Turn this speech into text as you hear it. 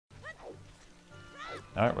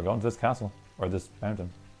Alright, we're going to this castle. Or this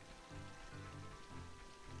mountain.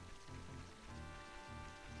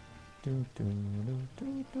 Do, do, do,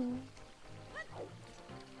 do, do.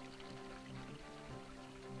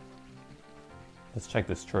 Let's check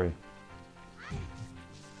this tree.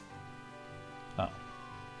 Oh.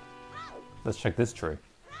 Let's check this tree.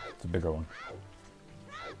 It's a bigger one.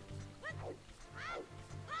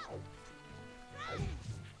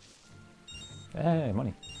 Hey,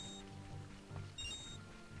 money.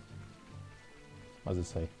 What does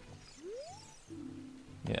it say?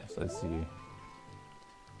 Yes, I see.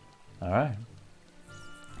 Alright.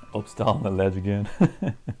 Up still on the ledge again.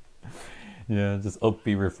 Yeah, just up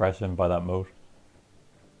be refreshing by that moat.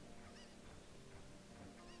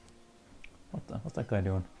 What's that guy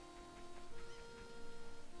doing?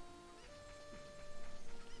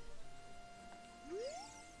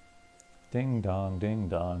 Ding dong, ding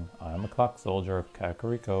dong. I am a clock soldier of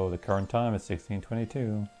Kakariko. The current time is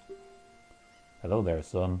 1622. Hello there,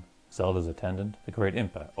 son. Zelda's attendant, the great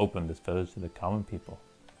Impa, opened this village to the common people.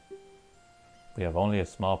 We have only a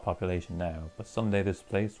small population now, but someday this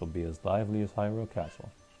place will be as lively as Hyrule Castle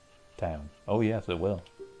Town. Oh yes, it will.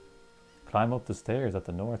 Climb up the stairs at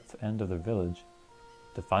the north end of the village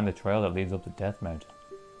to find the trail that leads up to Death Mountain.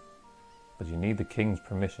 But you need the king's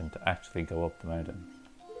permission to actually go up the mountain.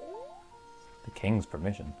 The king's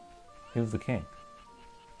permission? Who's the king?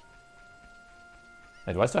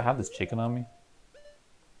 Hey, do I still have this chicken on me?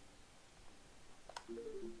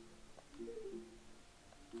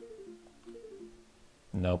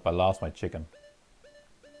 Nope, I lost my chicken.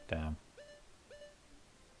 Damn.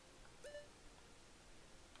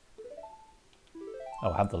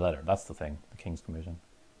 Oh, I have the letter. That's the thing. The king's permission.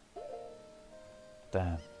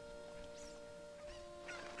 Damn.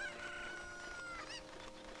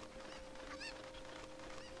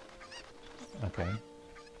 Okay.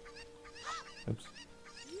 Oops.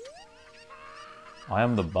 I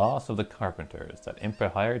am the boss of the carpenters that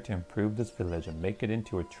Impa hired to improve this village and make it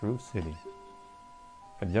into a true city.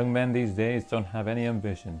 But young men these days don't have any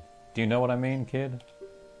ambition. Do you know what I mean, kid?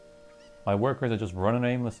 My workers are just running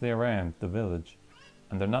aimlessly around the village,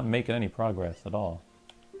 and they're not making any progress at all.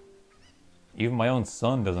 Even my own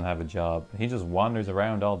son doesn't have a job. He just wanders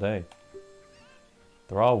around all day.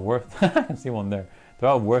 They're all I can see one there. They're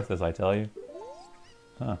all worthless, I tell you.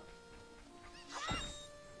 Huh.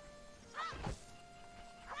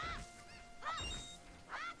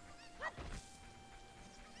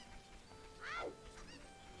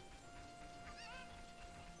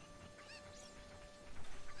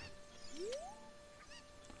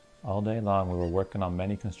 All day long we were working on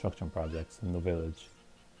many construction projects in the village.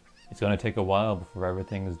 It's going to take a while before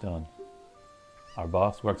everything is done. Our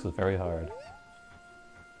boss works us very hard.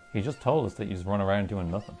 He just told us that you just run around doing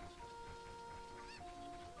nothing.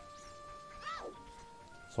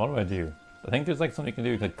 So what do I do? I think there's like something you can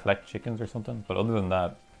do to collect chickens or something, but other than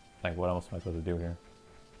that, like what else am I supposed to do here?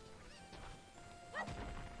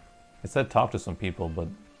 It said talk to some people, but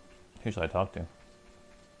who should I talk to?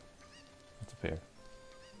 What's up here?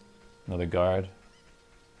 Another guard.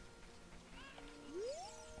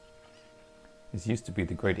 This used to be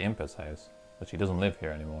the great Impa's house, but she doesn't live here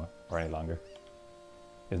anymore, or any longer.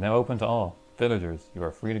 It is now open to all. Villagers, you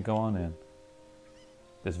are free to go on in.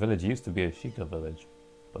 This village used to be a Sheikah village,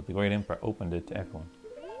 but the great Impa opened it to everyone.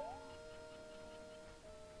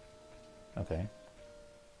 Okay.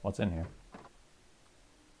 What's in here?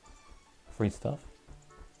 Free stuff?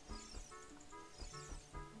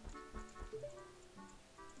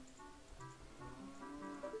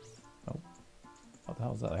 Oh. What the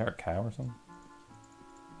hell is that? A cow or something?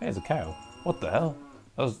 Hey, it's a cow. What the hell?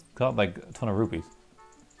 That was got like a ton of rupees.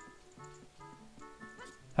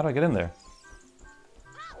 How do I get in there?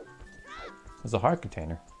 There's a heart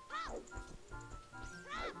container.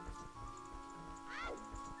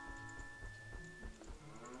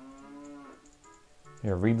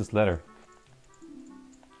 Here, read this letter.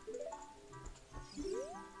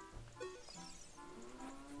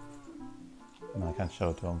 No, I can't show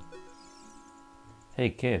it to him. Hey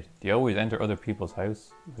kid, do you always enter other people's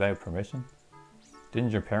house without permission?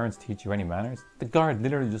 Didn't your parents teach you any manners? The guard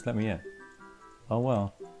literally just let me in. Oh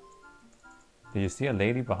well. Did you see a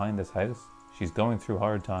lady behind this house? She's going through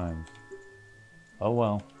hard times. Oh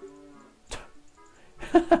well.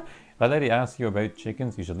 If that lady asks you about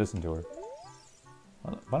chickens, you should listen to her.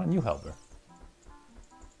 Why don't you help her?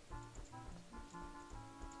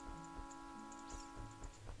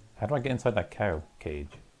 How do I get inside that cow cage?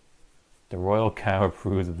 The royal cow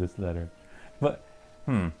approves of this letter. But,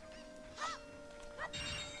 there's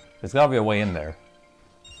gotta be a way in there.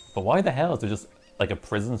 But why the hell is there just like a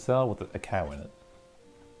prison cell with a cow in it?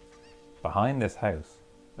 Behind this house.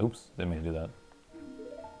 Oops, didn't mean to do that.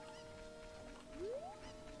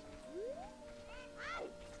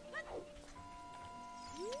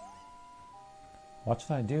 What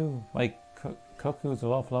should I do? My cuckoos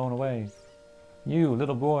have all flown away. You,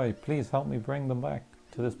 little boy, please help me bring them back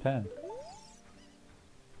to this pen.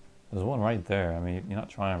 There's one right there. I mean, you're not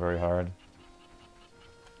trying very hard.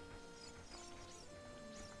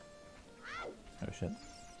 Oh shit.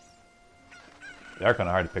 They are kind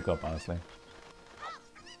of hard to pick up, honestly.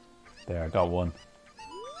 There, I got one.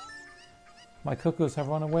 My cuckoos have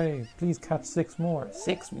run away. Please catch 6 more.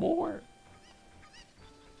 6 more?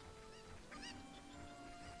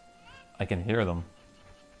 I can hear them.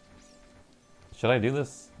 Should I do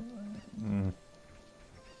this?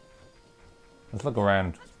 Let's look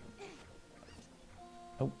around.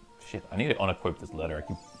 Oh, shit. I need to unequip this letter. I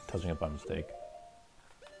keep touching it by mistake.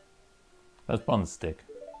 Let's put on the stick.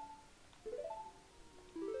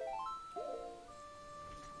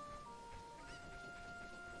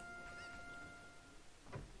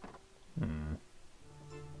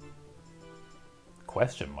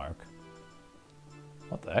 Question mark?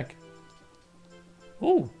 What the heck?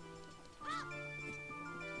 Ooh!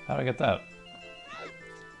 How do I get that?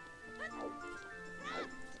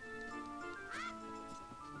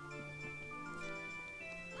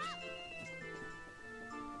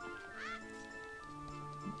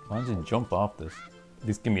 Why don't you jump off this? At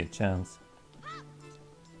least give me a chance.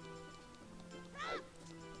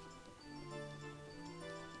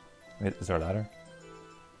 Wait, is there a ladder?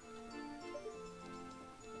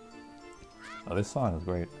 Oh, this song is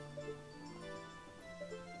great.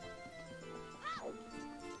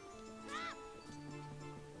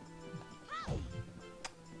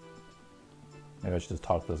 Maybe I should just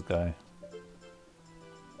talk to this guy.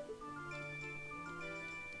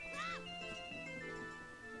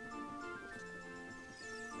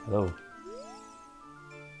 Hello.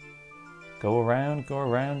 Go around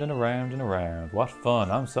and around and around. What fun,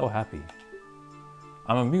 I'm so happy.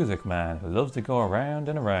 I'm a music man who loves to go around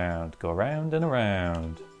and around, go around and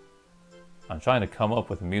around. I'm trying to come up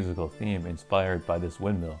with a musical theme inspired by this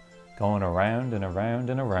windmill, going around and around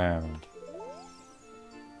and around.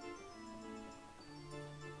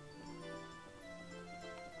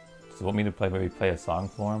 Does he want me to maybe play a song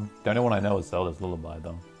for him? The only one I know is Zelda's Lullaby,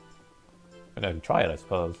 though. I could try it, I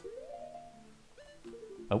suppose.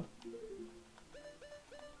 Oh.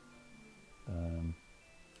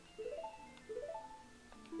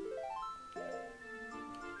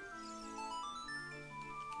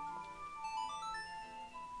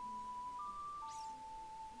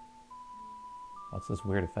 What's this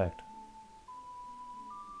weird effect?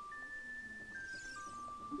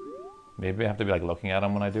 Maybe I have to be like looking at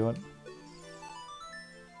him when I do it.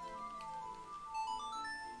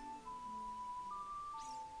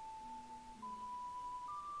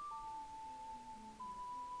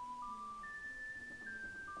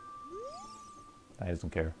 He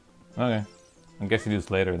doesn't care. Okay. I guess you do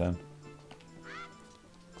this later then.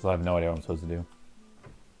 Because I have no idea what I'm supposed to do.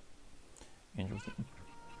 Interesting.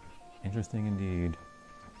 Interesting indeed.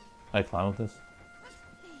 Can I climb with this?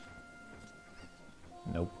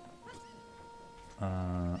 Nope.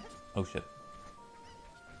 Oh shit.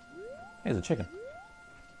 Hey, there's a chicken.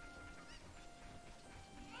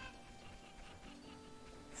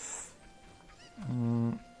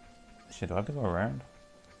 Shit, do I have to go around?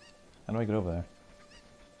 How do I get over there?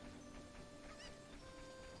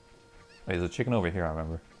 Wait, there's a chicken over here, I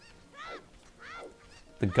remember.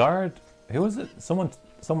 The guard... Who was it?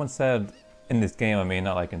 Someone said in this game, I mean,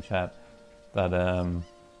 not like in chat, that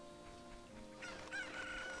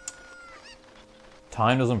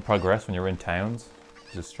time doesn't progress when you're in towns,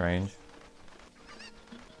 which is strange.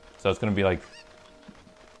 So it's gonna be like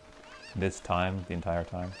this time, the entire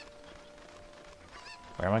time.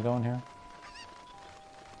 Where am I going here?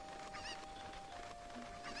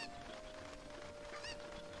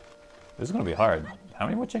 This is gonna be hard. How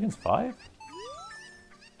many more chickens? 5?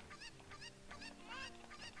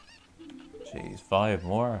 Jeez, 5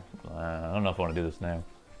 more? I don't know if I want to do this now.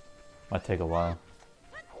 Might take a while.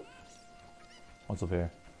 What's up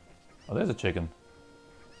here? Oh, there's a chicken.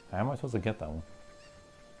 How am I supposed to get that one?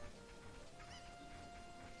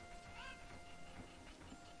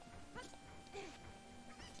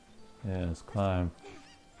 Yeah, let's climb.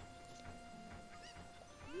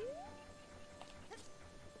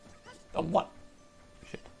 Oh, what?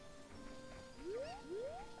 Shit.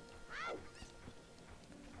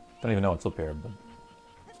 Don't even know what's up here, but...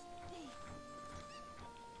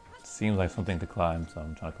 it seems like something to climb, so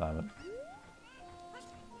I'm trying to climb it.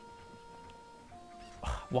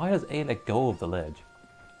 Why does A let go of the ledge?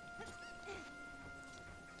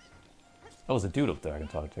 Oh, there's a dude up there I can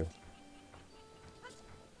talk to.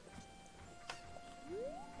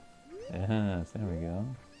 Yes, there we go.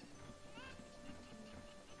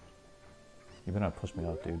 You better not push me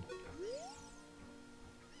out, dude.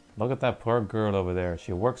 Look at that poor girl over there.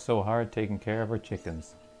 She works so hard taking care of her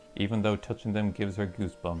chickens, even though touching them gives her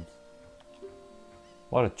goosebumps.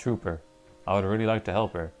 What a trooper. I would really like to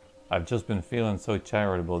help her. I've just been feeling so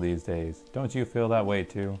charitable these days. Don't you feel that way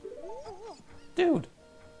too? Dude!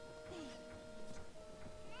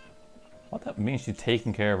 What that means she's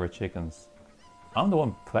taking care of her chickens. I'm the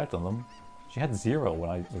one collecting them. She had 0 when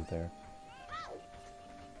I was there.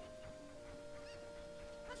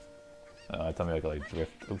 I thought maybe I could like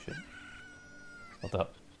drift. Oh shit. What the?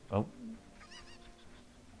 Oh.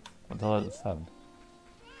 What the hell just happened?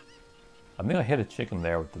 I think I hit a chicken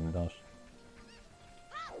there with the nut.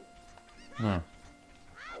 Can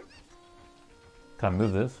I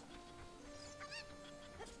move this?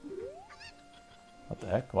 What the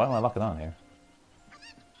heck? Why am I locking on here?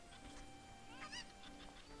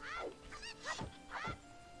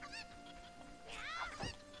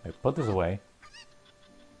 Okay, put this away.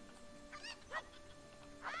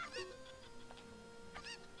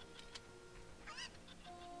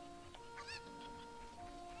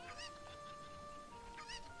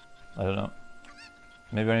 I don't know.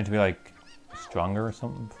 Maybe I need to be like stronger or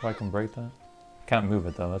something before I can break that. Can't move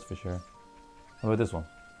it though, that's for sure. What about this one?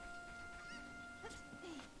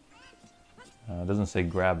 It doesn't say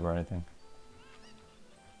grab or anything.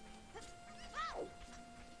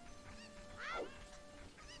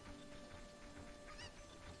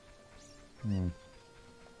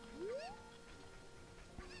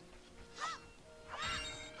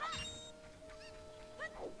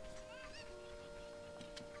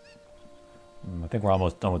 I think we're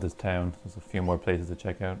almost done with this town. There's a few more places to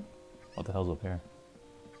check out. What the hell's up here?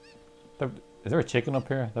 Is there a chicken up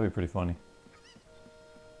here? That'd be pretty funny.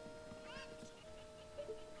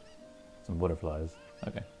 Some butterflies.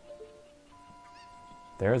 Okay.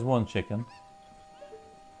 There's one chicken.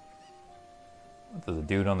 There's a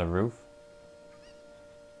dude on the roof.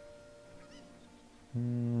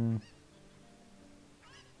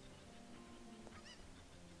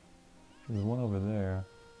 There's one over there.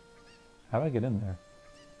 How do I get in there?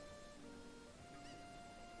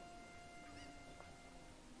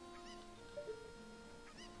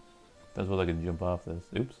 That's what I can jump off this.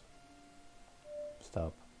 Oops.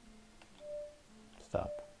 Stop. Stop.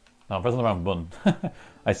 No, I'm pressing the wrong button.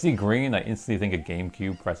 I see green, I instantly think of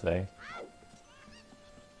GameCube, press A.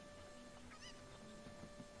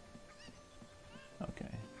 Okay.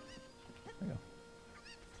 There we go.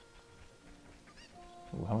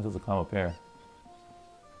 Ooh, how much does it climb up here?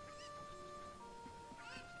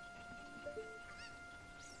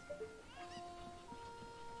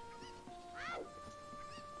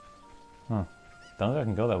 Huh. Don't know if I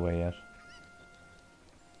can go that way yet.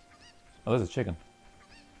 Oh, there's a chicken.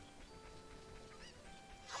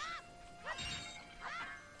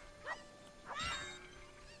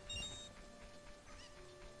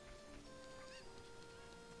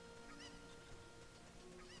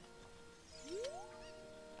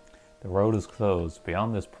 The road is closed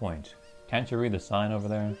beyond this point. Can't you read the sign over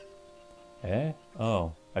there? Eh?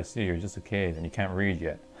 Oh, I see, you're just a kid and you can't read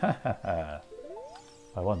yet. Ha ha ha.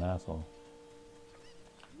 Why, what an asshole.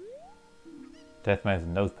 Death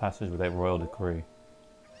Mountain, no passage without royal decree.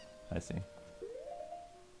 I see.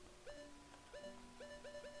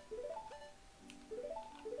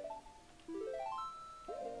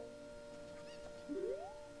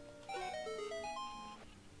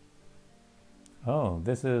 Oh,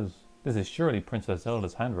 this is surely Princess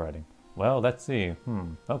Zelda's handwriting. Well, let's see.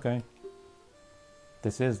 Okay.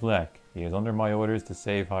 This is Lek. He is under my orders to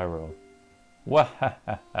save Hyrule.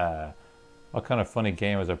 Wahahaha. What kind of funny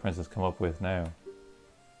game has our princess come up with now?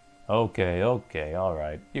 Okay,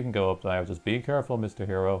 alright. You can go up there. Just be careful, Mr.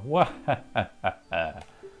 Hero. Wahahaha.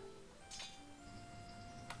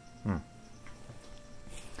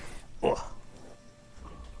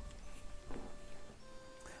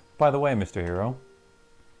 By the way, Mr. Hero,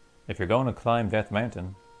 if you're going to climb Death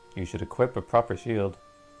Mountain, you should equip a proper shield.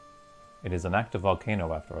 It is an active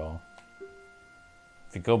volcano after all.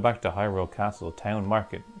 If you go back to Hyrule Castle Town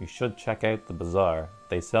Market, you should check out the bazaar.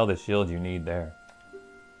 They sell the shield you need there.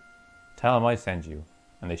 Tell them I sent you,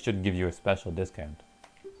 and they should give you a special discount.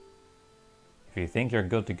 If you think you're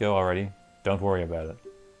good to go already, don't worry about it.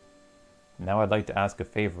 Now I'd like to ask a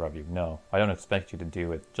favor of you. No, I don't expect you to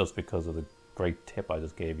do it just because of the great tip I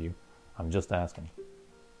just gave you. I'm just asking.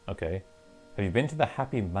 Okay. Have you been to the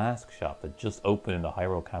Happy Mask shop that just opened in the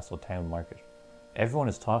Hyrule Castle Town Market? Everyone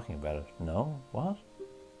is talking about it. No? What?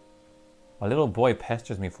 My little boy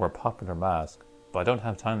pesters me for a popular mask, but I don't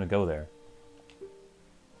have time to go there.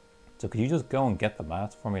 So could you just go and get the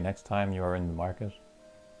mask for me next time you are in the market?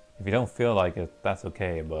 If you don't feel like it, that's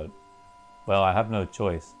okay, but... Well, I have no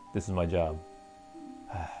choice. This is my job.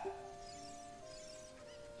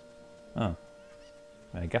 Oh.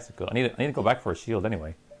 I guess it could. I need to go back for a shield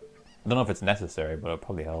anyway. I don't know if it's necessary, but it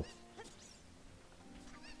probably helps.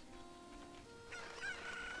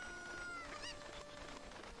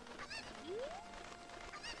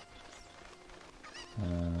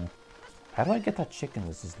 How do I get that chicken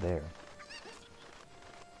that's just there?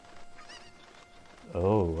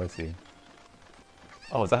 Oh, I see.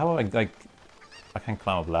 Oh, is that how I, like... I can't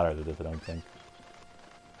climb up ladders with this, I don't think.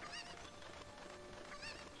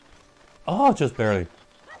 Oh, just barely.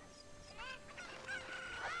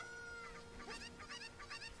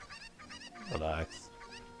 Relax.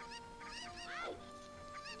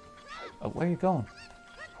 Oh, where are you going?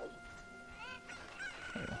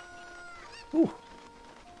 There you go. Ooh.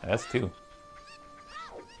 That's two.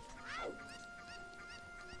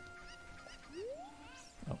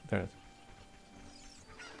 Oh, there it is.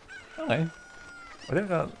 Okay. I think,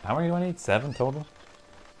 how many do I need? 7 total?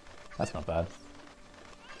 That's not bad.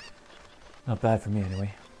 Not bad for me,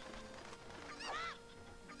 anyway.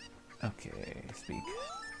 Okay, speak.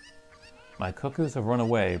 My cuckoos have run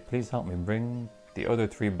away. Please help me bring the other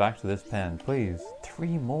 3 back to this pen. Please.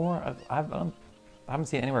 3 more? I haven't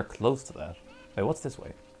seen anywhere close to that. Wait, what's this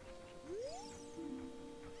way?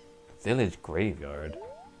 Village graveyard.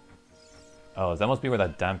 Oh, that must be where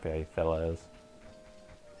that Dampe fella is.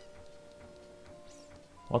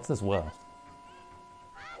 What's this well?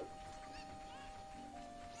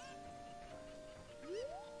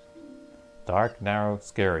 Dark, narrow,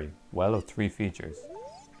 scary. Well of 3 features.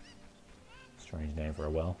 Strange name for a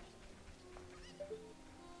well.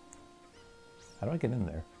 How do I get in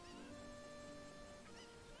there?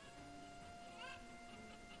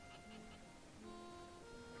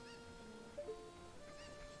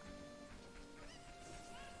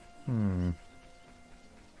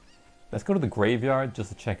 Let's go to the graveyard just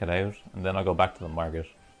to check it out, and then I'll go back to the market.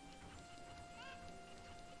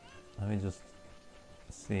 Let me just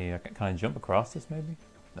see. Can I jump across this maybe?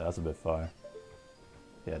 No, that's a bit far.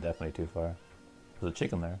 Yeah, definitely too far. There's a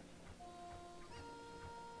chicken there.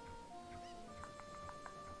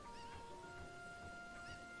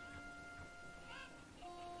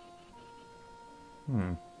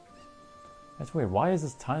 That's weird. Why is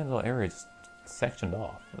this tiny little area just sectioned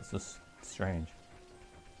off? It's just strange.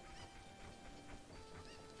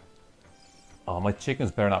 Oh, my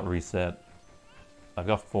chickens better not reset. I've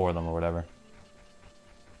got 4 of them or whatever.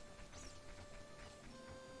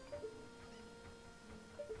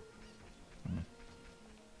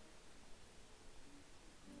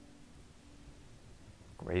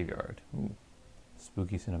 Graveyard. Ooh.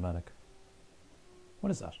 Spooky cinematic.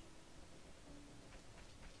 What is that?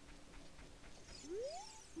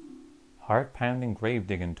 Heart-pounding grave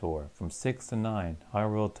digging tour from 6 to 9.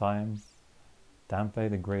 Hyrule time. Dampe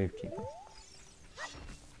the Gravekeeper.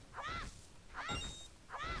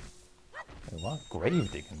 Wait, what?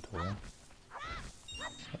 Grave digging tour?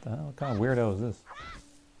 What the hell? What kind of weirdo is this?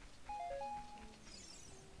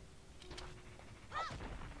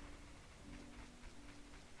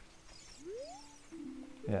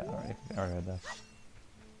 Yeah, already heard that.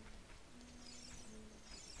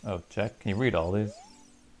 Oh, check. Can you read all these?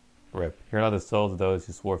 Rip. Here are the souls of those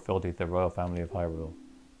who swore fealty to the royal family of Hyrule.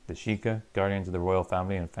 The Sheikah, guardians of the royal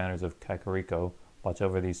family and founders of Kakariko, watch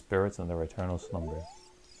over these spirits in their eternal slumber.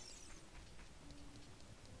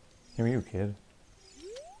 Who are you, kid?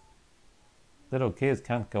 Little kids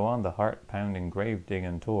can't go on the heart-pounding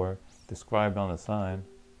grave-digging tour described on the sign.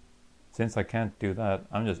 Since I can't do that,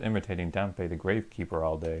 I'm just imitating Dampe the Gravekeeper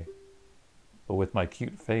all day. But with my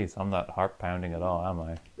cute face, I'm not heart-pounding at all, am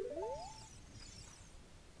I?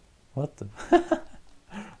 What the?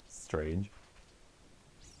 Strange.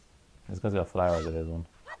 This guy's got flowers at his one.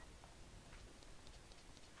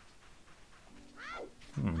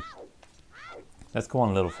 Let's go on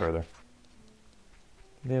a little further.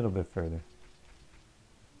 A little bit further.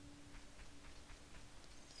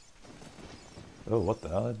 Oh, what the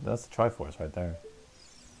hell? That's the Triforce right there.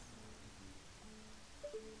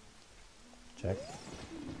 Check.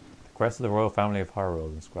 The crest of the royal family of Hyrule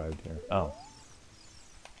is inscribed here. Oh.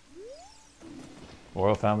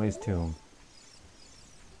 Royal family's tomb.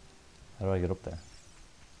 How do I get up there?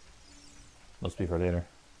 Must be for later.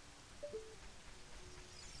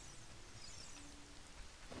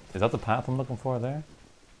 Is that the path I'm looking for there?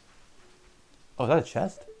 Oh, is that a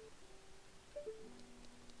chest?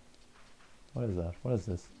 What is that? What is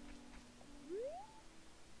this?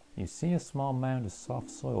 You see a small mound of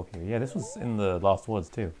soft soil here. Yeah, this was in the Lost Woods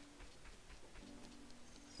too.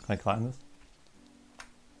 Can I climb this?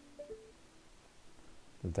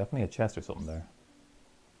 There's definitely a chest or something there.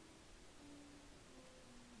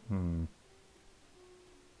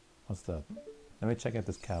 What's that? Let me check out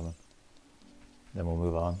this cabin. Then we'll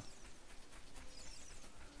move on.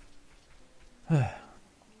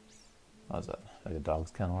 What's that? Like a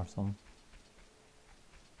dog's kennel or something?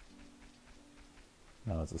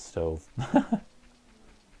 No, it's a stove. Or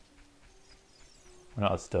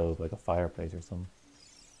not a stove, like a fireplace or something.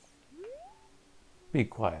 Be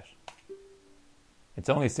quiet. It's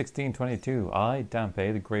only 16:22. I,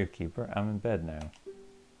 Dampe, the gravekeeper, am in bed now.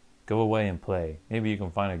 Go away and play. Maybe you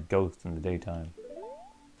can find a ghost in the daytime.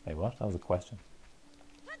 Wait, what? That was a question.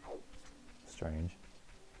 Strange.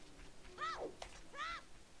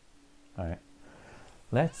 Alright.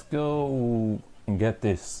 Let's go and get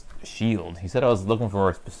this shield. He said I was looking for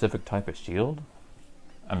a specific type of shield.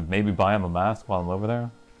 And maybe buy him a mask while I'm over there.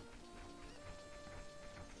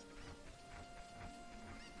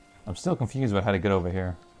 I'm still confused about how to get over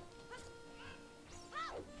here.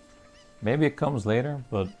 Maybe it comes later,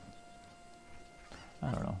 but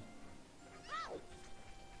I don't know.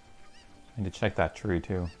 I need to check that tree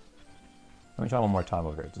too. Let me try one more time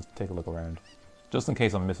over here, just take a look around. Just in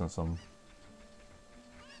case I'm missing some.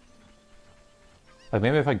 Like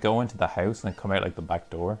maybe if I go into the house and then come out like the back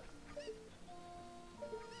door.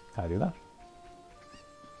 Can I do that?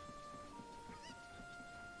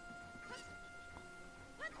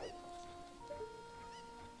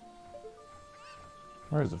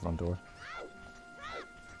 Where is the front door?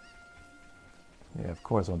 Yeah, of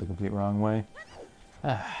course I went the complete wrong way.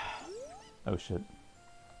 Oh shit.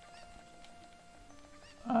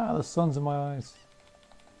 Ah, the sun's in my eyes.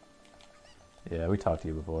 Yeah, we talked to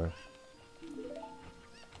you before.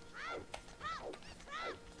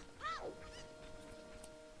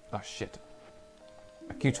 Oh shit.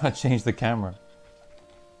 I keep trying to change the camera.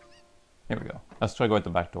 Here we go. Let's try to go out the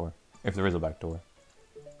back door. If there is a back door.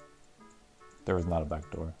 There is not a back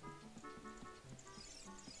door.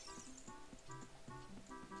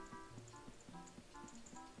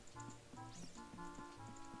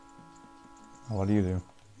 What do you do?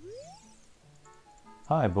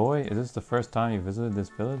 Hi boy, is this the first time you visited this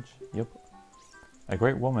village? Yep. A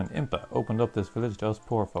great woman, Impa, opened up this village to us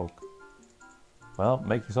poor folk. Well,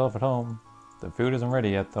 make yourself at home. The food isn't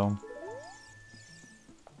ready yet though.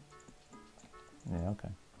 Yeah, okay.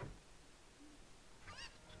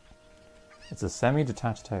 It's a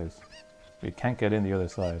semi-detached house. You can't get in the other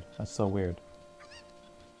side. That's so weird.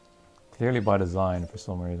 Clearly by design for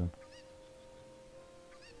some reason.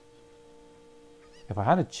 If I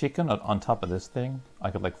had a chicken on top of this thing,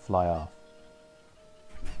 I could like fly off.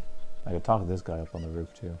 I could talk to this guy up on the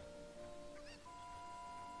roof too.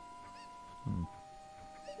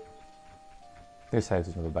 This house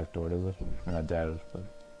doesn't have a back door, does it? I mean, I doubt it, but...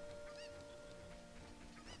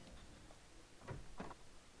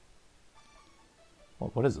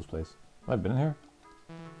 What is this place? Have I been in here?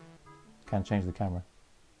 Can't change the camera.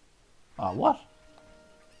 Ah, what?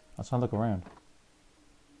 Let's try and look around.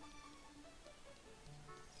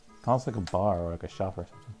 Kind of like a bar or like a shop or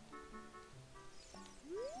something.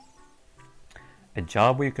 A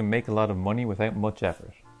job where you can make a lot of money without much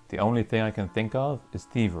effort. The only thing I can think of is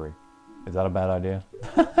thievery. Is that a bad idea?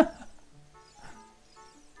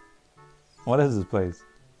 What is this place?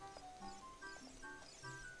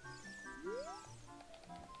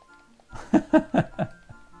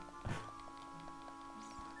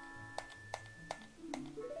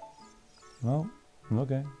 Well,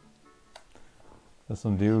 okay. There's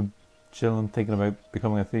some dude chilling, thinking about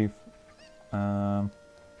becoming a thief.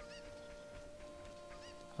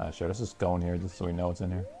 Sure, let's just go in here just so we know what's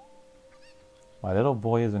in here. My little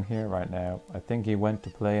boy isn't here right now. I think he went to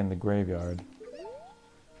play in the graveyard.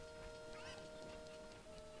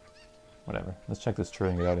 Whatever. Let's check this tree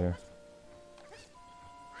and get out of here.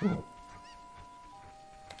 Ooh.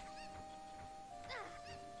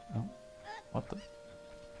 Oh, what the?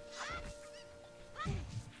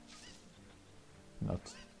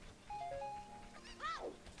 Nuts.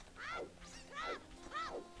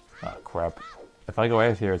 Ah, crap. If I go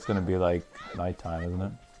out here, it's gonna be like nighttime, isn't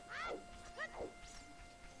it?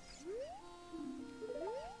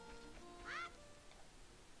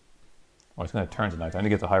 Or it's gonna turn to night. I need to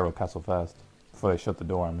get to Hyrule Castle fast before they shut the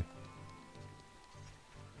door on me.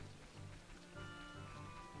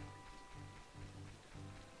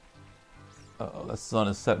 Uh-oh, the sun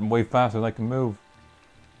is setting way faster than I can move.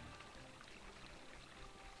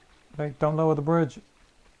 Hey, don't lower the bridge.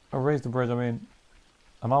 Or raise the bridge, I mean.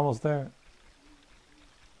 I'm almost there.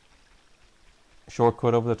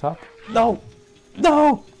 shortcut over the top. No!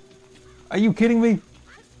 No! Are you kidding me?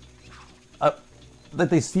 That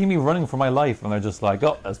they see me running for my life and they're just like,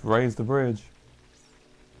 oh, let's raise the bridge.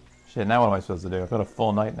 Shit, now what am I supposed to do? I've got a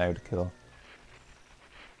full night now to kill.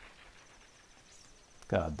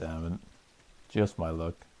 God damn it. Just my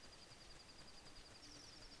luck.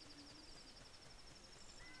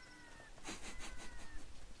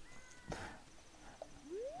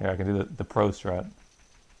 Here, I can do the pro strat.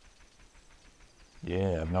 Yeah,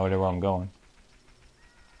 I have no idea where I'm going.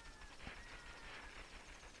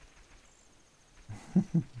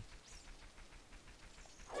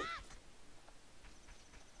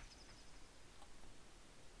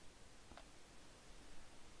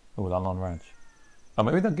 Oh, Lon Ranch. Oh,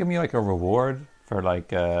 maybe they'll give me like a reward for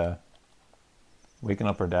like waking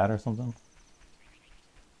up her dad or something.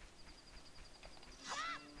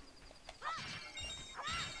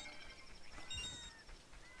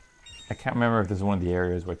 I can't remember if this is one of the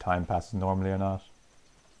areas where time passes normally or not.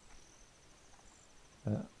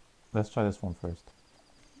 Let's try this one first.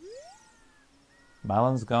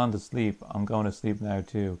 Malon's gone to sleep. I'm going to sleep now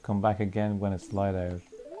too. Come back again when it's light out.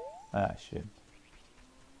 Ah, shit.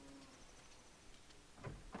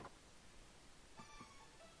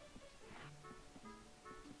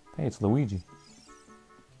 Hey, it's Luigi.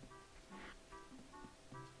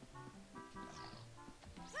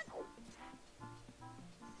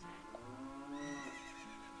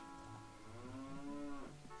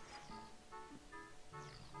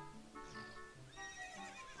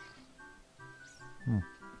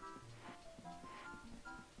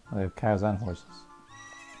 They have cows and horses.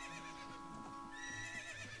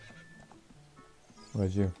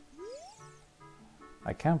 Where's you?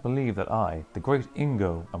 I can't believe that I, the great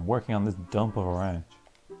Ingo, am working on this dump of a ranch.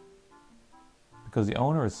 Because the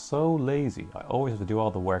owner is so lazy, I always have to do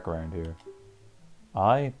all the work around here.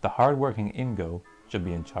 I, the hard-working Ingo, should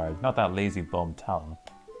be in charge, not that lazy bum Talon.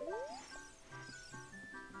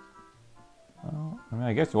 Well, I mean,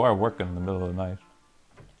 I guess you are working in the middle of the night.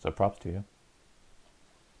 So props to you.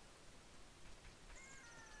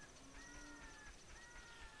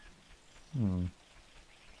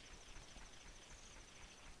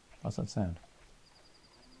 What's that sound?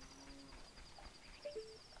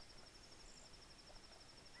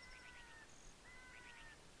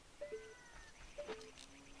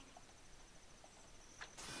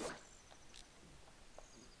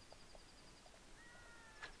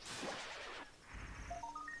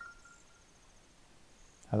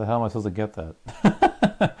 How the hell am I supposed to get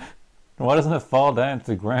that? Why doesn't it fall down to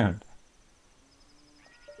the ground?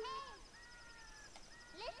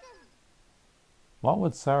 What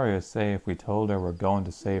would Saria say if we told her we're going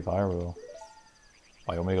to save Hyrule?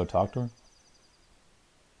 Why, you want me to go talk to her?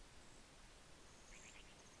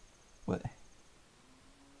 What?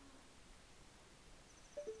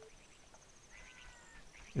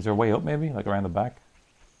 Is there a way up maybe? Like around the back?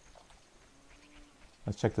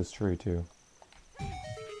 Let's check this tree too.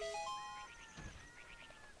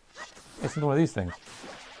 Listen to one of these things.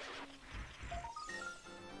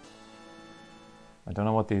 I don't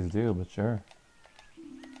know what these do, but sure.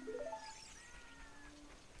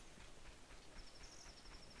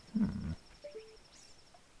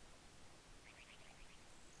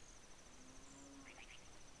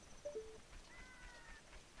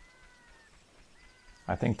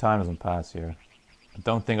 I think time doesn't pass here. I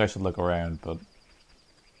don't think I should look around, but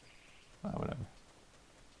whatever.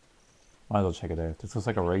 Might as well check it out. This looks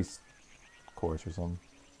like a race course or something.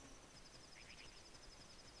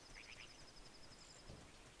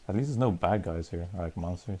 At least there's no bad guys here, or like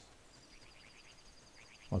monsters.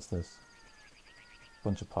 What's this?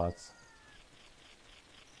 Bunch of pots.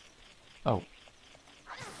 Oh.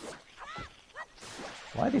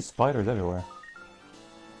 Why are these spiders everywhere?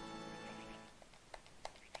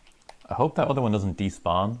 I hope that other one doesn't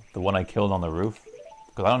despawn, the one I killed on the roof,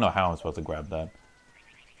 because I don't know how I'm supposed to grab that.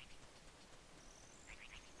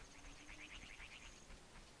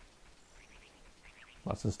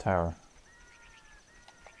 What's this tower?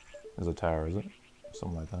 There's a tower, is it?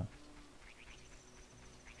 Something like that.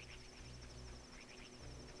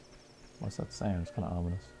 What's that sound? It's kind of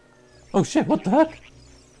ominous. Oh shit, what the heck?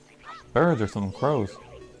 Birds or some crows.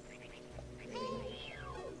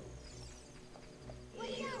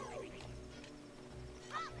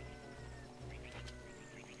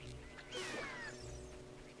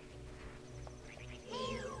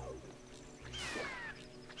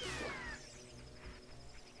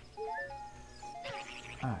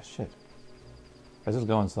 Ah, shit. Let's just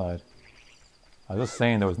go inside. I was just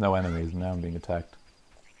saying there was no enemies, and now I'm being attacked.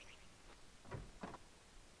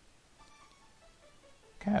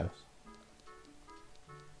 Cows.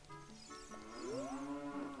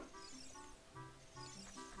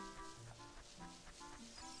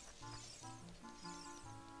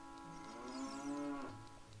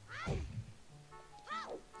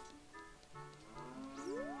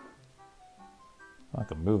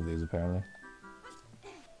 move these apparently.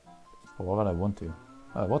 But why would I want to?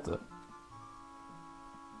 Oh, what the?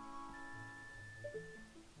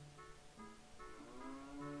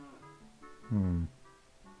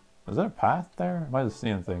 Is there a path there? Am I just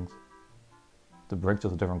seeing things? The brick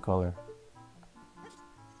just a different color.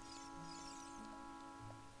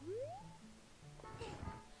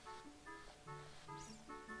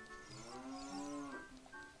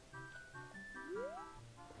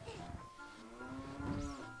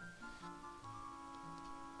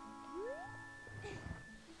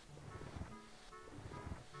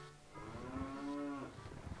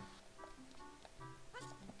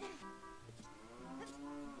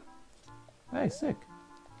 Hey, sick.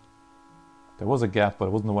 There was a gap, but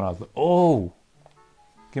it wasn't the one I was... Oh!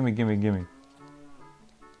 Gimme, gimme, gimme.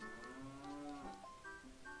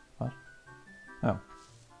 What? Oh.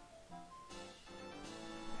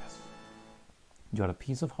 Yes. You got a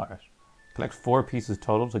piece of heart. Collect 4 pieces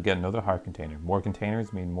total to get another heart container. More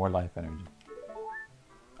containers mean more life energy.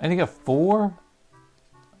 I need to get 4?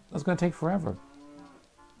 That's gonna take forever.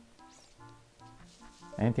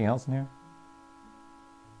 Anything else in here?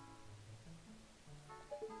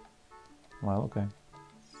 Well, okay.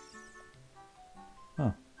 Huh.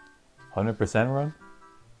 100% run?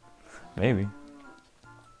 Maybe.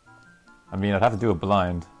 I mean, I'd have to do it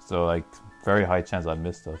blind, so like, very high chance I'd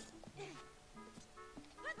miss stuff.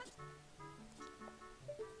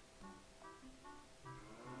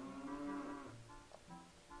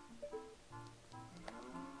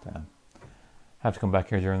 Damn. Have to come back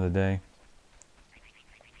here during the day.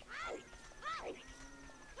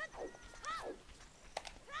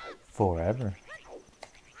 Forever.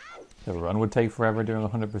 The run would take forever doing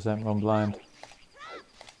 100% run blind.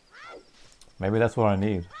 Maybe that's what I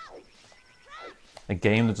need. A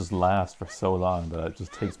game that just lasts for so long that it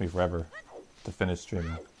just takes me forever to finish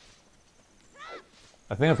streaming.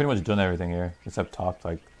 I think I've pretty much done everything here, except talk to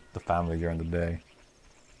like the family during the day.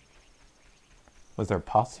 Was there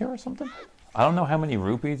pots here or something? I don't know how many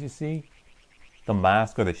rupees you see the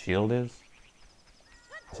mask or the shield is.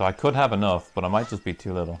 So I could have enough, but I might just be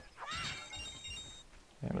too little.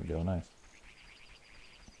 There we go, nice.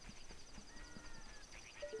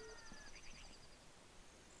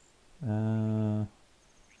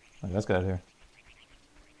 Okay, let's get out of here.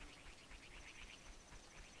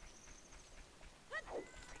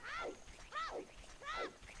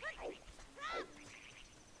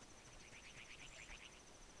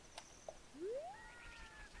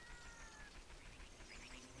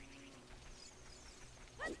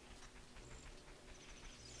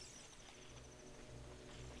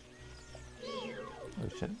 Oh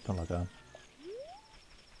shit, don't look down.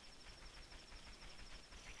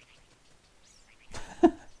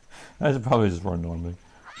 I should probably just run normally.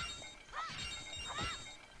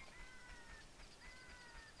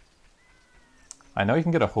 I know you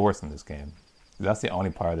can get a horse in this game. That's the only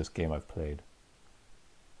part of this game I've played.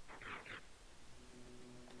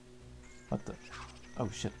 What the? Oh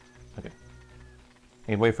shit. Okay.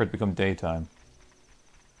 Hey, wait for it to become daytime.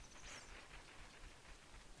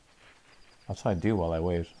 That's what I do while I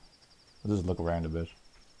wait. I'll just look around a bit.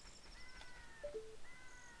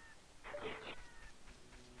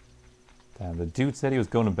 Damn, the dude said he was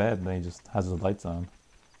going to bed and then he just has his lights on.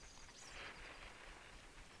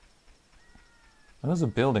 Oh, there's a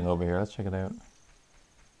building over here, let's check it out.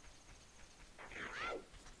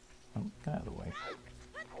 Oh, get out of the way.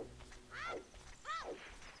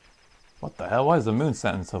 What the hell? Why is the moon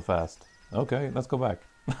setting so fast? Okay, let's go back.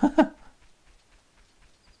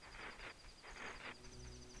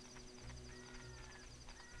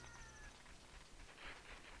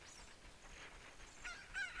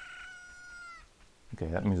 Okay,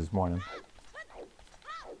 that means it's morning.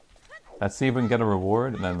 Let's see if we can get a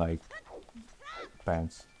reward and then like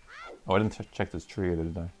bounce. Oh, I didn't check this tree either,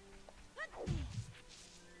 did I?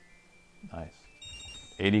 Nice.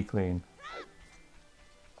 80 clean.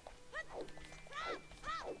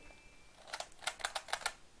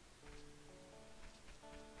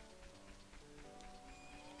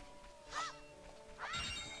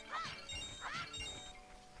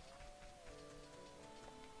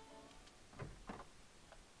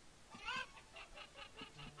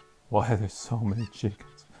 Why there's so many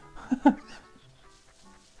chickens?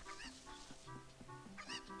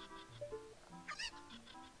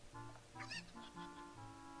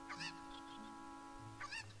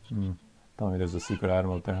 Tell me there's a secret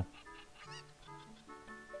item out there.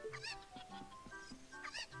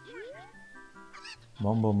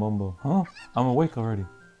 Mumbo mumbo. Huh? I'm awake already.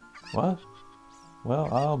 What? Well,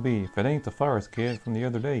 I'll be if it ain't the forest kid from the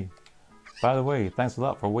other day. By the way, thanks a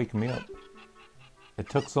lot for waking me up. It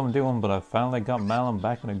took some doing, but I finally got Malin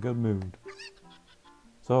back in a good mood.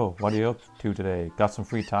 So, what are you up to today? Got some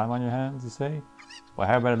free time on your hands, you say? Well,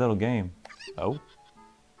 how about a little game? Oh?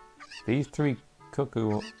 These 3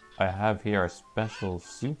 cuckoo I have here are special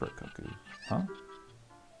super cuckoos. Huh?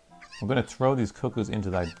 I'm gonna throw these cuckoos into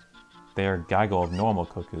their gaggle of normal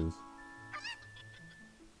cuckoos.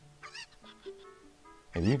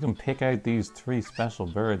 If you can pick out these 3 special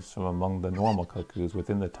birds from among the normal cuckoos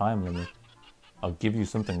within the time limit, I'll give you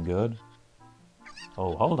something good.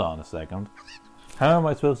 Oh, hold on a second. How am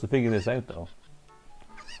I supposed to figure this out, though?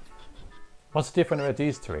 What's different about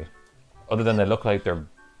these 3? Other than they look like they're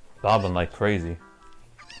bobbing like crazy.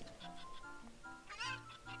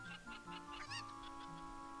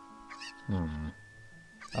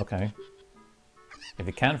 Okay. If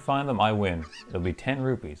you can't find them, I win. It'll be 10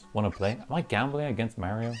 rupees. Wanna play? Am I gambling against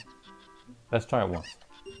Mario? Let's try it once.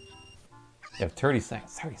 You have 30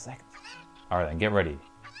 seconds. 30 seconds. Alright then, get ready.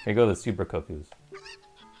 Here go the super cuckoos.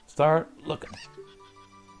 Start looking.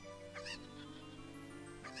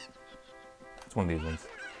 It's one of these ones.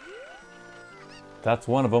 That's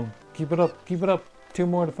one of them. Keep it up, keep it up. 2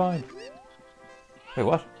 more to find. Wait,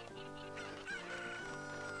 what?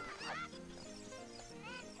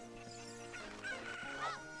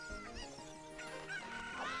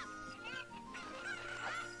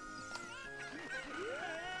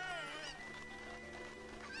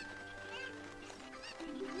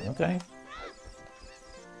 Okay.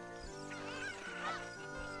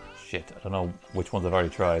 Shit, I don't know which ones I've already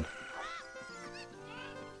tried.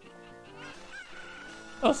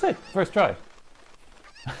 Oh, sick! First try.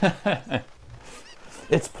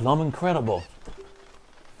 It's plumb incredible.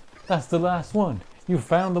 That's the last one. You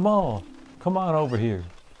found them all. Come on over here.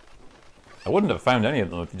 I wouldn't have found any of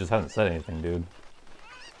them if you just hadn't said anything, dude.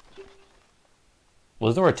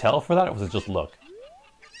 Was there a tell for that, or was it just luck?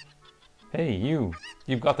 Hey, you.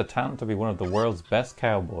 You've got the talent to be one of the world's best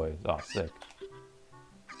cowboys. Oh, sick.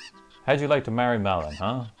 How'd you like to marry Malin,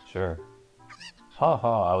 huh? Sure. Ha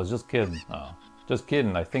ha, I was just kidding. Oh, just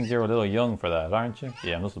kidding. I think you're a little young for that, aren't you?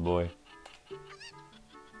 Yeah, I'm just a boy.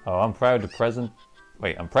 Oh, I'm proud to present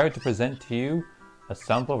to you a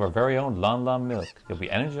sample of our very own Lon Lon milk. You'll be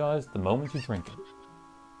energized the moment you drink it.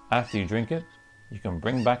 After you drink it, you can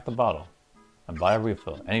bring back the bottle and buy a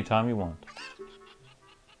refill anytime you want.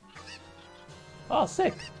 Oh,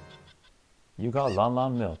 sick! You got Lon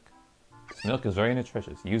Lon milk. This milk is very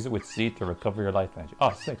nutritious. Use it with seed to recover your life energy.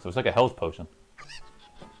 Oh, sick. So it's like a health potion.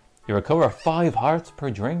 You recover 5 hearts per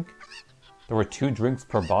drink? There were 2 drinks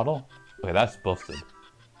per bottle? Okay, that's busted.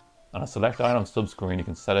 On a select item subscreen, you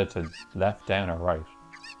can set it to left, down, or right.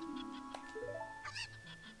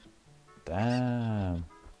 Damn.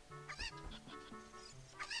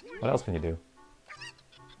 What else can you do?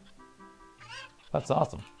 That's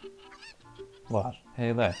awesome. What?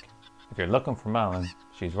 Hey, look. If you're looking for Malin,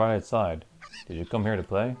 she's right outside. Did you come here to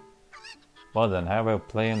play? Well then, how about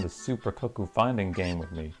playing the Super Cuckoo Finding game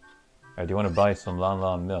with me? Or do you want to buy some Lon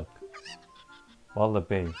Lon milk? What'll it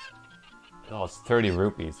be? Oh, it's 30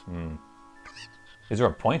 rupees. Is there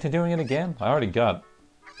a point to doing it again? I already got,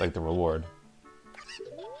 like, the reward.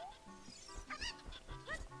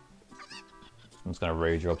 I'm just gonna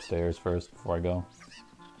rage her upstairs first before I go.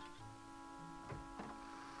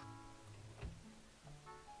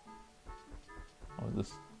 What is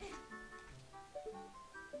this?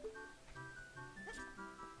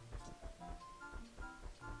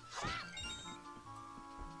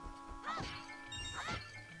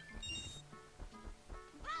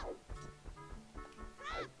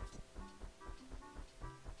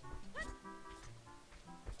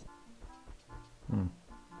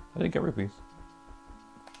 I didn't get rupees.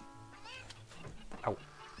 Ow.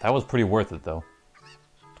 That was pretty worth it though.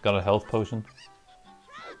 Got a health potion.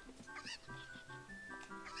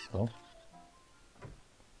 So.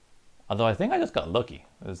 Although I think I just got lucky.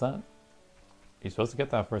 Is that? You supposed to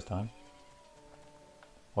get that first time?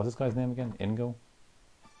 What's this guy's name again? Ingo?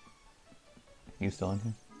 You still in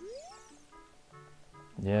here?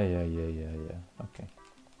 Yeah. Okay.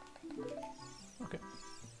 Okay.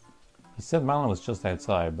 He said Malin was just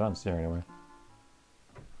outside, but I'm seeing her anyway.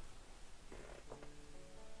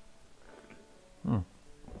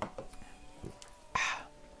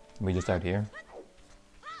 We just out here?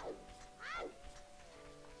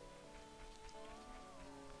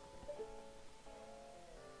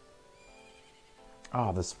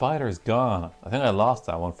 Oh, the spider's gone. I think I lost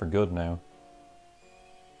that one for good now.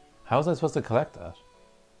 How was I supposed to collect that?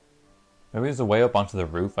 Maybe there's a way up onto the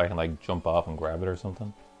roof I can like jump off and grab it or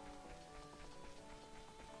something.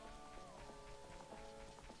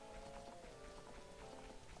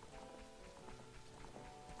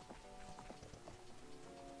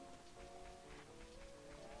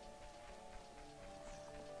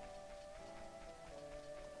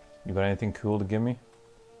 You got anything cool to give me?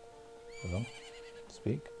 Hello?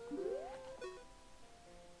 Speak?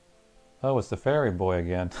 Oh, it's the fairy boy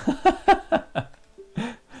again.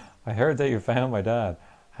 I heard that you found my dad.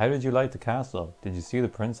 How did you like the castle? Did you see the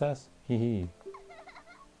princess? Hee hee.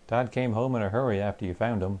 Dad came home in a hurry after you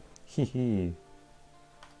found him. Hee hee.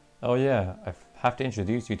 Oh yeah, I have to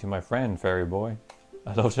introduce you to my friend, fairy boy.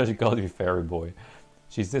 I love how she called you fairy boy.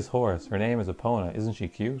 She's this horse. Her name is Epona. Isn't she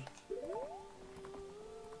cute?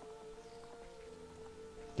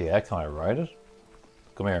 Yeah, can I ride it?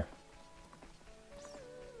 Come here.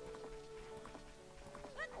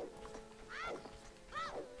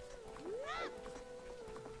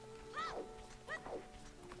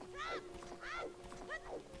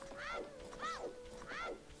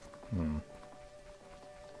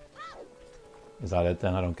 Is that it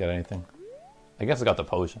then? I don't get anything. I guess I got the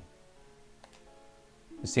potion.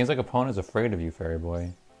 It seems like Epona's afraid of you, fairy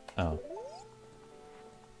boy. Oh.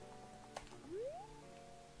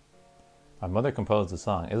 My mother composed a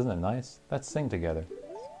song. Isn't it nice? Let's sing together.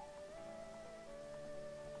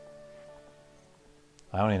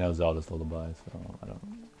 I only know Zelda's lullaby, so I don't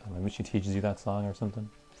know. Maybe she teaches you that song or something?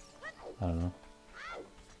 I don't know.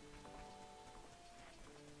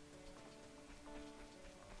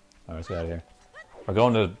 Alright, let's get out of here. We're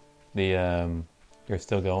going to the, you're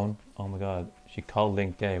still going? Oh my god. She called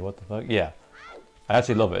Link gay. What the fuck? Yeah. I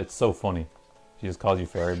actually love it. It's so funny. She just calls you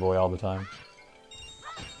fairy boy all the time.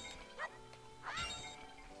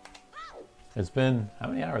 It's been, how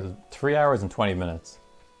many hours? 3 hours and 20 minutes.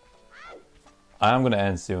 I am going to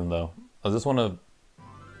end soon though. I just want to,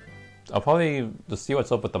 I'll probably just see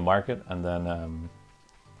what's up with the market and then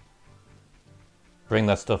bring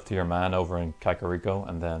that stuff to your man over in Kakariko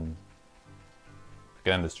and then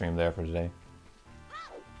get end the stream there for today.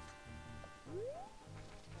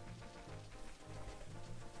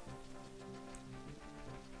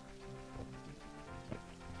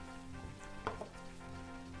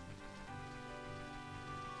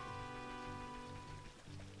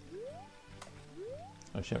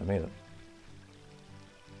 Oh shit, we made it.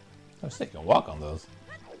 I was sick, you can walk on those.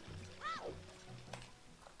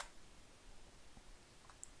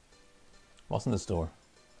 What's in the store?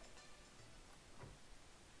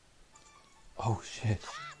 Oh shit.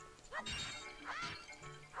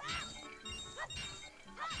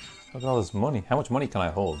 Look at all this money. How much money can I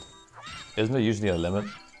hold? Isn't there usually a limit?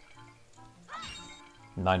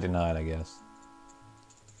 99, I guess.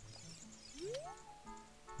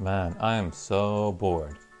 Man, I am so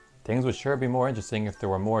bored. Things would sure be more interesting if there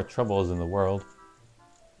were more troubles in the world.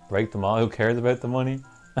 Break them all, who cares about the money?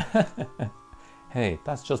 Hey,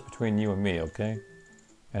 that's just between you and me, okay?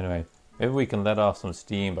 Anyway, maybe we can let off some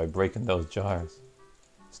steam by breaking those jars.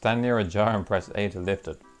 Stand near a jar and press A to lift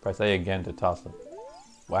it. Press A again to toss it.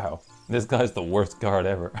 Wow, this guy's the worst guard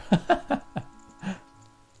ever. Can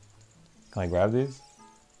I grab these?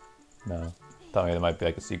 No. Thought maybe there might be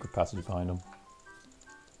like a secret passage behind them.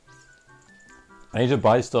 I need to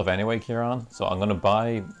buy stuff anyway, Kieran, so I'm going to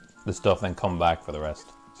buy the stuff and then come back for the rest,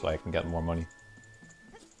 so I can get more money.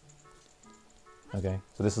 Okay,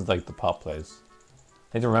 so this is like the pop place.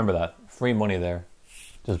 I need to remember that. Free money there.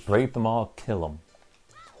 Just break them all, kill them.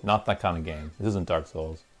 Not that kind of game. This isn't Dark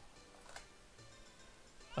Souls.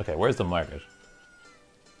 Okay, where's the market?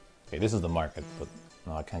 Okay, this is the market, but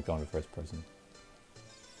no, I can't go into first person.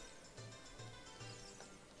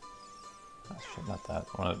 Oh shit, not that.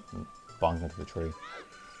 I want to bonk into the tree.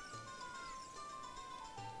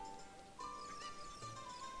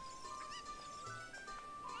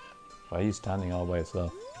 Why are you standing all by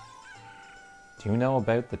yourself? Do you know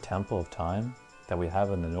about the Temple of Time that we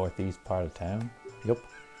have in the northeast part of town? Yup.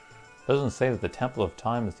 Doesn't say that the Temple of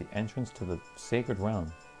Time is the entrance to the sacred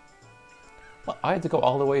realm. Well, I had to go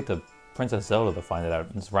all the way to Princess Zelda to find it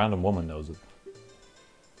out. This random woman knows it.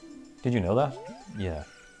 Did you know that? Yeah.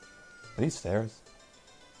 Are these stairs?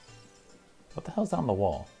 What the hell's down the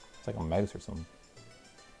wall? It's like a mouse or something.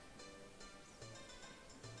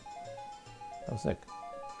 Oh, sick.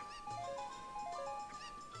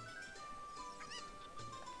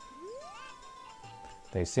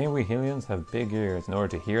 They say we Hylians have big ears in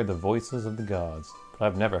order to hear the voices of the gods, but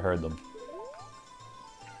I've never heard them.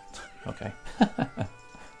 Okay.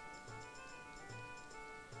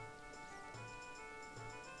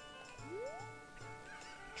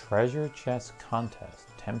 Treasure chest contest.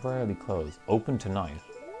 Temporarily closed. Open tonight.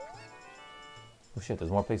 Oh shit,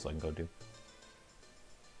 there's more places I can go to.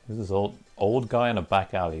 There's this old guy in a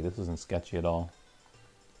back alley. This isn't sketchy at all.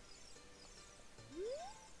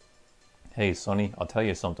 Hey Sonny, I'll tell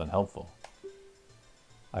you something helpful.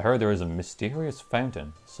 I heard there is a mysterious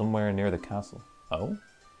fountain somewhere near the castle. Oh?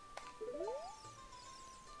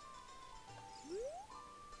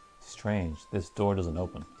 strange. This door doesn't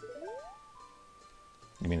open.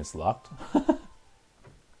 You mean it's locked?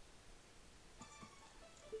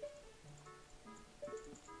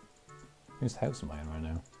 Whose house am I in right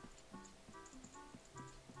now?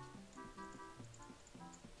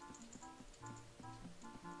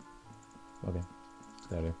 Okay, let's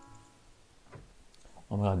get out of here.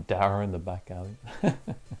 Oh my god, Dara in the back alley.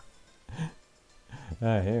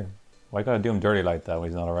 Here. Why gotta do him dirty like that when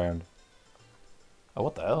he's not around? Oh,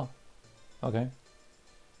 what the hell? Okay.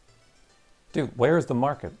 Dude, where is the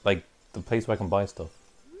market? Like, the place where I can buy stuff.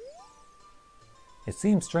 It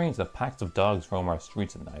seems strange that packs of dogs roam our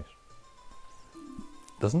streets at night.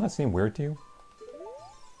 Doesn't that seem weird to you?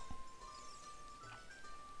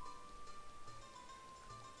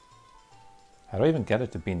 How do I even get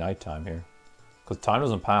it to be nighttime here? Because time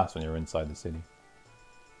doesn't pass when you're inside the city.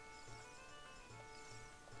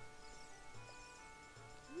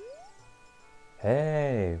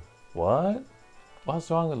 Hey, what? What's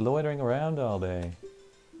wrong with loitering around all day?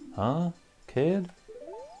 Huh? Kid?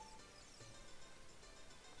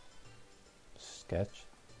 Sketch.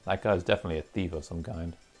 That guy's definitely a thief of some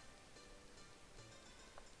kind.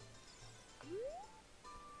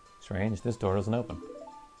 Strange, this door doesn't open.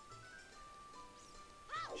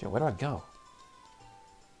 Shit, where do I go?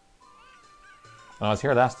 When I was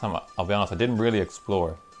here last time, I'll be honest, I didn't really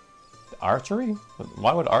explore. Archery?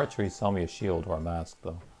 Why would archery sell me a shield or a mask,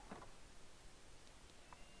 though?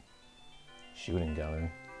 Shooting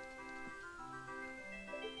gallery.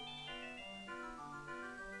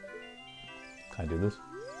 Can I do this?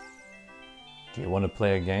 Do you want to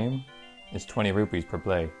play a game? It's 20 rupees per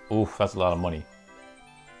play. Oof, that's a lot of money.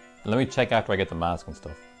 Let me check after I get the mask and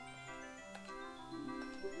stuff.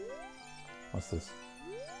 What's this?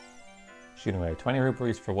 Shooting away. 20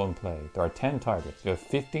 rupees for one play. There are 10 targets. You have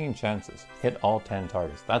 15 chances. Hit all 10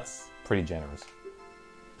 targets. That's pretty generous.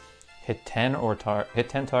 Hit 10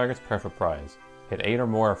 targets, perfect prize. Hit 8 or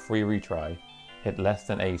more, free retry. Hit less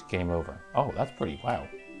than 8, game over. Oh, that's pretty, wow.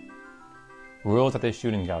 Rules at this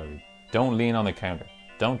shooting gallery. Don't lean on the counter.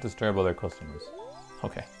 Don't disturb other customers.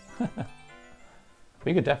 Okay.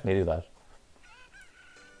 We could definitely do that.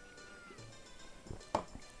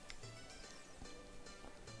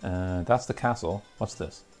 That's the castle. What's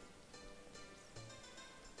this?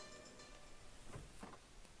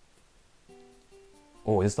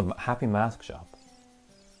 Oh, it's the Happy Mask shop.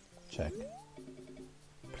 Check.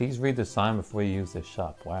 Please read the sign before you use this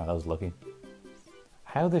shop. Wow, that was lucky.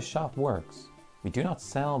 How this shop works. We do not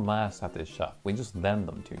sell masks at this shop. We just lend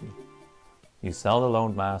them to you. You sell the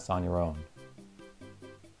loaned masks on your own.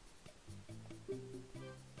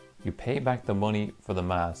 You pay back the money for the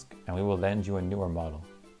mask and we will lend you a newer model.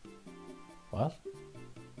 What?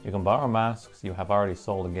 You can borrow masks you have already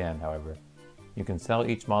sold again, however. You can sell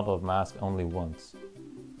each model of mask only once.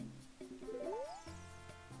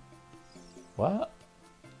 What?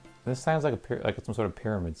 This sounds like some sort of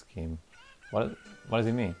pyramid scheme. What does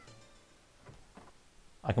he mean?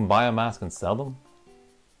 I can buy a mask and sell them?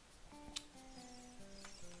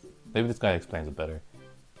 Maybe this guy explains it better.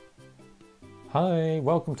 Hi,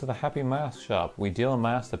 welcome to the Happy Mask shop. We deal in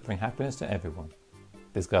masks that bring happiness to everyone.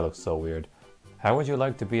 This guy looks so weird. How would you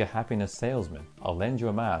like to be a happiness salesman? I'll lend you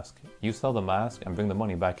a mask. You sell the mask and bring the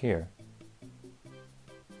money back here.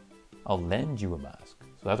 I'll lend you a mask.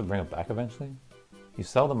 So I have to bring it back eventually? You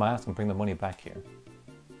sell the mask and bring the money back here.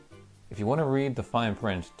 If you want to read the fine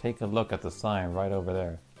print, take a look at the sign right over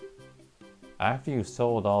there. After you've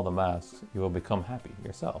sold all the masks, you will become happy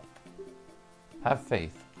yourself. Have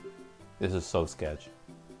faith. This is so sketch.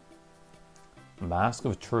 Mask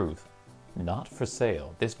of Truth. Not for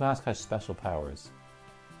sale. This mask has special powers.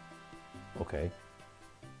 Okay.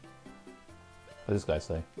 What does this guy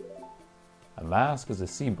say? A mask is a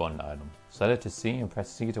C button item. Set it to C and press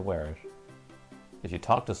C to wear it. If you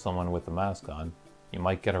talk to someone with the mask on, you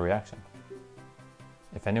might get a reaction.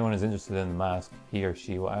 If anyone is interested in the mask, he or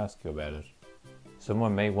she will ask you about it.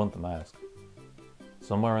 Someone may want the mask.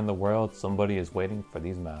 Somewhere in the world, somebody is waiting for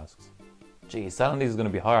these masks. Geez, selling these is going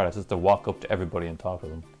to be hard. It's just to walk up to everybody and talk to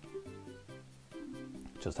them.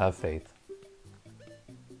 Just have faith.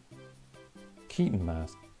 Keaton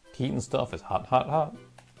mask. Keaton stuff is hot, hot, hot.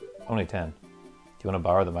 Only 10. Do you want to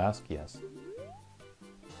borrow the mask? Yes.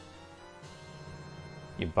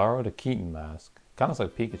 You borrowed a Keaton mask. Kind of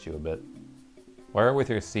looks like Pikachu a bit. Wear it with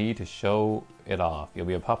your C to show it off. You'll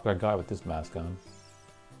be a popular guy with this mask on.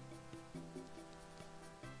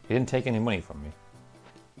 He didn't take any money from me.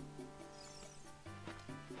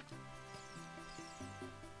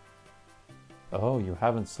 Oh, you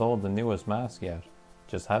haven't sold the newest mask yet.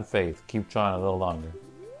 Just have faith. Keep trying a little longer.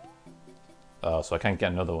 Oh, so I can't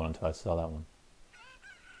get another one until I sell that one.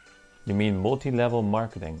 You mean multi-level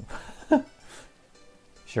marketing?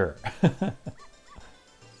 Sure.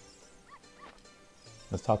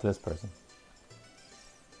 Let's talk to this person.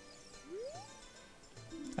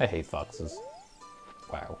 I hate foxes.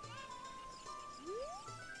 Wow.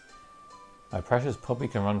 My precious puppy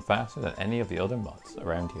can run faster than any of the other moths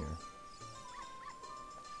around here.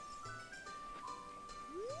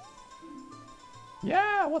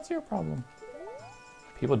 Yeah, what's your problem?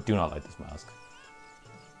 People do not like this mask.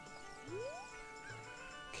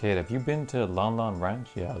 Kid, have you been to Lon Lon Ranch?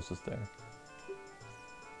 Yeah, I was just there.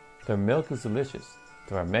 Their milk is delicious.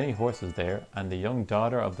 There are many horses there, and the young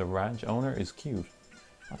daughter of the ranch owner is cute.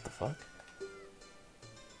 What the fuck?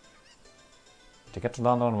 To get to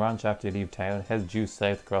Lon Lon Ranch after you leave town, head due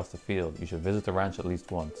south across the field. You should visit the ranch at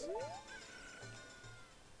least once.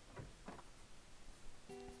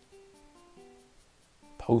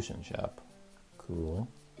 Potion shop. Cool.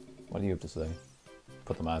 What do you have to say?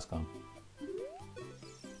 Put the mask on.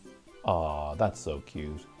 Aw, that's so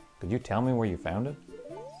cute. Could you tell me where you found it?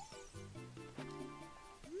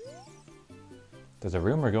 There's a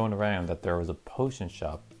rumor going around that there was a potion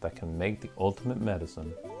shop that can make the ultimate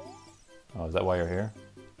medicine. Oh, is that why you're here?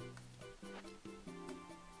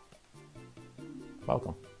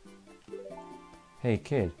 Welcome. Hey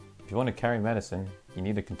kid, if you want to carry medicine, you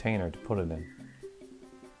need a container to put it in.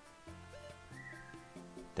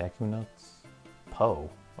 Deku nuts? Poe?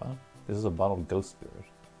 What? This is a bottled ghost spirit.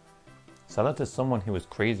 Sell it to someone who is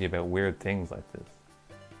crazy about weird things like this.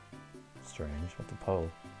 Strange. What the Poe?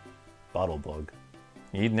 Bottle bug.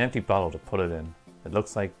 You need an empty bottle to put it in. It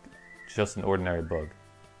looks like just an ordinary bug.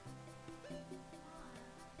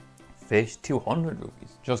 Fish, 200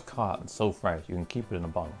 rupees. Just caught and so fresh, you can keep it in a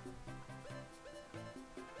bottle.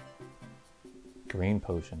 Green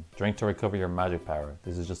potion. Drink to recover your magic power.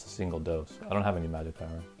 This is just a single dose. I don't have any magic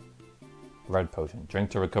power. Red potion. Drink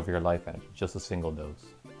to recover your life energy. Just a single dose.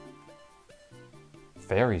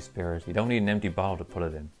 Fairy spirit. You don't need an empty bottle to put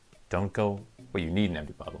it in. Don't go... Well, you need an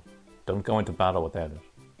empty bottle. Don't go into battle without it.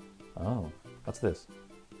 Oh, what's this?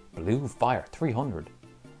 Blue fire. 300.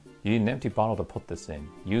 You need an empty bottle to put this in.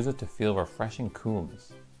 Use it to feel refreshing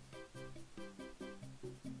coolness.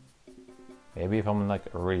 Maybe if I'm in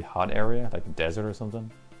like a really hot area, like a desert or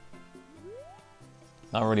something.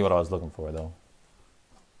 Not really what I was looking for though.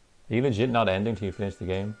 Are you legit not ending till you finish the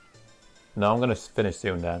game? No, I'm gonna finish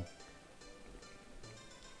soon, Dad.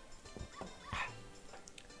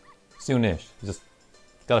 Soonish. Just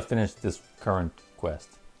gotta finish this current quest.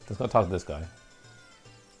 Let's go talk to this guy.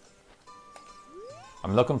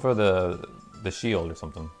 I'm looking for the shield or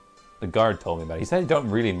something. The guard told me about it. He said you don't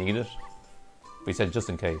really need it, but he said just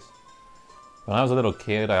in case. When I was a little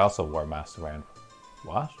kid, I also wore masks around.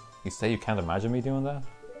 What? You say you can't imagine me doing that?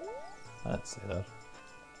 I didn't say that.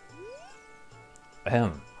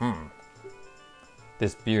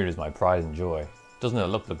 This beard is my pride and joy. Doesn't it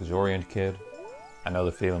look luxuriant, kid? I know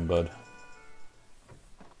the feeling, bud.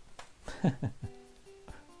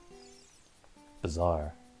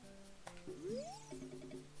 Bizarre.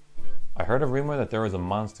 I heard a rumor that there was a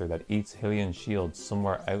monster that eats Hylian shields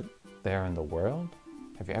somewhere out there in the world.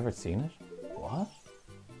 Have you ever seen it? What?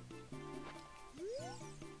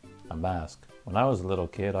 A mask. When I was a little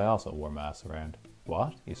kid, I also wore masks around.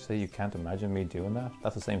 What? You say you can't imagine me doing that?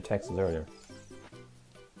 That's the same text as earlier.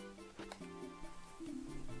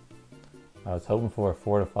 I was hoping for a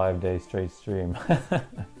 4 to 5 day straight stream.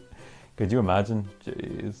 Could you imagine?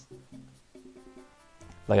 Jeez.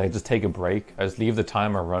 Like I just take a break, I just leave the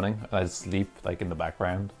timer running, and I just sleep like in the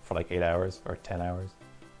background for like 8 hours or 10 hours.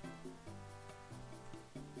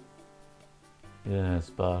 Yes,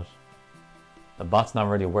 but the bot's not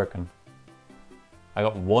really working. I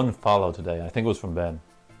got 1 follow today, I think it was from Ben.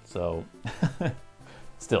 So,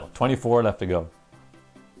 still, 24 left to go.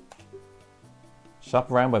 Shop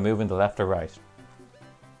around by moving to left or right.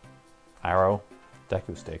 Arrow,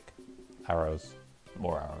 Deku stick, arrows,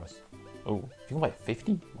 more arrows. Oh, you can buy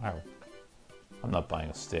 50? Wow. I'm not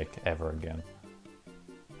buying a stick ever again.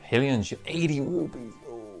 Hylian shield, 80 rupees.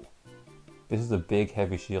 Oh. This is a big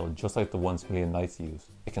heavy shield, just like the ones Hylian Knights use.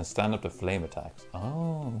 It can stand up to flame attacks.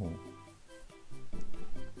 Oh.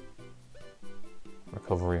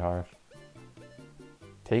 Recovery heart.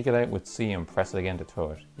 Take it out with C and press it again to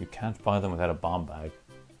throw it. You can't buy them without a bomb bag.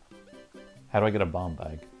 How do I get a bomb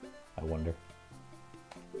bag? I wonder.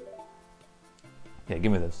 Yeah,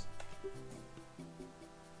 give me this.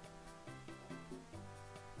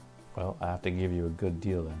 Well, I have to give you a good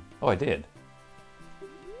deal then. Oh, I did.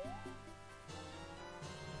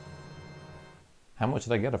 How much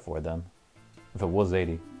did I get it for then? If it was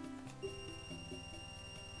 80. It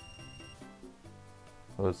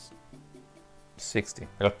was 60.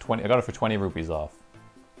 I got 20. I got it for 20 rupees off.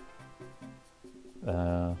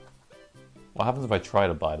 What happens if I try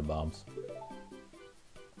to buy the bombs?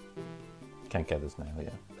 Can't get this now, yeah.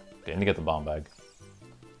 Okay, I need to get the bomb bag.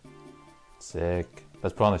 Sick.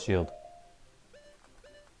 Let's put on the shield.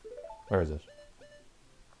 Where is it?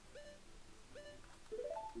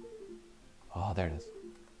 Oh, there it is.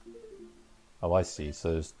 Oh, I see.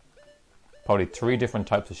 So there's probably 3 different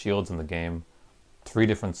types of shields in the game. 3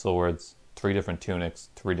 different swords. 3 different tunics.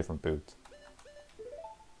 3 different boots.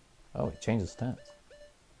 Oh, he changed his stance.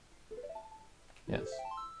 Yes.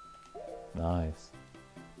 Nice.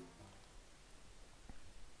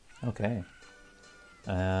 Okay.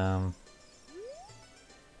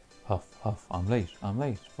 Huff, huff, I'm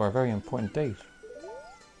late for a very important date.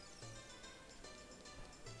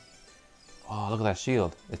 Oh, look at that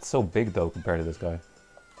shield. It's so big though compared to this guy.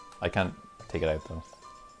 I can't take it out though.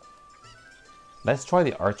 Let's try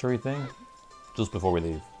the archery thing just before we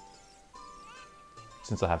leave.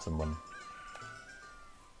 Since I have some money.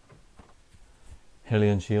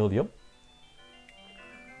 Hylian shield, yep.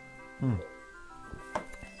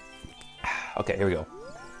 Okay, here we go.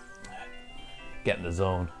 Get in the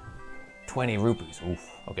zone. 20 rupees. Oof.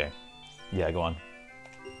 Okay. Yeah, go on.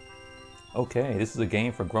 Okay, this is a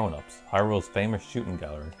game for grown-ups. Hyrule's famous shooting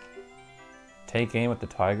gallery. Take aim at the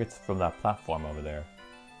targets from that platform over there.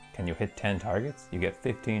 Can you hit 10 targets? You get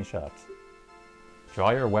 15 shots.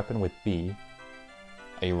 Draw your weapon with B.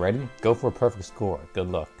 Are you ready? Go for a perfect score. Good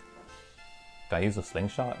luck. Can I use a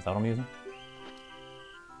slingshot? Is that what I'm using?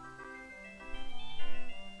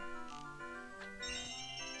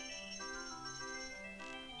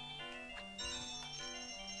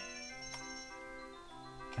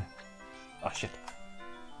 Oh shit.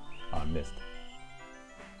 Oh, I missed.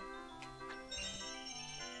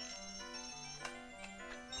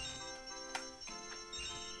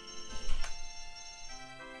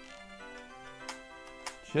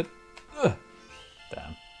 Shit. Ugh.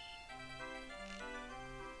 Damn.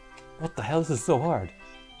 What the hell? This is so hard.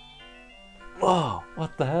 Whoa,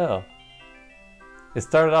 what the hell? It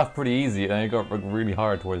started off pretty easy and then it got really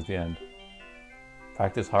hard towards the end.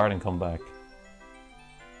 Practice hard and come back.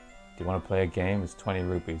 Do you want to play a game? It's 20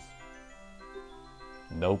 rupees.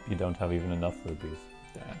 Nope, you don't have even enough rupees.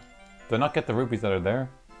 Damn. Do I not get the rupees that are there?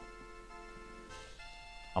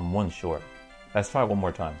 I'm 1 short. Let's try it one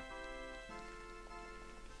more time.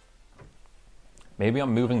 Maybe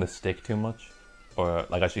I'm moving the stick too much. Or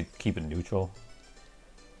like I should keep it neutral.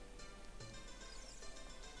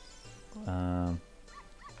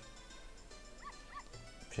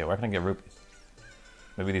 Shit, where can I get rupees?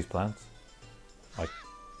 Maybe these plants? Like,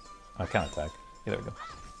 I can't attack. Yeah, there we go.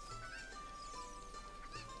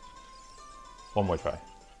 One more try.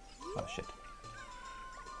 Oh shit.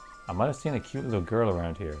 I might have seen a cute little girl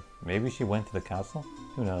around here. Maybe she went to the castle?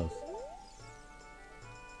 Who knows?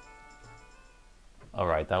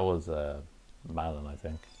 Alright, that was Malin, I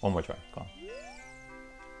think. One more try. Go on.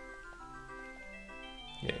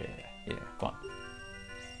 Yeah. Go on.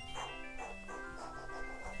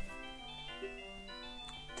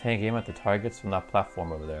 Take aim at the targets from that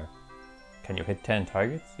platform over there. Can you hit 10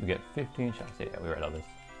 targets? You get 15 shots. Yeah, we read all this.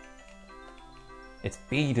 It's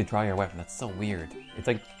B to draw your weapon. That's so weird. It's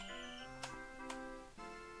like...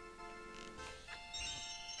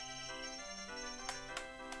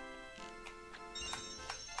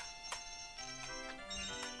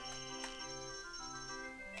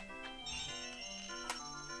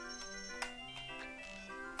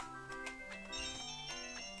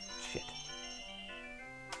 Shit.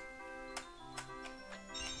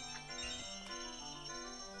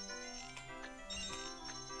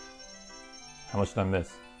 How much did I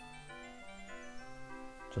miss?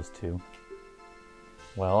 Just 2.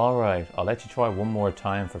 Well, alright. I'll let you try one more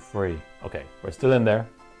time for free. Okay, we're still in there.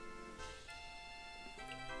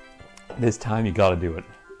 This time you gotta do it.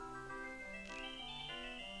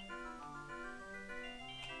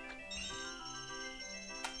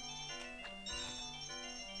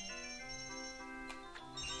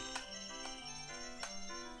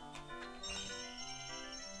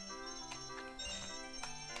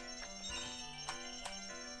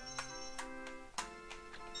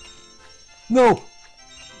 No!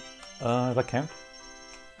 Does that count?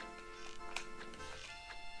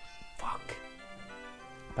 Fuck.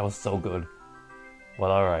 That was so good.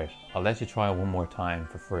 Well, alright. I'll let you try one more time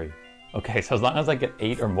for free. Okay, so as long as I get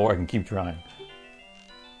 8 or more, I can keep trying.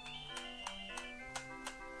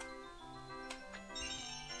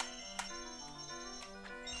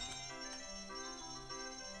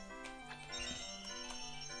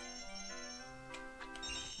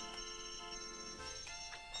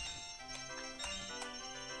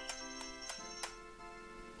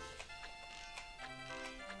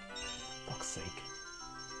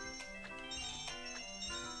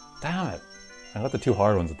 Damn it. I got the 2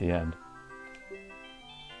 hard ones at the end.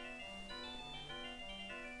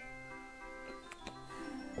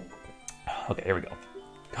 Okay, here we go.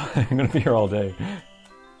 I'm gonna be here all day.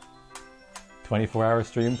 24-hour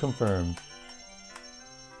stream confirmed.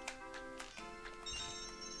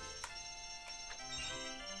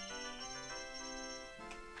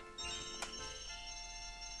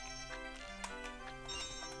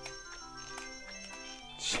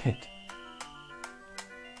 Shit.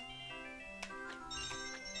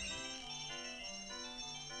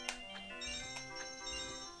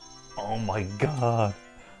 Oh my god.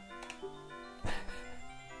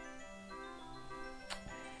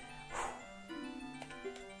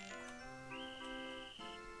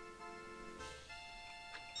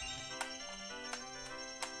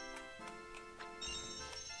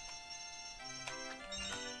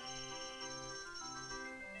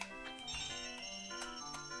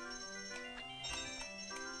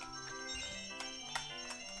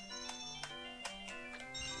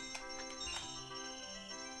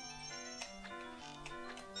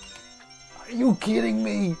 Are you kidding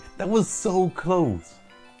me? That was so close.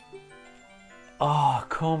 Oh,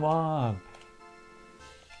 come on.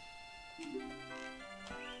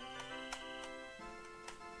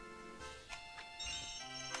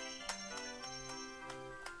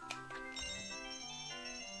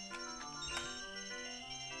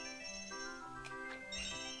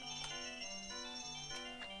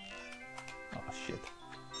 Oh, shit.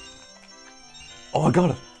 Oh, I got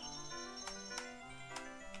it.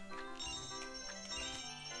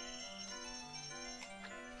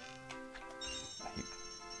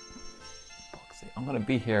 I'm gonna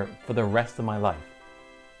be here for the rest of my life.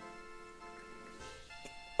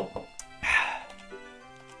 Come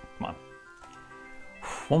on.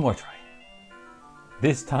 One more try.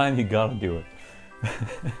 This time you gotta do it.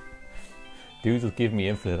 Dude, just give me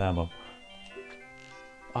infinite ammo.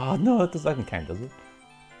 Oh no, that doesn't count, does it?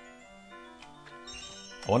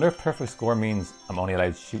 I wonder if perfect score means I'm only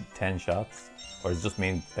allowed to shoot 10 shots, or does it just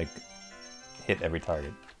mean like hit every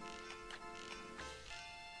target?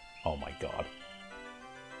 Oh my god.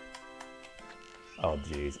 Oh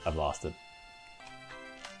jeez, I've lost it.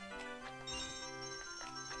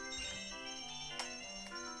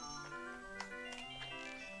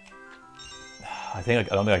 I don't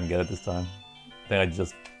think I can get it this time. I think I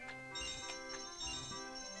just...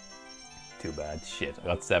 Too bad. Shit, I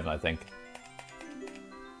got 7, I think.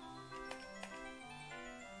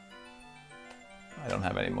 I don't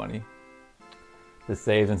have any money. The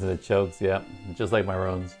saves into the chokes, yeah. Just like my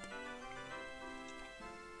runs.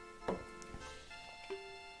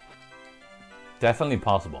 Definitely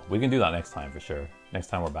possible. We can do that next time for sure. Next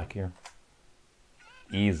time we're back here.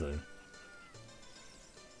 Easily.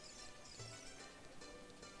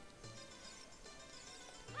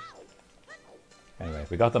 Anyway,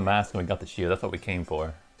 we got the mask and we got the shield. That's what we came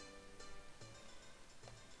for.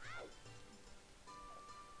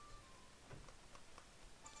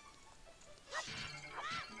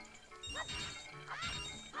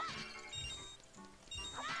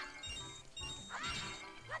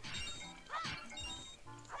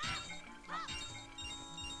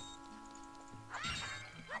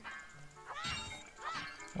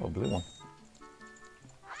 Oh, blue one.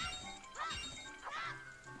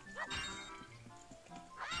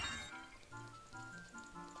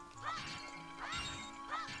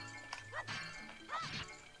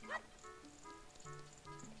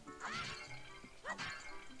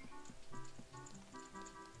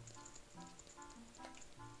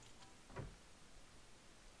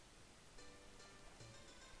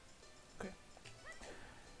 Okay.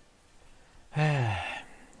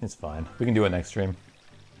 It's fine. We can do it next stream.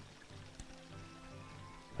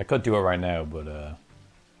 I could do it right now, but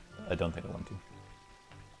I don't think I want to.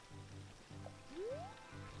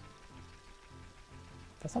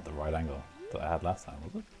 That's not the right angle that I had last time,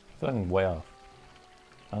 was it? I feel like I'm way off.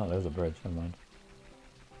 Oh no, there's a bridge, never mind.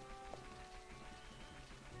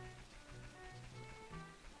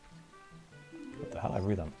 What the hell? I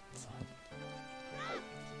read that sign.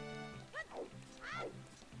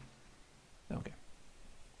 Okay.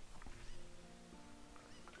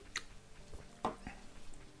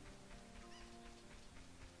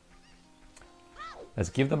 Let's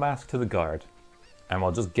give the mask to the guard, and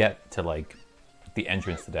we'll just get to, like, the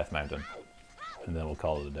entrance to Death Mountain, and then we'll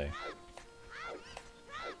call it a day.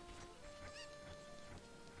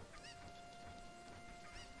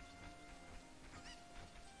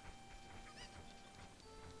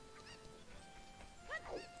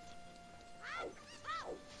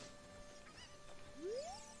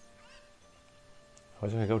 I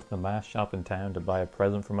wish I could go to the mask shop in town to buy a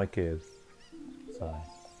present for my kids. Sigh.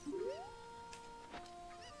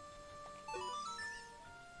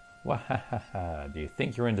 Wahahaha, do you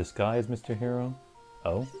think you're in disguise, Mr. Hero?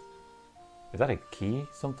 Oh? Is that a Key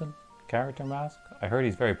something? Character mask? I heard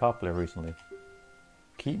he's very popular recently.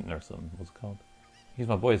 Keaton or something, what's it called? He's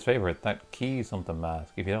my boy's favorite, that Key something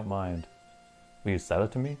mask, if you don't mind. Will you sell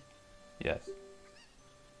it to me? Yes.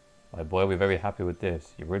 My boy will be very happy with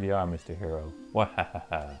this. You really are, Mr. Hero.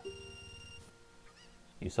 Wahahaha.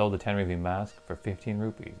 You sold the 10 rupee mask for 15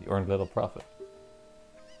 rupees. You earned a little profit.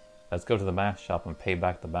 Let's go to the mask shop and pay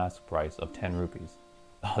back the mask price of 10 rupees.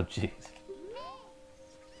 Oh, jeez.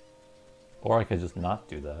 Or I could just not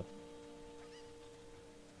do that.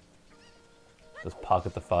 Just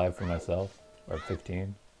pocket the 5 for myself. Or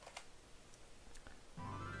 15.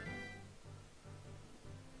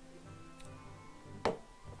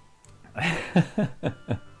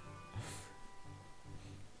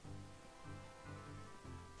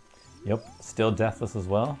 Yep, still deathless as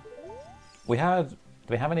well. Do we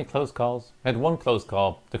have any close calls? We had one close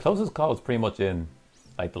call. The closest call was pretty much in,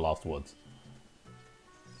 like, the Lost Woods.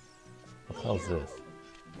 What the hell is this?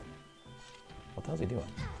 What the hell is he doing?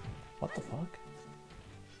 What the fuck?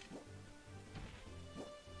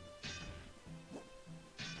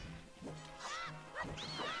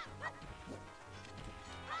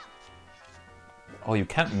 Oh, you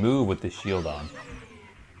can't move with the shield on.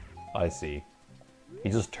 I see. He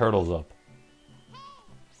just turtles up.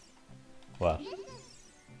 Well.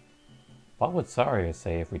 What would Saria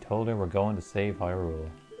say if we told her we're going to save Hyrule? Do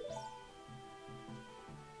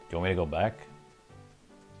you want me to go back?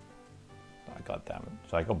 Oh, God damn it.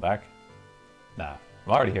 Should I go back? Nah,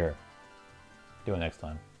 I'm already here. Do it next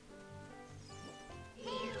time.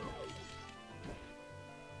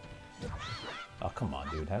 Oh, come on,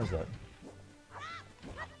 dude. How does that...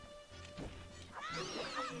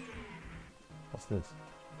 What's this?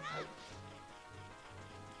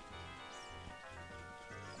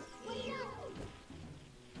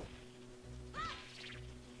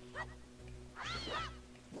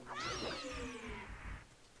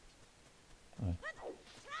 Right.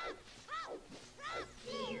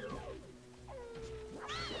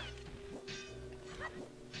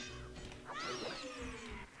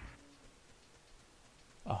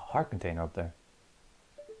 A heart container up there.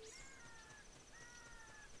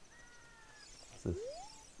 What's this?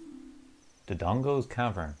 Dodongo's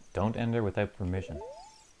Cavern. Don't enter without permission.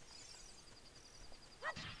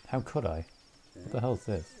 How could I? What the hell is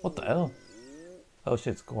this? What the hell? Oh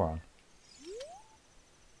shit, it's Goron.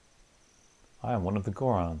 I am one of the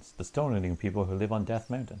Gorons, the stone-eating people who live on Death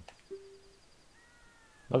Mountain.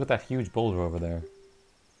 Look at that huge boulder over there.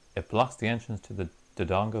 It blocks the entrance to the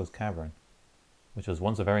Dodongo's Cavern, which was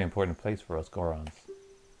once a very important place for us Gorons.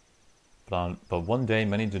 But one day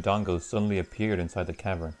many Dodongos suddenly appeared inside the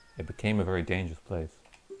cavern. It became a very dangerous place.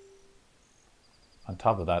 On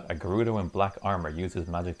top of that, a Gerudo in black armor used his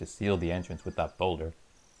magic to seal the entrance with that boulder.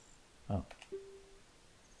 Oh.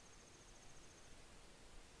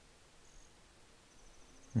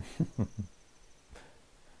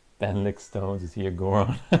 Ben licks stones. Is he a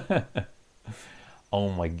Goron? Oh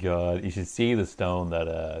my god. You should see the stone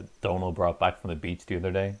that Donal brought back from the beach the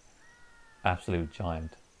other day. Absolute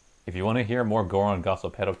giant. If you want to hear more Goron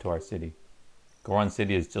gossip, head up to our city. Goron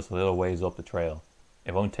City is just a little ways up the trail.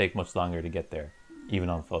 It won't take much longer to get there, even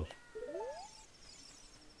on foot.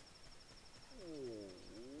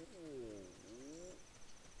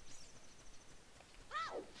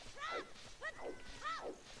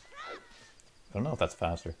 I don't know if that's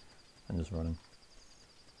faster than just running.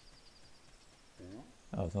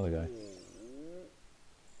 Oh, it's another guy.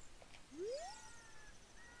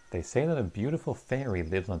 They say that a beautiful fairy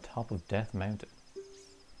lives on top of Death Mountain.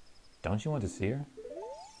 Don't you want to see her?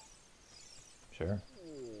 Sure.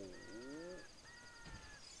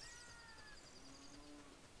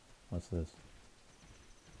 What's this?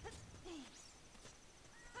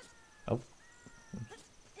 Oh.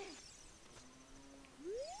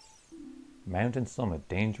 Mountain summit,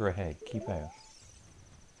 danger ahead, keep out.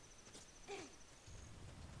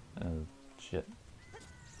 Oh, shit.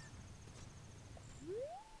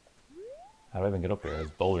 How do I even get up here? There's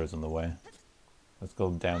boulders in the way. Let's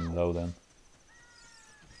go down low then.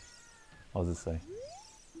 What does it say?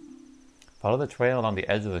 Follow the trail along the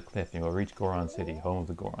edge of the cliff and you will reach Goron City, home of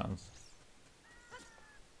the Gorons.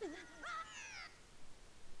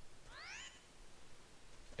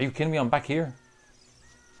 Are you kidding me? I'm back here?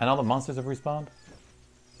 And all the monsters have respawned?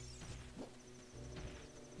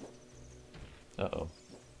 Uh-oh.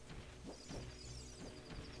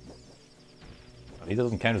 He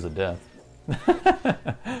doesn't count as a death.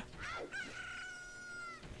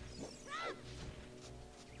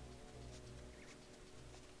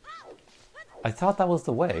 I thought that was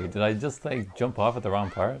the way. Did I just like jump off at the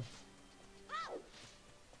wrong part?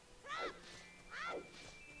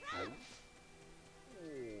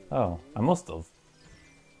 Oh, I must have.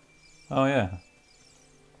 Oh yeah.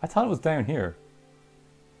 I thought it was down here.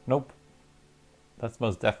 Nope. That's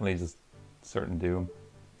most definitely just certain doom.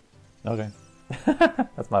 Okay.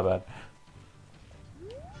 That's my bad.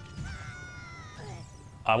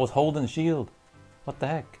 I was holding shield. What the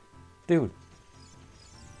heck? Dude.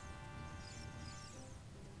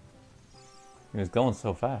 He was going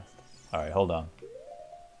so fast. Alright, hold on.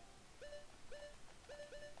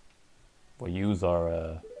 We'll use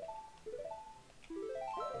our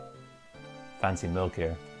fancy milk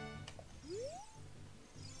here.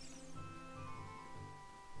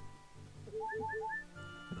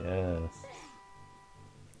 Yes.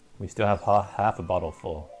 We still have half a bottle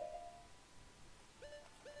full.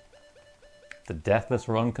 The deathless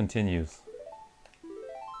run continues.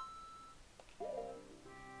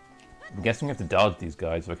 I'm guessing we have to dodge these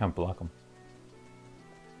guys, so I can't block them.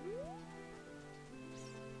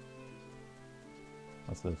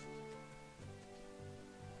 What's this?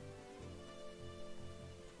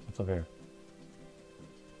 What's up here?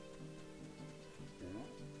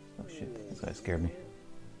 Oh shit, this guy scared me.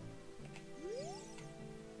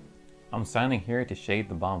 I'm standing here to shade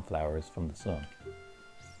the bomb flowers from the sun.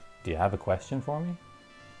 Do you have a question for me?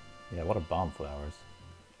 Yeah, what are bomb flowers?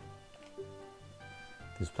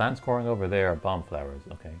 These plants growing over there are bomb flowers,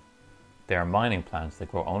 okay. They are mining plants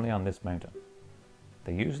that grow only on this mountain.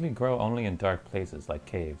 They usually grow only in dark places like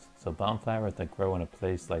caves, so bomb flowers that grow in a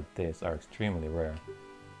place like this are extremely rare.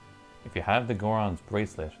 If you have the Goron's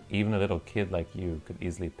bracelet, even a little kid like you could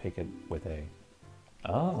easily pick it with a...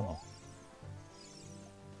 Oh!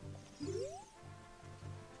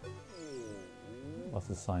 What's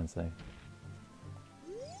the sign say?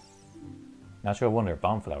 Natural wonder,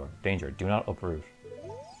 bomb flower, danger, do not uproot.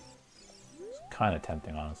 It's kind of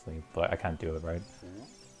tempting, honestly, but I can't do it, right?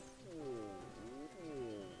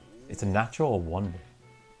 It's a natural wonder.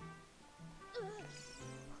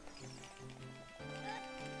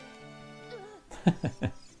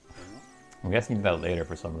 I'm guessing that later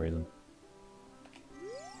for some reason.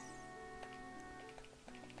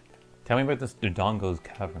 Tell me about this Dodongo's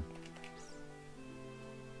cavern.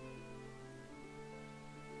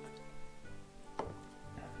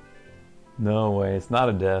 No way, it's not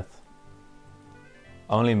a death.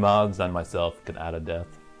 Only mobs and myself can add a death.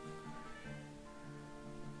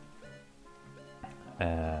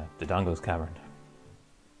 Dodongo's cavern.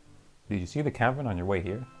 Did you see the cavern on your way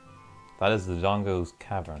here? That is the Dodongo's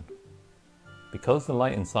cavern. Because the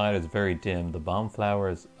light inside is very dim, the bomb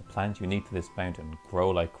flowers, a plant unique to this mountain, grow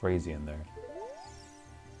like crazy in there.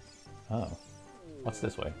 Oh. What's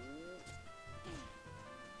this way?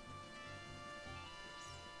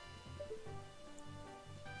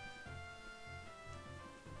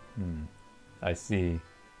 I see.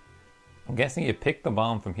 I'm guessing you pick the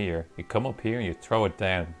bomb from here, you come up here and you throw it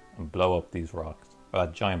down and blow up these rocks. Or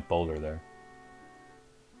that giant boulder there.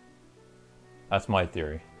 That's my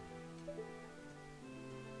theory.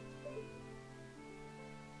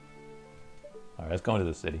 Alright, let's go into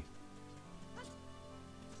the city.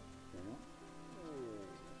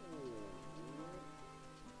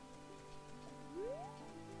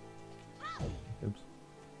 Oops.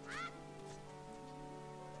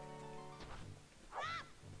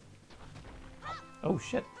 Oh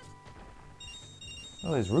shit.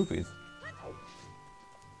 Oh, there's rupees.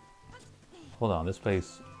 Hold on, this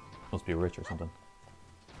place must be rich or something.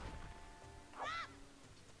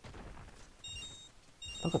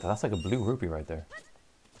 Look at that, that's like a blue rupee right there.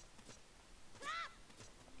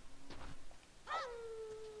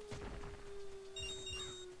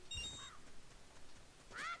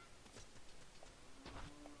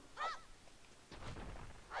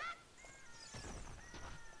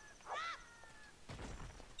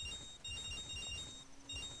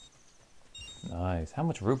 Nice. How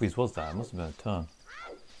much rupees was that? It must have been a ton.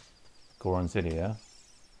 Goron City, yeah?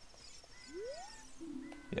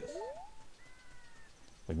 Yes.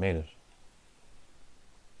 We made it.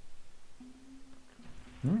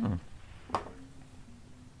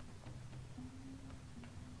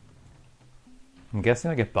 I'm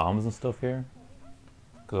guessing I get bombs and stuff here.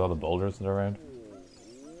 Because of all the boulders that are around.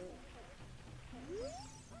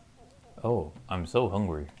 Oh, I'm so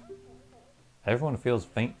hungry. Everyone feels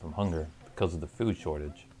faint from hunger because of the food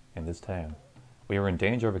shortage in this town. We are in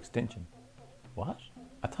danger of extinction. What?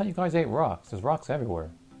 I thought you guys ate rocks. There's rocks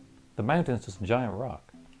everywhere. The mountain's just a giant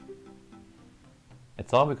rock.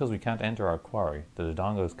 It's all because we can't enter our quarry, the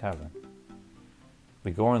Dodongo's cavern.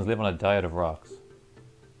 We Gorons live on a diet of rocks,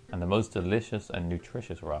 and the most delicious and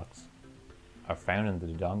nutritious rocks. are found in the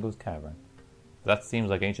Dodongo's cavern. That seems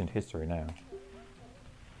like ancient history now.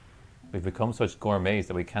 We've become such gourmets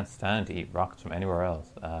that we can't stand to eat rocks from anywhere else.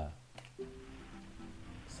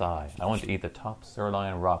 Sigh. I want to eat the top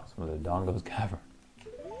sirloin rocks from the Dodongo's cavern.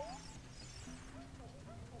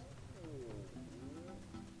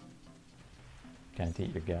 Can't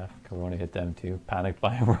eat your gaff. Corona hit them too. Panic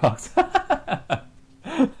buying rocks.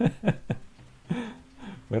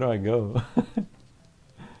 Where do I go?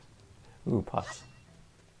 Ooh, pots.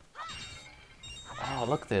 Oh,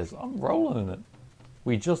 look at this. I'm rolling in it.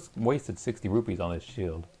 We just wasted 60 rupees on this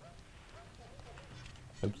shield.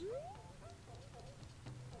 Oops.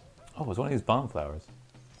 Oh, it's one of these bomb flowers.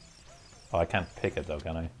 Oh, I can't pick it though,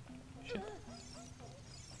 can I? Shit.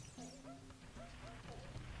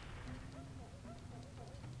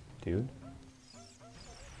 Dude.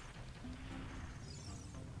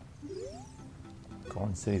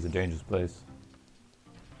 Goron City's a dangerous place.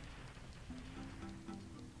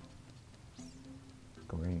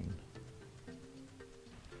 Green.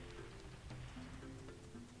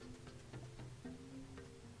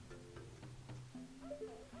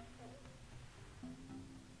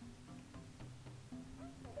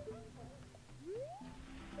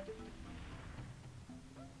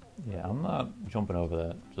 Yeah, I'm not jumping over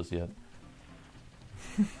that just yet.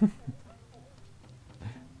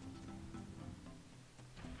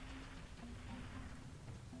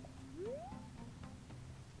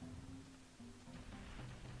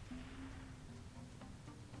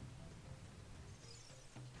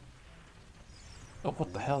 Oh,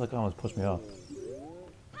 what the hell? The guy almost pushed me off.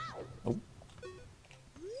 Oh.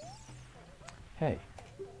 Hey.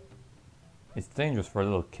 It's dangerous for a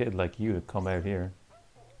little kid like you to come out here.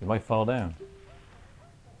 You might fall down.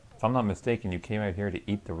 If I'm not mistaken, you came out here to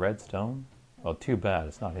eat the red stone? Well, too bad,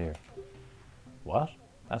 it's not here. What?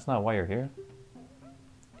 That's not why you're here?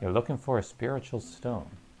 You're looking for a spiritual stone.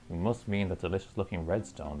 You must mean the delicious looking red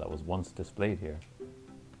stone that was once displayed here.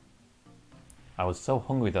 I was so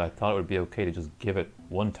hungry that I thought it would be okay to just give it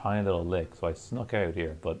one tiny little lick, so I snuck out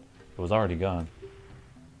here, but it was already gone.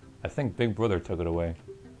 I think Big Brother took it away.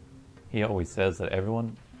 He always says that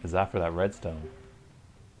everyone is after that red stone.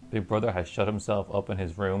 Big Brother has shut himself up in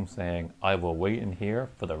his room saying, I will wait in here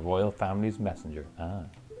for the royal family's messenger. Ah.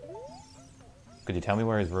 Could you tell me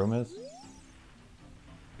where his room is?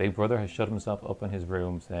 Big Brother has shut himself up in his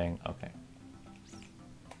room saying, okay.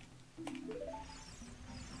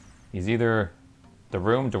 He's either the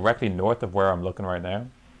room directly north of where I'm looking right now,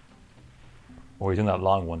 or he's in that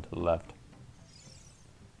long one to the left.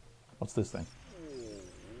 What's this thing?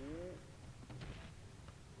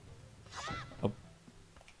 Oh,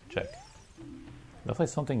 check. Looks like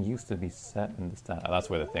something used to be set in the stand. Oh, that's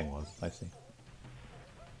where the thing was. I see.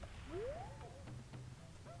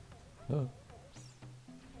 Oh.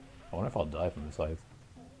 I wonder if I'll die from this height.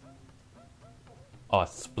 Oh, it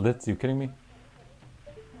splits. Are you kidding me?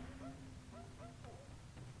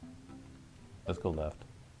 Let's go left.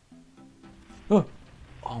 Oh,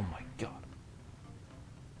 oh my god.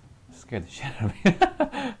 Scared the shit out of me.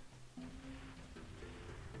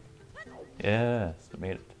 Yes, I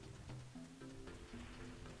made it.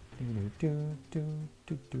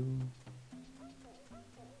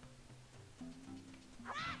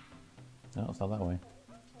 No, it's not that way.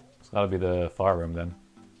 It's gotta be the fire room then.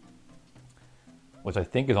 Which I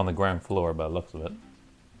think is on the ground floor by the looks of it.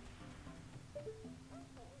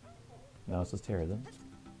 No, it's just here, is it?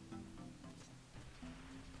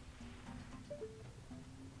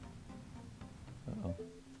 Uh-oh.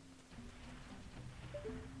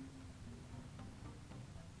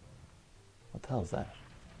 What the hell is that?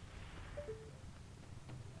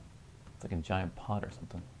 It's like a giant pot or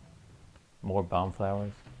something. More bomb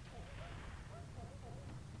flowers.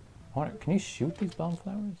 I wonder, can you shoot these bomb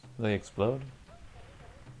flowers? Do they explode?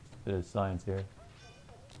 Bit of science here.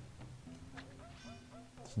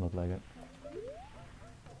 Doesn't look like it.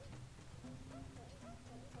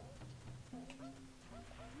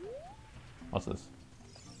 What's this?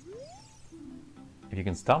 If you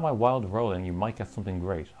can stop my wild rolling, you might get something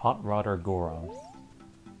great. Hot Rodder Goron.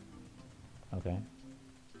 Okay.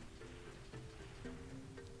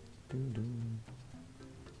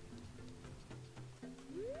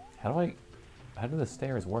 How do the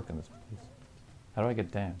stairs work in this place? How do I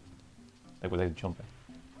get down? Like, were they jumping?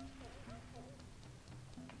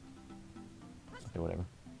 Okay, whatever.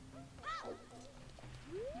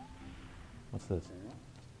 What's this?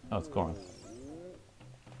 Oh, it's Goron.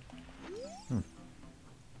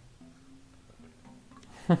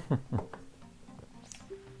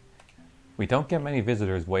 We don't get many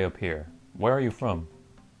visitors way up here. Where are you from?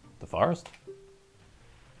 The forest?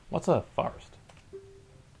 What's a forest?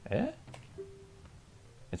 Eh?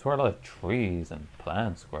 It's where a lot of trees and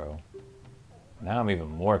plants grow. Now I'm even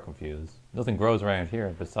more confused. Nothing grows around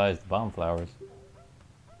here besides the bomb flowers.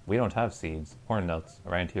 We don't have seeds or nuts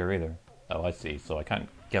around here either. Oh, I see, so I can't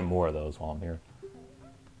get more of those while I'm here.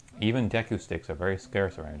 Even Deku sticks are very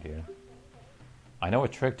scarce around here. I know a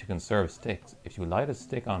trick to conserve sticks. If you light a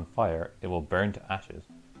stick on fire, it will burn to ashes.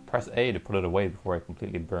 Press A to put it away before it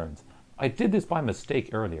completely burns. I did this by mistake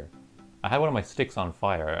earlier. I had one of my sticks on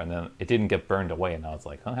fire and then it didn't get burned away and I was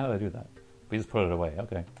like, huh, how did I do that? We just put it away,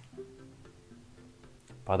 okay.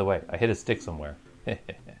 By the way, I hit a stick somewhere.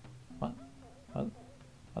 What?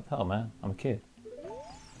 What the hell, man? I'm a kid.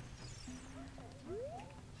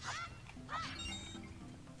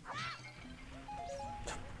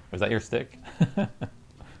 Was that your stick?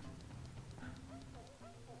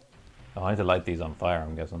 Oh, I need to light these on fire,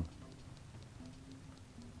 I'm guessing.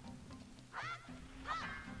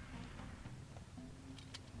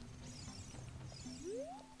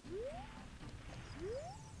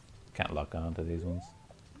 Can't lock on to these ones.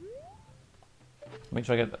 Let me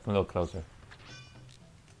try to get a little closer.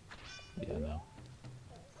 Yeah, no.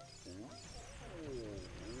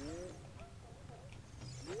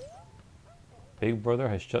 Big Brother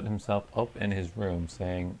has shut himself up in his room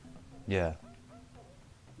saying, yeah.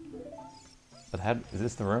 But how, is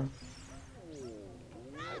this the room?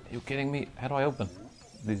 Are you kidding me? How do I open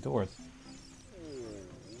these doors?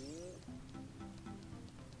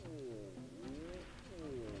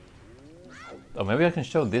 Oh, maybe I can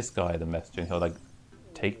show this guy the message and he'll like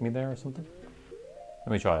take me there or something?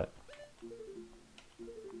 Let me try it.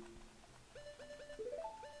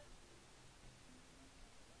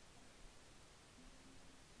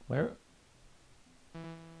 Where?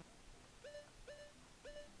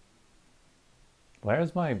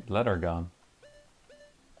 Where's my letter gone?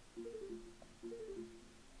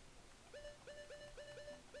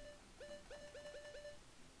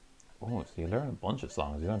 Oh, so you learn a bunch of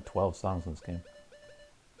songs. You learn 12 songs in this game.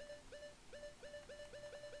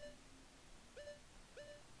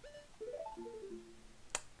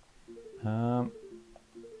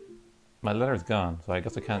 My letter's gone, so I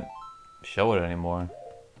guess I can't show it anymore.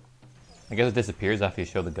 I guess it disappears after you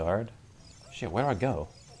show the guard. Shit, where do I go?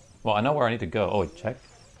 Well, I know where I need to go. Oh, check.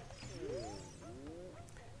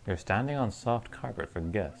 You're standing on soft carpet for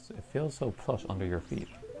guests. It feels so plush under your feet.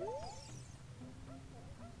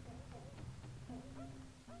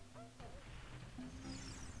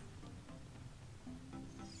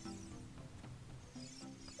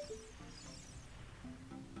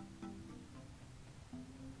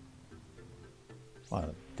 What,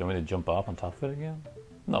 do you want me to jump off on top of it again?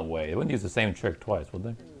 No way, they wouldn't use the same trick twice, would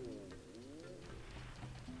they?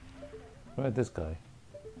 What about this guy?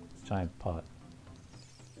 This giant pot.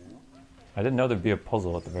 I didn't know there'd be a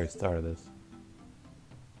puzzle at the very start of this.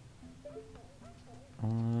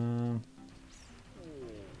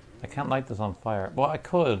 I can't light this on fire. Well, I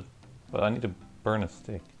could, but I need to burn a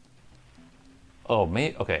stick. Oh,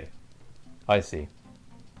 okay. I see.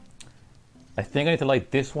 I think I need to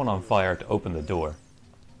light this one on fire to open the door.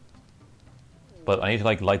 But I need to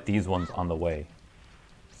like light these ones on the way.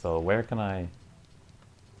 So where can I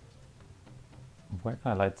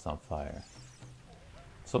light this on fire?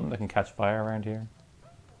 Something that can catch fire around here?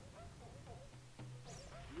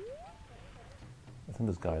 I think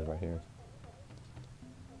this guy is right here.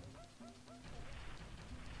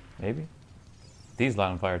 Maybe? These light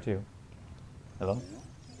on fire too. Hello?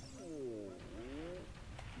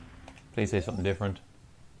 Please say something different.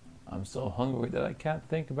 I'm so hungry that I can't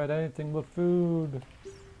think about anything but food.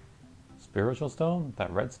 Spiritual stone?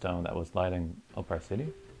 That red stone that was lighting up our city?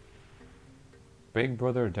 Big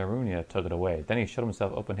Brother Darunia took it away. Then he shut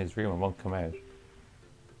himself up in his room and won't come out.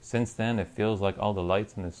 Since then, it feels like all the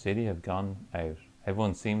lights in the city have gone out.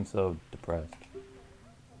 Everyone seems so depressed.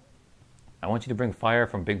 I want you to bring fire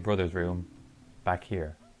from Big Brother's room back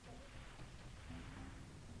here.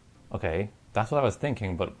 Okay, that's what I was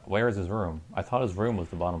thinking, but where is his room? I thought his room was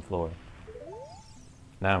the bottom floor.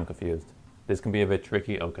 Now I'm confused. This can be a bit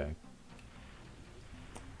tricky. Okay.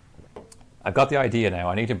 I've got the idea now.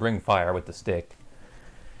 I need to bring fire with the stick.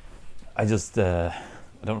 I just, I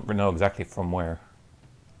don't know exactly from where.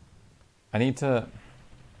 I need to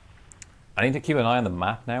keep an eye on the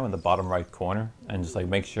map now in the bottom right corner and just like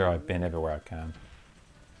make sure I've been everywhere I can.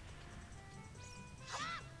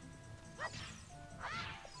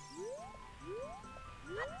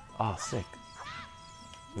 Oh, sick.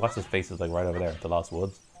 What's his face is like right over there, the Lost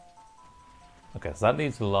Woods. Okay, so that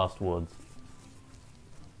leads to the Lost Woods.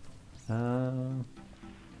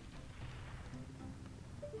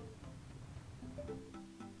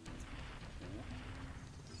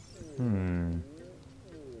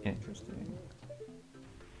 Interesting.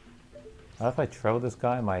 What if I throw this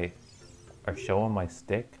guy or show him my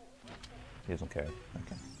stick? He doesn't care.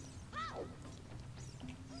 Okay.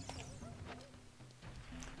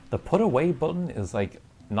 The put away button is like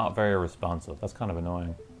not very responsive. That's kind of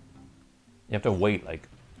annoying. You have to wait like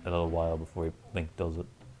a little while before Link does it.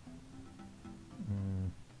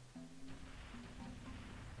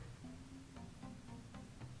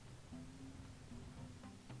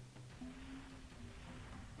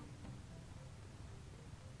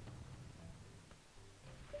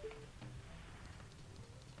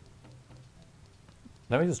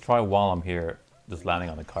 Let me just try while I'm here, just landing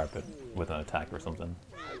on the carpet with an attack or something.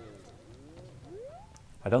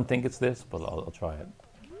 I don't think it's this, but I'll try it.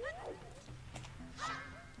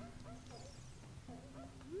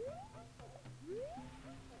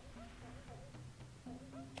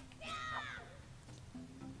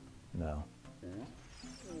 No.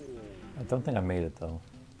 I don't think I made it though.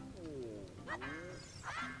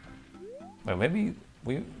 Wait, maybe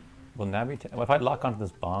will Navi if I lock onto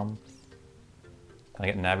this bomb, can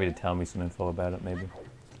I get Navi to tell me some info about it maybe?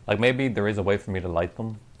 Like maybe there is a way for me to light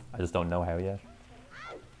them. I just don't know how yet.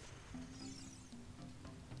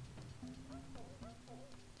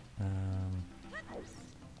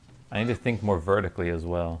 I need to think more vertically as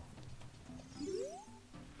well.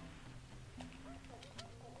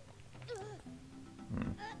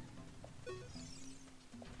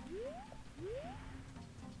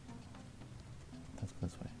 Let's go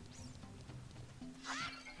this way.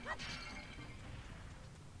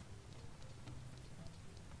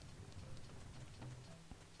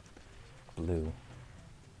 Blue.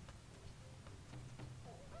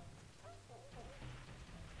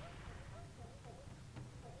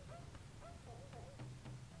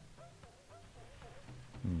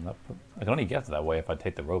 I can only get to that way if I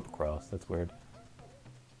take the rope across. That's weird.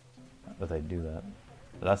 That they do that.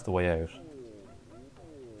 But that's the way out.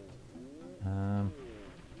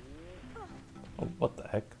 Oh, what the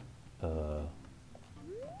heck?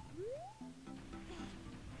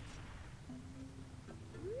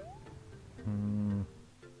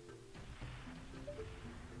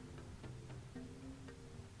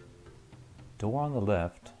 Door on the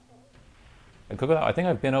left. I think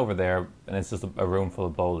I've been over there, and it's just a room full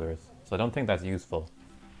of boulders, so I don't think that's useful.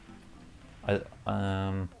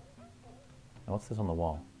 What's this on the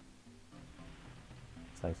wall?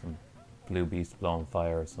 It's like some blue beast blowing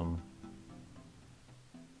fire or some...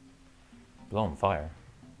 Blowing fire?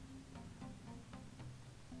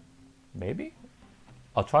 Maybe?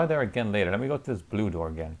 I'll try there again later. Let me go to this blue door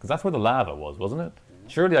again, because that's where the lava was, wasn't it?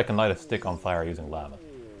 Surely I can light a stick on fire using lava.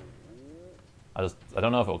 I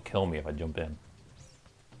don't know if it'll kill me if I jump in.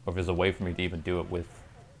 Or if there's a way for me to even do it with...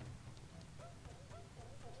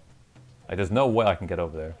 Like, there's no way I can get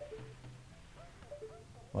over there.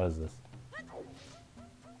 What is this?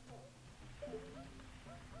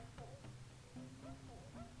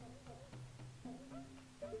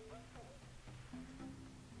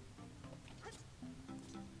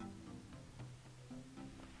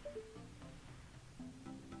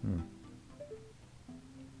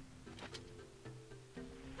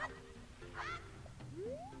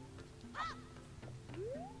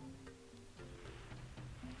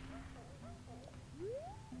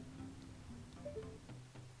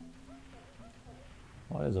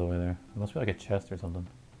 What is over there? It must be like a chest or something.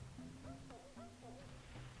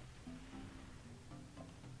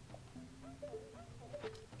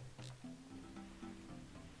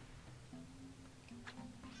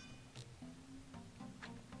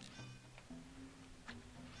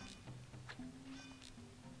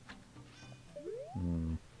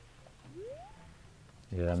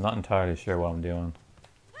 Yeah, I'm not entirely sure what I'm doing.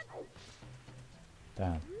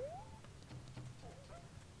 Damn.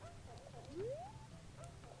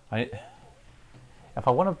 If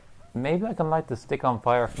I want to, maybe I can light the stick on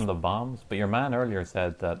fire from the bombs, but your man earlier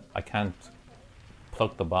said that I can't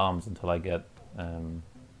pluck the bombs until I get,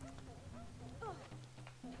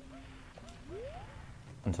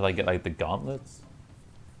 like the gauntlets.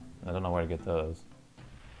 I don't know where to get those.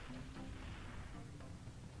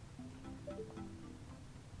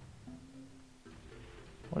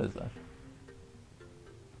 What is that?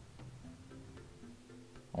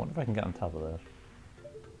 I wonder if I can get on top of that.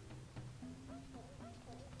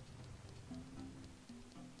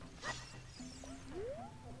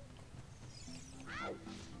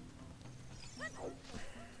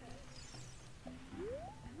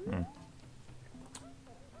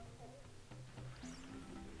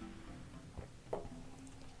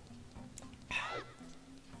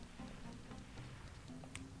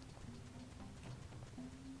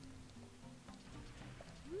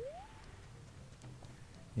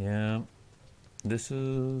 Yeah, this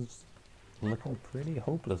is looking pretty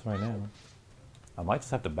hopeless right now. I might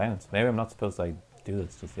just have to bounce. Maybe I'm not supposed to like, do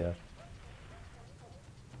this just yet.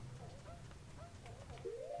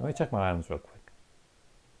 Let me check my items real quick.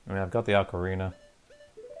 I mean, I've got the ocarina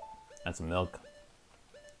and some milk.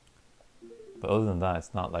 But other than that,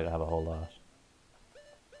 it's not like I have a whole lot.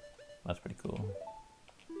 That's pretty cool.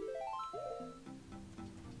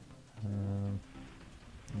 And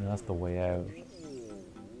that's the way out.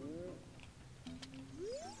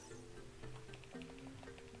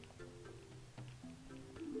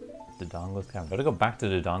 Dodongo's cavern. Better go back to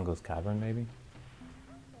Dodongo's cavern, maybe.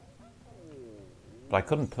 But I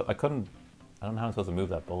couldn't. I don't know how I'm supposed to move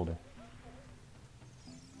that boulder.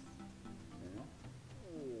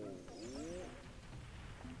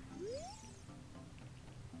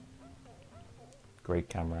 Great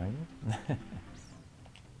camera angle.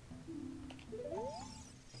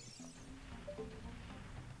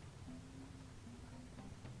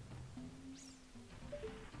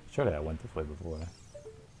 Surely I went this way before.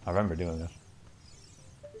 I remember doing it.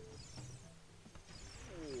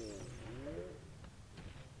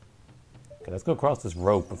 Okay, let's go across this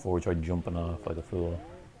rope before we try jumping off like a fool.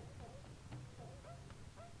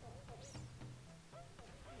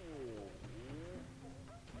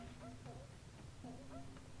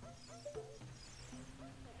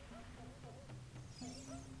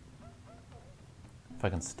 If I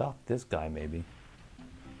can stop this guy, maybe.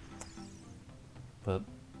 But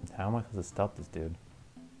how am I supposed to stop this dude?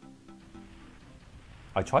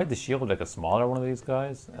 I tried to shield like a smaller one of these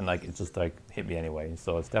guys, and like it just like hit me anyway,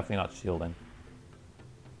 so it's definitely not shielding.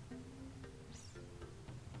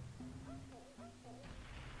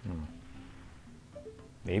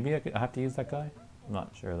 Maybe I have to use that guy? I'm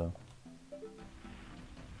not sure though.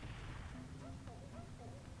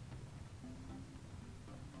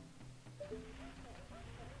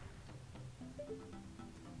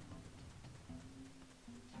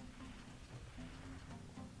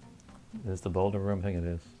 Is this the boulder room? I think it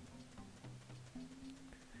is.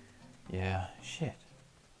 Yeah, shit.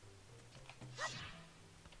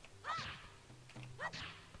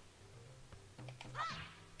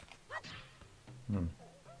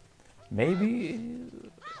 Maybe...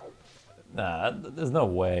 Nah, there's no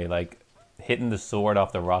way, like, hitting the sword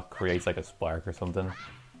off the rock creates, like, a spark or something.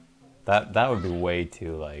 That would be way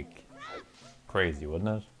too, like, crazy,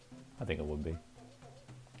 wouldn't it? I think it would be.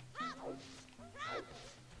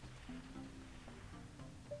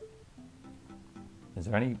 Is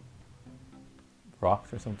there any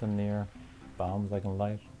rocks or something near bombs I can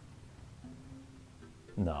light?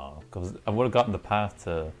 No, because I would have gotten the path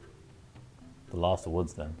to the Lost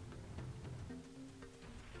Woods then.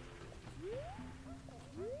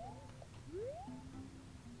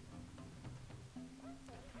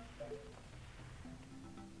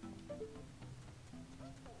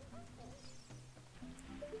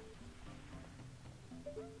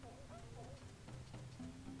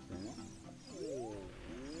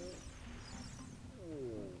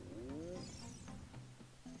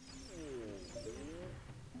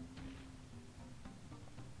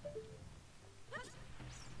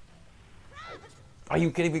 Are you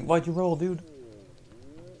kidding me? Why'd you roll, dude?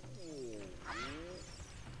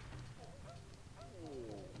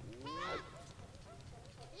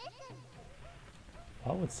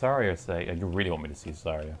 What would Saria say? You really want me to see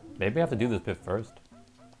Saria? Maybe I have to do this bit first.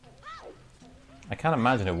 I can't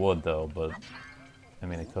imagine it would though, but I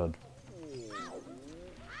mean it could.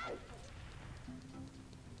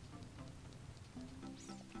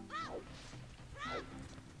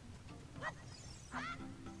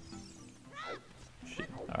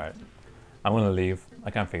 Alright. I'm gonna leave. I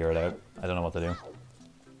can't figure it out. I don't know what to do.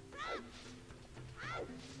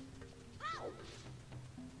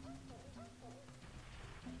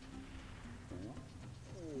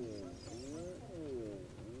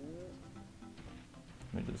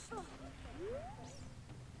 Let me just...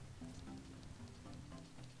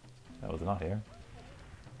 That was not here.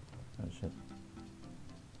 Oh shit.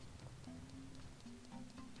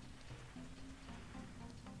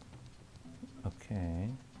 Okay.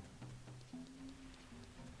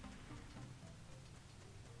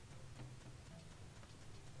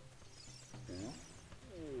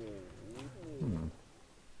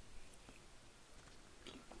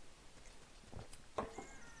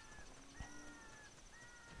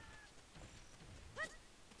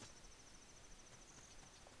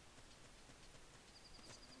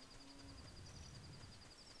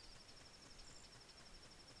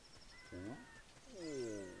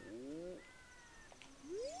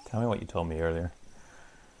 Tell me what you told me earlier.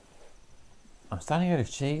 I'm standing here to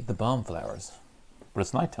shade the bomb flowers, but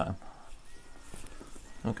it's nighttime.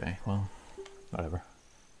 Okay, well, whatever.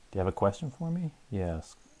 Do you have a question for me?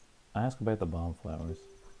 Yes. Ask about the bomb flowers.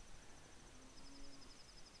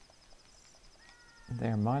 They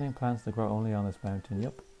are mining plants that grow only on this mountain.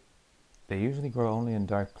 Yup. They usually grow only in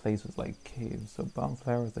dark places like caves, so bomb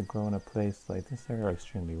flowers that grow in a place like this area are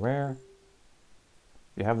extremely rare.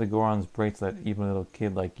 If you have the Goron's bracelet, even a little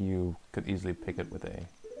kid like you could easily pick it with A.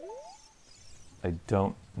 I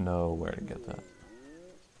don't know where to get that.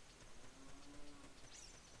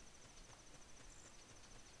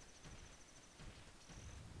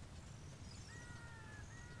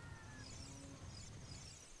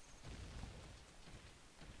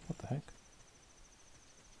 What the heck?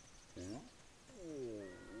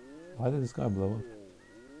 Why did this guy blow up?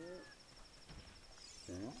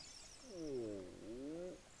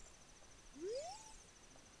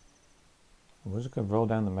 I wish I could roll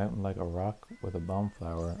down the mountain like a rock with a bomb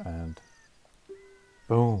flower and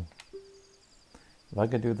boom. If I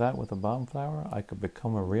could do that with a bomb flower, I could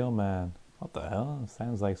become a real man. What the hell? It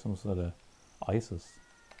sounds like some sort of ISIS.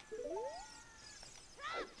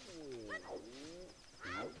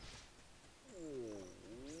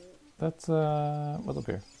 That's what's up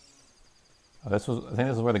here? Oh, I think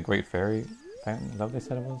this is where the Great Fairy Fountain, is that what they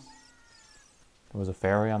said it was? There was a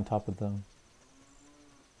fairy on top of the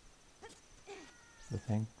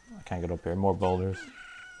thing. I can't get up here. More boulders.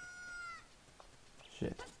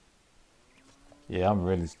 Shit. Yeah, I'm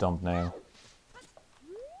really stumped now.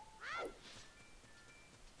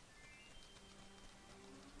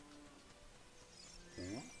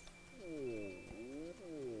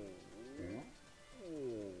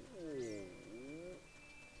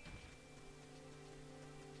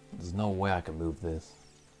 There's no way I can move this.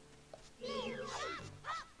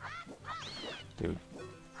 Dude.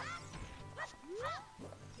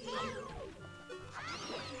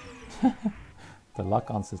 The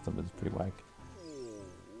lock-on system is pretty whack.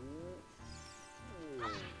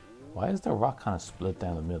 Why is the rock kind of split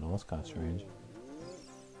down the middle? That's kind of strange.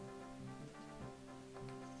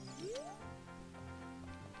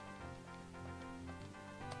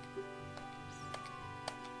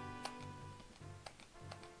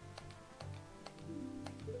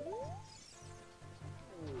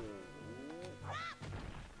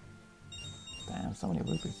 Damn, so many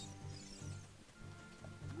rupees.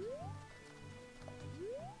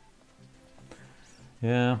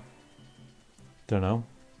 Yeah. Don't know.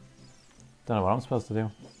 Don't know what I'm supposed to do.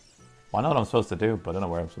 Well, I know what I'm supposed to do, but I don't know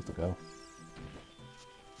where I'm supposed to go.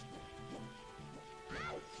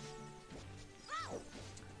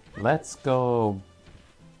 Let's go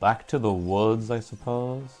back to the woods, I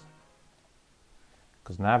suppose.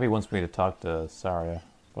 Because Navi wants me to talk to Saria.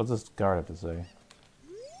 What does this guard have to say?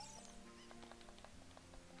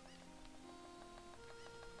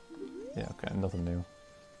 Yeah, okay, nothing new.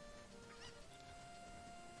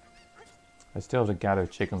 I still have to gather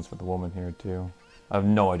chickens for the woman here too. I have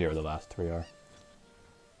no idea where the last three are.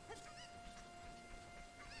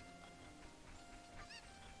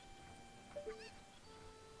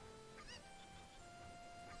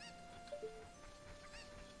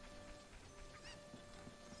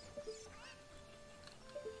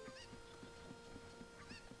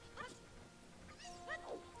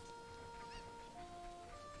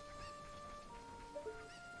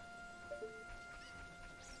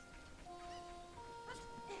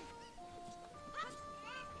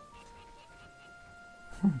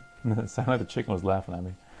 It sounded like the chicken was laughing at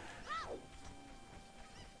me.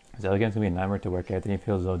 Is that again going to be a nightmare to work out? Then you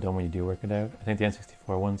feel so dumb when you do work it out. I think the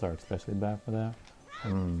N64 ones are especially bad for that.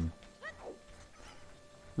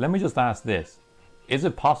 Let me just ask this. Is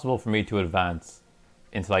it possible for me to advance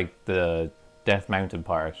into like the Death Mountain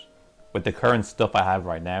part with the current stuff I have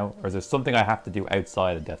right now? Or is there something I have to do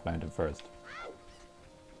outside of Death Mountain first?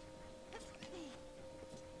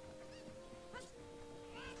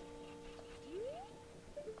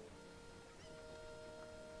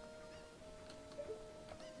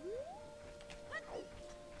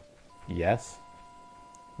 Yes.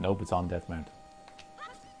 Nope, it's on Death Mountain.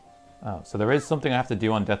 Oh, so there is something I have to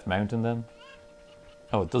do on Death Mountain then?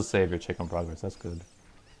 Oh, it does save your chicken progress. That's good.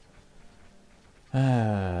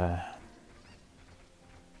 I'm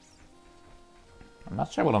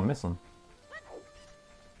not sure what I'm missing.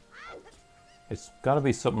 It's got to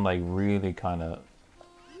be something like really kind of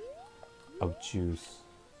obtuse.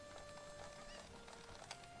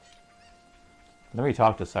 Let me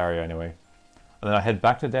talk to Saria anyway. And then I head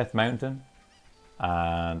back to Death Mountain,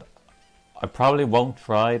 and I probably won't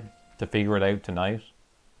try to figure it out tonight.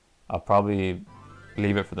 I'll probably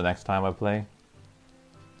leave it for the next time I play,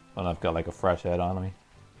 when I've got like a fresh head on me.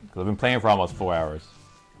 Because I've been playing for almost 4 hours.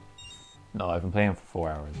 No, I've been playing for 4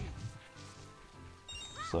 hours.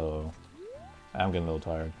 So, I'm getting a little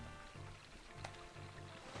tired.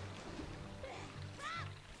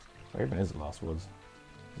 Where even is the Lost Woods?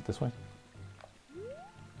 Is it this way?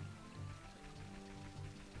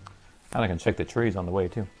 And I can check the trees on the way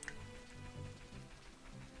too.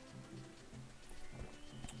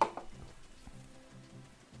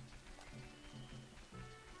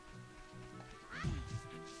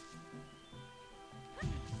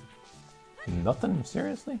 Nothing?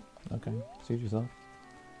 Seriously? Okay, suit yourself.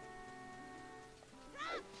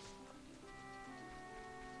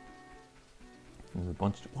 There's a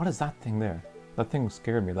bunch. What is that thing there? That thing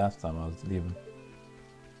scared me last time I was leaving.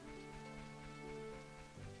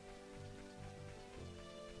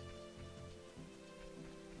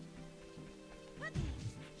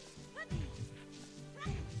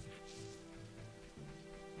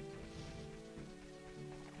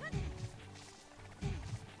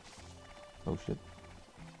 Oh shit.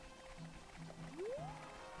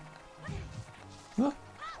 Ah.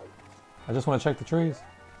 I just want to check the trees.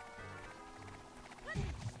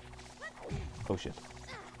 Oh shit.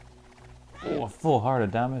 Oh, a full heart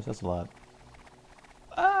of damage? That's a lot.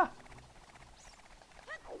 Ah!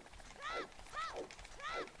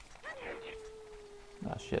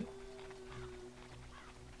 Ah shit.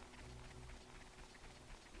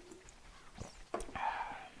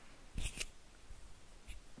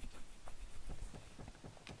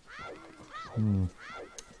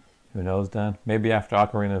 Who knows, Dan? Maybe after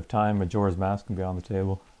Ocarina of Time, Majora's Mask can be on the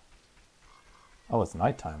table. Oh, it's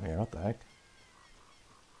nighttime here. What the heck?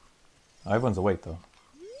 Oh, everyone's awake, though.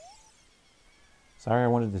 Sorry, I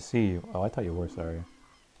wanted to see you. Oh, I thought you were Saria.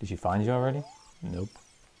 Did she find you already? Nope.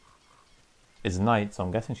 It's night, so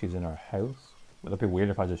I'm guessing she's in our house. Would that be weird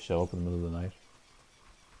if I just show up in the middle of the night?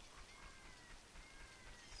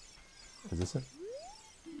 Is this it?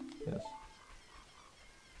 Yes.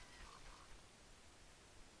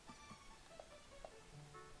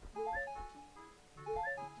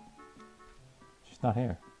 She's not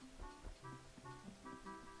here.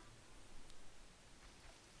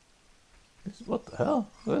 What the hell?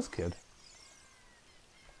 Look at this kid.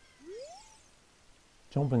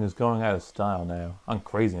 Jumping is going out of style now. I'm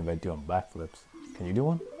crazy about doing backflips. Can you do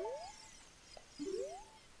one?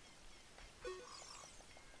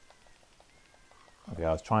 Okay,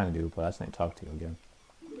 I was trying to do it, but I just need to talk to you again.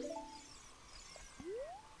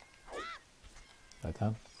 That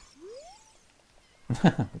time?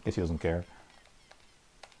 I guess he doesn't care.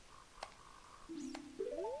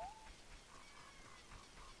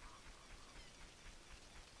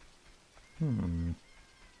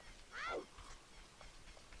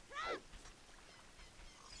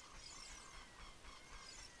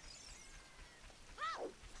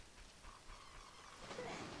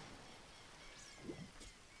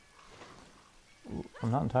 I'm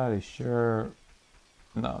not entirely sure.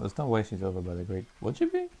 No, there's no way she's over by the Great. Would she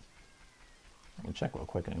be? I can check real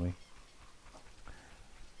quick anyway.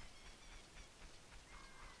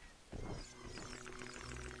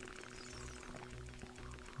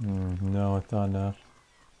 No, I thought not.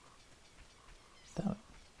 Damn it.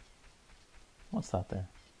 What's that there?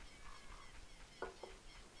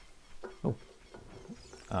 Oh.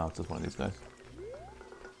 Oh, it's just one of these guys.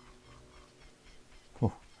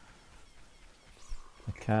 Oh.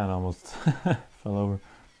 The cat almost fell over.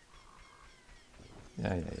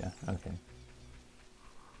 Yeah, okay.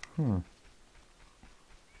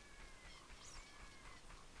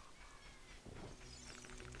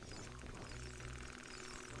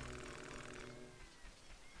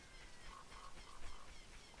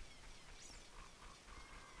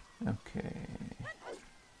 Okay.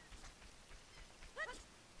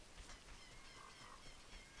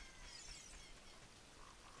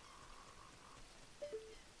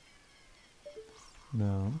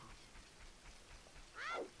 No.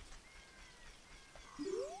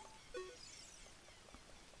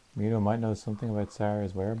 Mito might know something about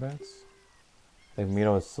Saria's whereabouts. I think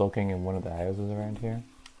Mito is sulking in one of the houses around here.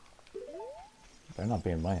 Better not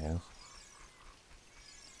be in my house.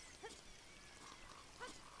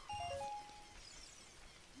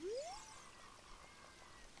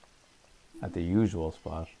 At the usual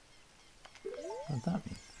spot. What does that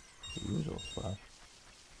mean? The usual spot.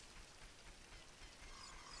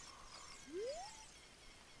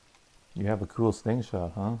 You have a cool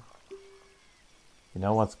slingshot, huh? You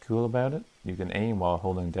know what's cool about it? You can aim while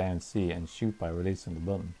holding down C and shoot by releasing the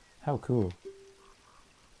button. How cool.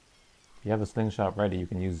 If you have a slingshot ready, you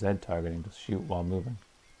can use Z targeting to shoot while moving.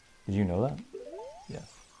 Did you know that?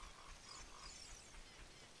 Yes.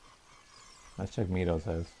 Let's check Mito's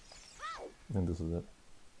house. I think this is it.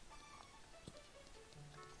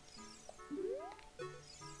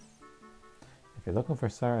 If you're looking for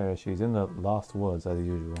Saria, she's in the Lost Woods as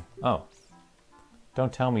usual. Oh.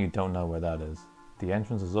 Don't tell me you don't know where that is. The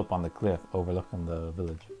entrance is up on the cliff overlooking the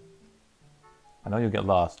village. I know you'll get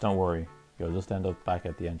lost, don't worry. You'll just end up back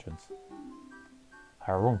at the entrance.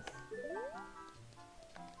 Hyrule.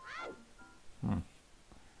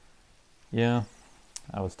 Yeah,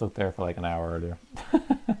 I was stuck there for like an hour earlier.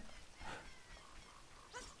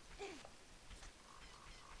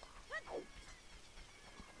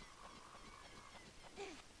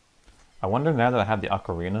 I wonder now that I have the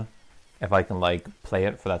ocarina, if I can like play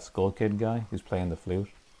it for that Skull Kid guy who's playing the flute.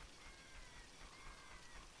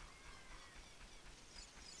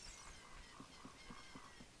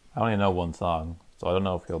 I only know one song, so I don't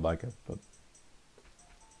know if he'll like it, but...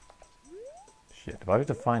 Shit, if I have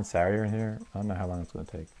to find Saria in here, I don't know how long it's going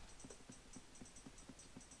to take.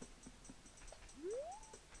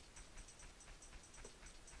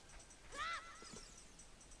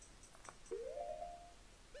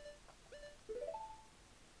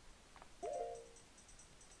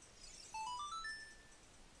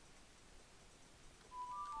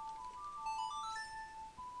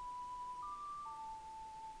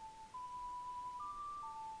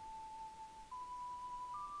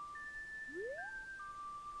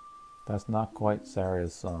 That's not quite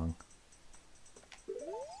Saria's song.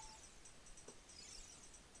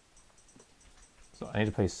 So I need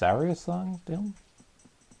to play Saria's song, Dylan?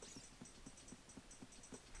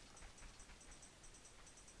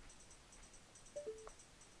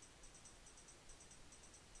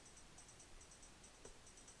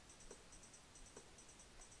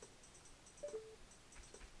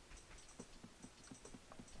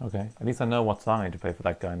 Okay, at least I know what song I need to play for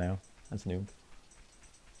that guy now. That's new.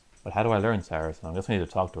 But how do I learn Saria's song? I guess I need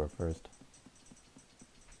to talk to her first.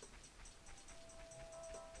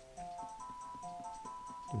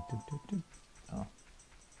 Oh.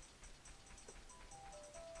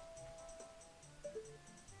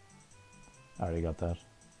 I already got that.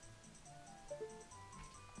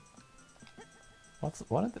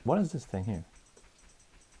 What is this thing here?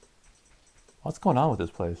 What's going on with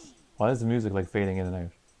this place? Why is the music like fading in and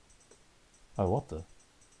out? Oh, what the?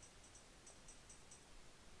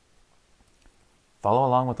 Follow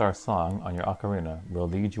along with our song on your ocarina. We'll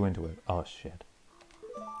lead you into it. Oh, shit.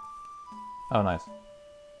 Oh, nice.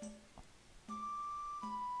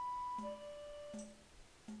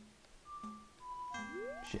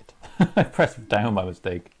 Shit. I pressed down by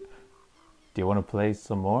mistake. Do you want to play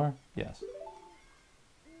some more? Yes.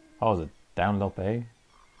 Oh, is it down, up, A?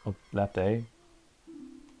 Up, left, A?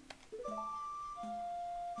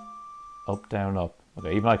 Up, down, up.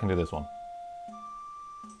 Okay, even I can do this one.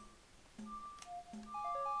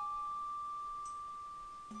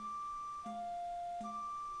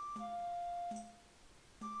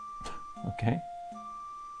 Okay.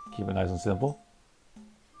 Keep it nice and simple.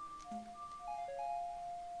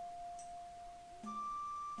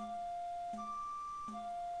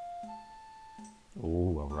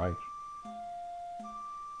 Ooh, alright.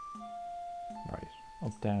 Right.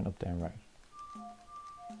 Up, down, right.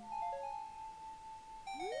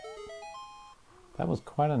 That was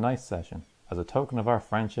quite a nice session. As a token of our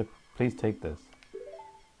friendship, please take this.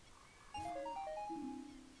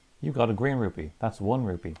 You got a green rupee. That's 1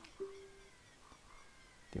 rupee.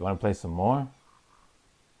 Do you want to play some more?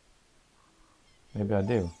 Maybe I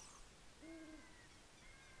do.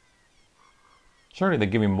 Surely they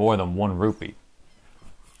give me more than 1 rupee.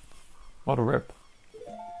 What a rip.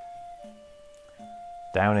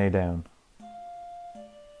 Down, A, down.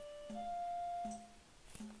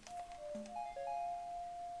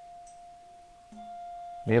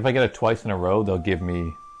 Maybe if I get it twice in a row, they'll give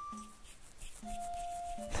me...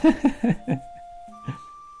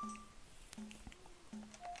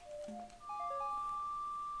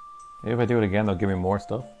 Maybe if I do it again, they'll give me more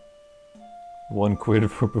stuff. 1 quid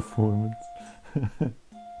for performance.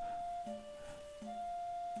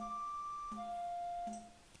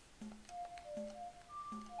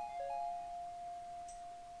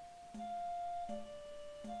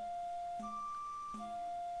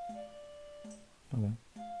 Okay.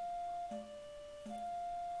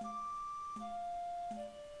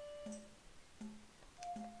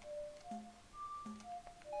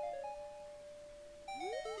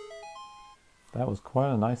 That was quite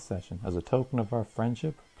a nice session. As a token of our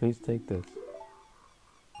friendship, please take this.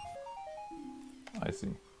 I see.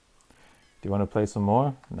 Do you want to play some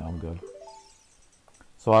more? No, I'm good.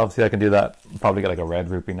 So obviously I can do that. Probably get like a red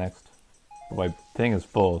rupee next. But my thing is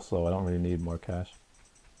full, so I don't really need more cash.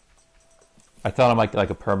 I thought I might get like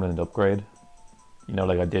a permanent upgrade. You know,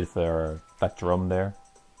 like I did for that drum there.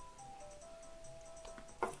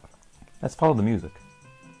 Let's follow the music.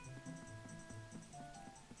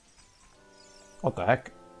 What the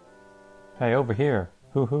heck? Hey, over here.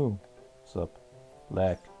 Hoo hoo. What's up?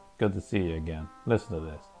 Lek, good to see you again. Listen to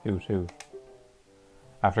this. Hoot hoot.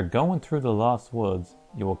 After going through the Lost Woods,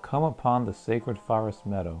 you will come upon the Sacred Forest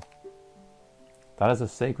Meadow. That is a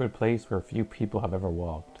sacred place where few people have ever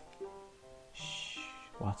walked. Shh,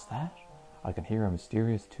 what's that? I can hear a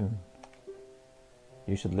mysterious tune.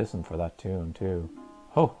 You should listen for that tune, too.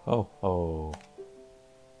 Ho, ho, ho.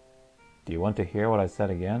 Do you want to hear what I said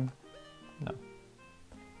again? No.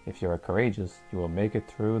 If you are courageous, you will make it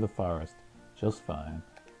through the forest just fine.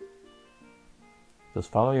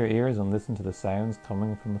 Just follow your ears and listen to the sounds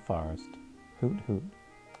coming from the forest. Hoot, hoot.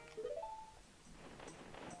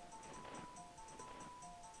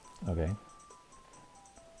 Okay.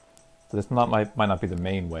 So this might not be the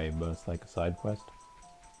main way, but it's like a side quest.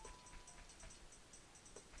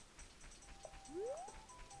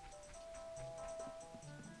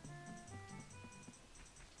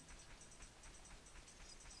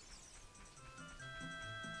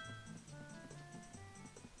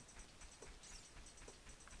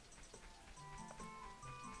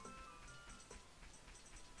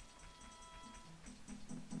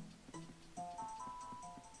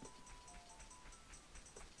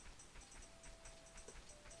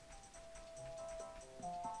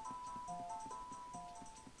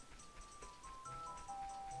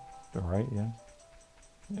 Right, yeah.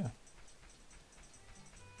 Yeah.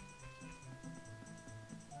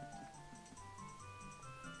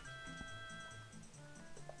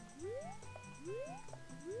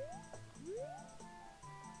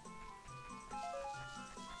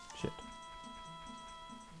 Shit.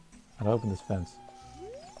 How to open this fence?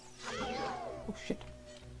 Oh shit.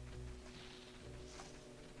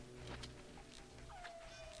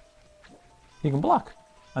 You can block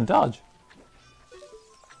and dodge.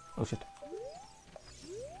 Oh shit.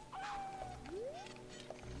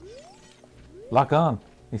 Lock on.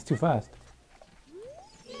 He's too fast.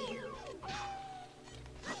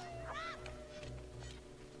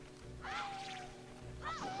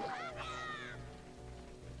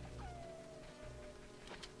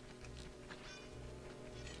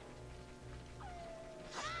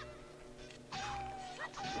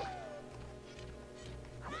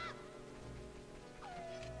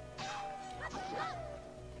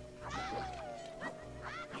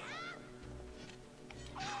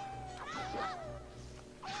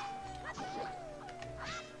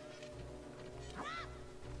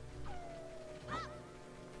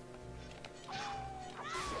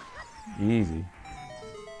 Easy.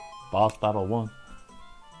 Boss battle 1.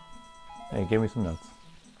 Hey, give me some nuts.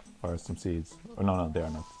 Or some seeds. Or no, they are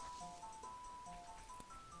nuts.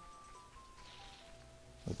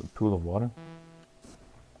 There's a pool of water.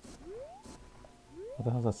 What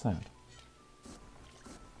the hell's that sound?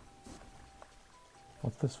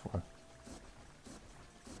 What's this for?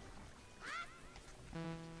 I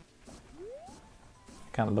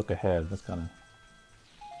can't look ahead. That's kind of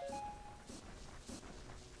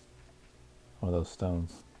one of those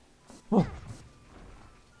stones. Oh.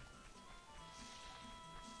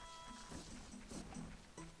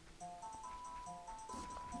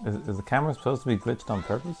 Is the camera supposed to be glitched on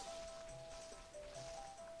purpose?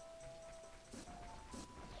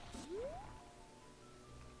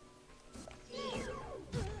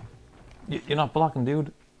 You're not blocking,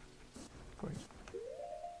 dude. Great.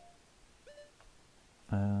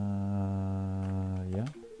 Yeah.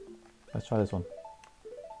 Let's try this one.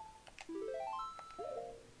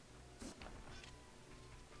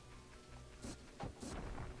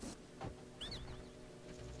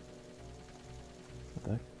 What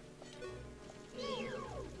the heck?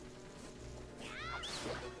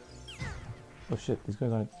 Oh shit, these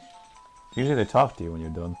guys aren't... Usually they talk to you when you're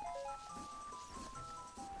done.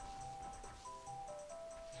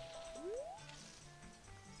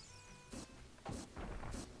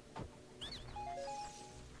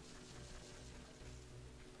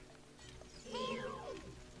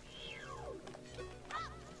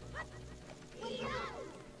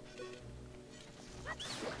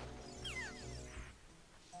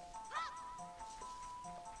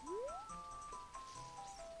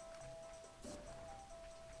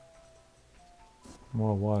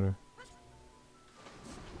 More water.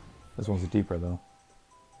 This one's deeper though.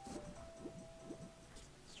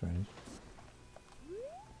 Strange.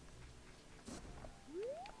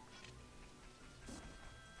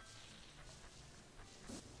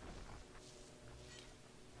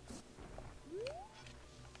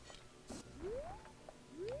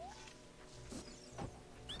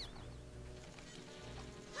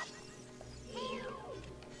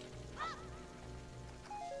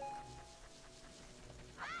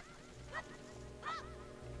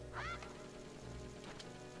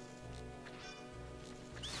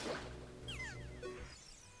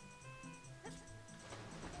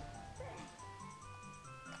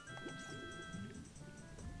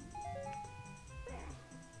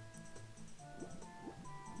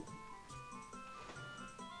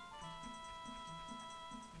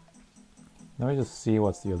 Let me just see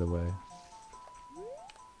what's the other way.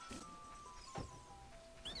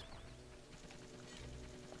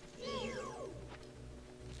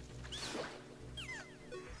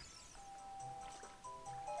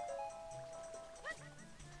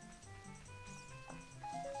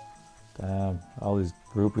 Damn, all these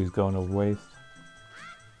rupees going to waste.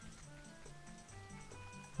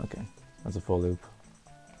 Okay, that's a full loop.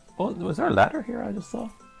 Oh, was there a ladder here I just saw?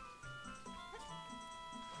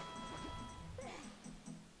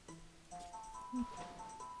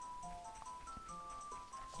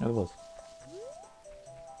 Yeah, there was.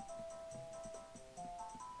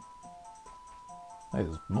 Hey,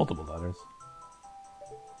 there's multiple ladders.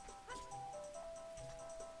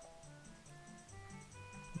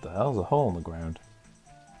 What the hell's a hole in the ground?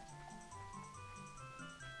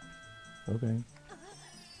 Okay.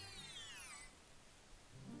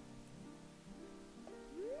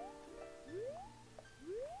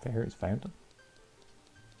 Fairy's fountain.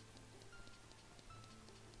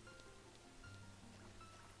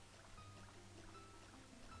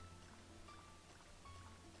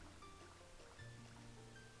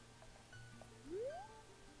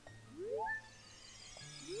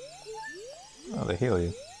 Oh, they heal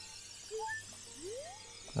you.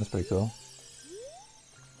 That's pretty cool.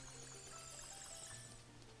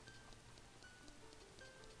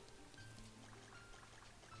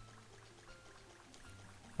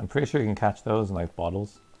 I'm pretty sure you can catch those in like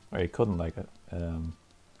bottles, or you couldn't like it.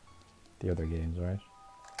 The other games, right?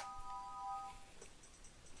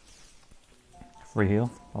 Free heal,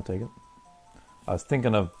 I'll take it. I was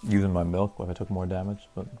thinking of using my milk if I took more damage,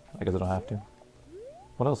 but I guess I don't have to.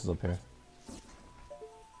 What else is up here?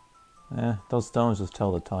 Those stones just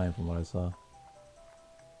tell the time from what I saw.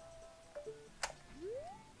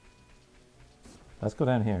 Let's go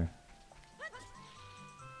down here.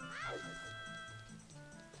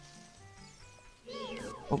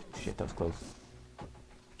 Oh shit, that was close.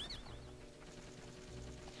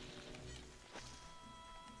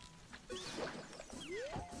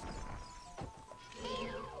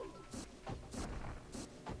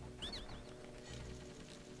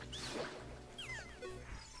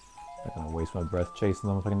 I'm gonna waste my breath chasing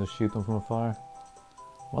them if I can just shoot them from afar.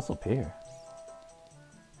 What's up here?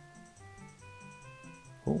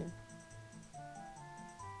 Oh.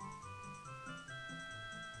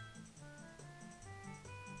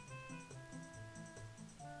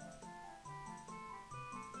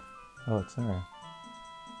 Oh, it's Saria.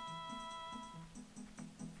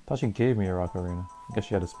 Thought she gave me a rock arena. I guess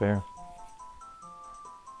she had a spare.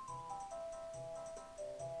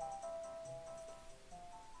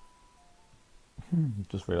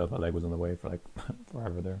 Just realized my leg was in the way for like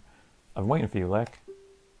forever there. I'm waiting for you, Lek.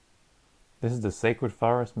 This is the Sacred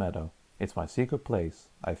Forest Meadow. It's my secret place.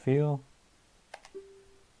 I feel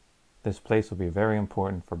this place will be very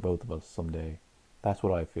important for both of us someday. That's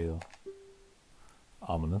what I feel.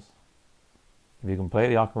 Ominous. If you can play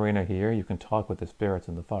the ocarina here, you can talk with the spirits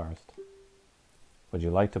in the forest. Would you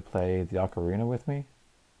like to play the ocarina with me?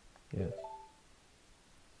 Yes.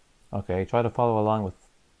 Okay, try to follow along with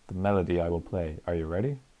the melody I will play. Are you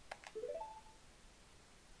ready?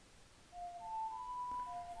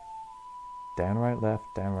 Down, right, left,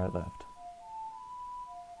 down, right, left.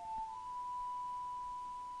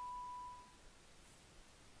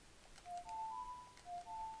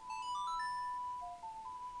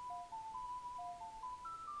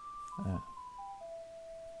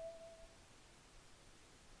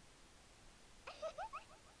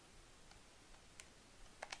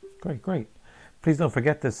 Great, great. Please don't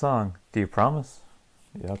forget this song. Do you promise?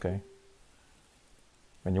 Yeah, okay.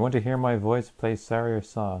 When you want to hear my voice play Saria's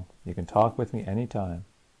song, you can talk with me anytime.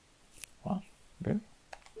 What? Really?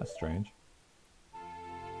 That's strange.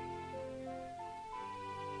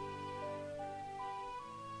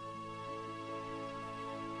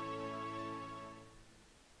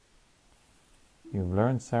 You've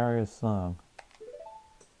learned Saria's song.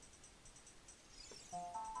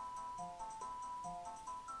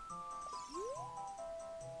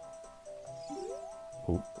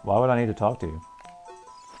 Why would I need to talk to you?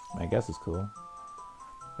 I guess it's cool.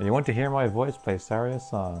 When you want to hear my voice play Saria's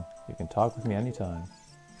song, you can talk with me anytime.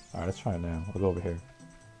 Alright, let's try it now. We'll go over here.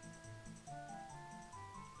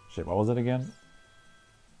 Shit, what was it again?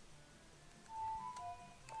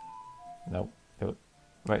 Nope.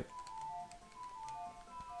 Wait.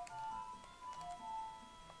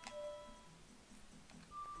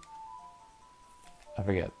 I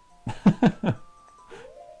forget.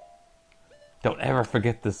 Don't ever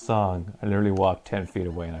forget this song. I literally walked 10 feet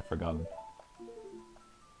away and I've forgotten.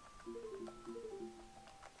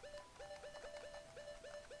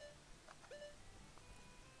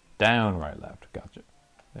 Down, right, left. Gotcha.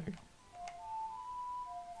 There you go.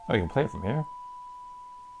 Oh, you can play it from here?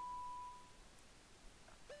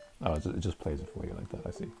 Oh, it just plays it for you like that,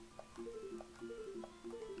 I see.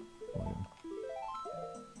 Volume.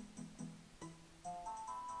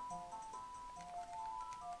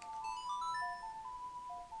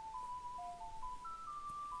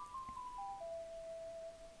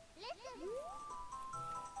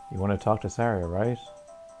 You want to talk to Saria, right?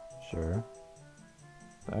 Sure.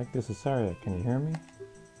 Back, this is Saria. Can you hear me?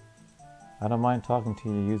 I don't mind talking to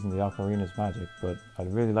you using the ocarina's magic, but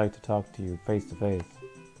I'd really like to talk to you face to face.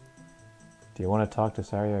 Do you want to talk to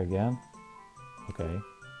Saria again? Okay.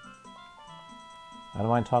 I don't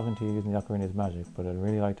mind talking to you using the ocarina's magic, but I'd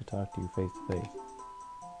really like to talk to you face to face.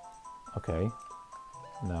 Okay.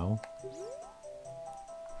 No.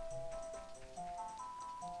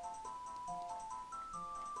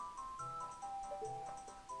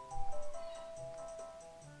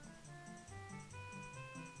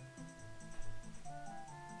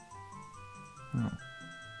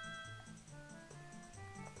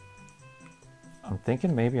 I'm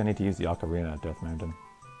thinking maybe I need to use the ocarina at Death Mountain.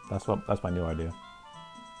 That's my new idea.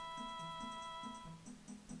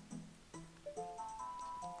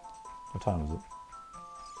 What time is it?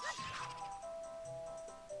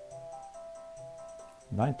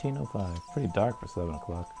 19:05. Pretty dark for 7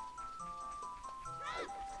 o'clock.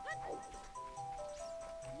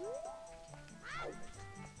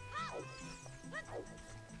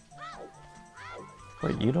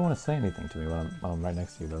 Wait, you don't want to say anything to me while I'm right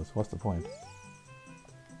next to you, though, so what's the point?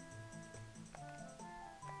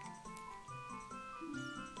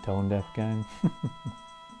 Tone deaf gang?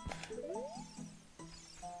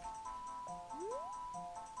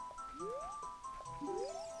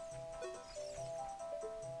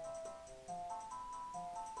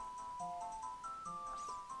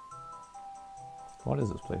 What is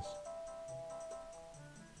this place?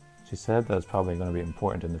 She said that it's probably going to be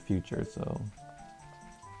important in the future, so...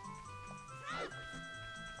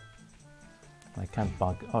 I can't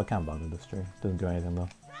bonk... Oh, I can't bonk this tree. Doesn't do anything, though.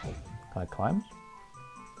 Can I climb it?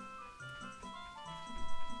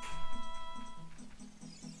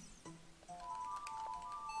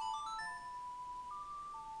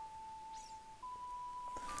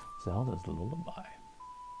 Zelda's lullaby.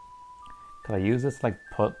 Could I use this, like,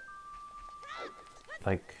 put...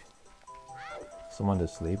 like... someone to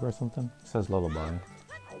sleep or something? It says lullaby.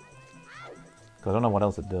 Because I don't know what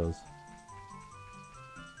else it does.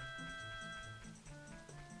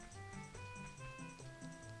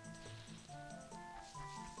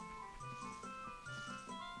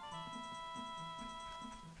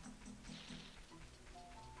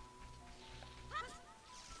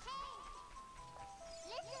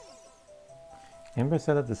 Ember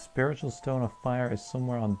said that the spiritual stone of fire is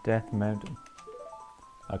somewhere on Death Mountain.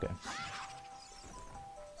 Okay.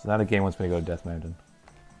 So now the game wants me to go to Death Mountain.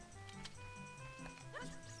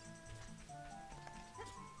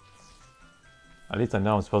 At least I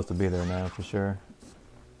know I'm supposed to be there now for sure.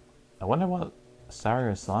 I wonder what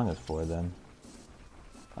Saria's song is for then.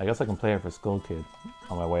 I guess I can play it for Skull Kid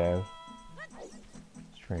on my way out.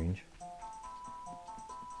 Strange.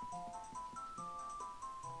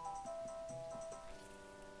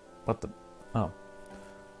 What the... Oh.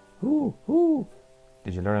 Ooh, ooh!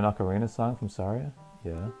 Did you learn an ocarina song from Saria?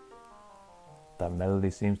 Yeah. That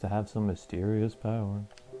melody seems to have some mysterious power.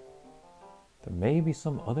 There may be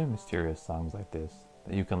some other mysterious songs like this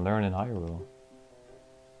that you can learn in Hyrule.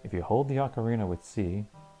 If you hold the ocarina with C,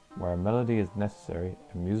 where a melody is necessary,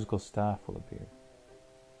 a musical staff will appear.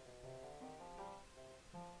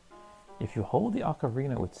 If you hold the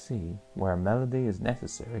ocarina with C, where a melody is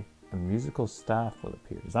necessary, a musical staff will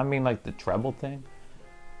appear. Does that mean like the treble thing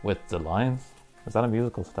with the lines? Is that a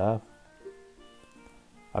musical staff?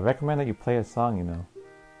 I recommend that you play a song, you know.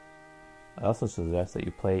 I also suggest that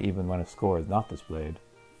you play even when a score is not displayed.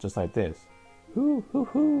 Just like this. Hoo, hoo,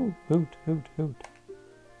 hoo, hoot, hoot, hoot.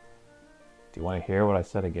 Do you want to hear what I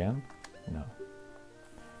said again? No.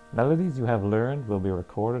 Melodies you have learned will be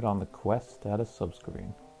recorded on the quest status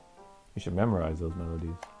subscreen. You should memorize those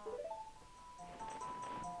melodies.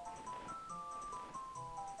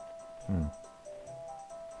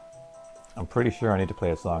 I'm pretty sure I need to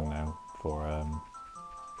play a song now for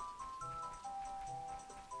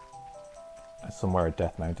somewhere at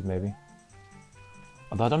Death Mountain maybe.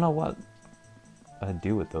 Although I don't know what I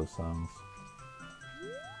do with those songs.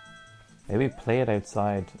 Maybe play it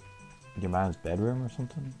outside your man's bedroom or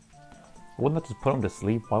something? Wouldn't that just put him to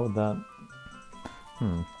sleep? Why would that?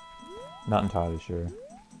 Not entirely sure.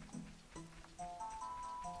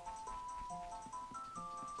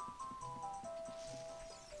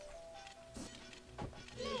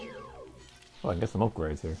 Oh, I can get some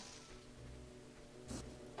upgrades here.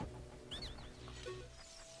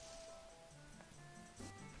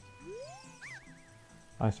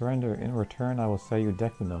 I surrender. In return, I will sell you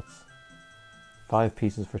Deku nuts. 5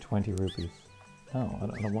 pieces for 20 rupees. No, I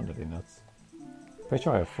don't want any nuts. Pretty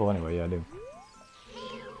sure I have full anyway. Yeah, I do.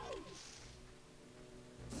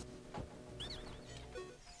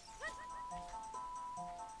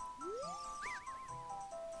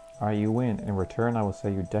 Alright, you win. In return, I will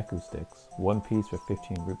sell you Deku sticks. 1 piece for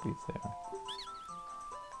 15 rupees there.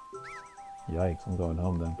 Yikes, I'm going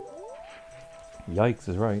home then. Yikes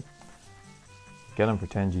is right. Get him for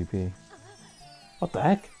 10 GP. What the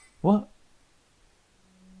heck? What?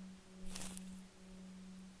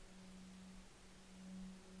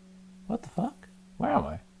 What the fuck? Where am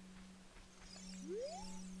I?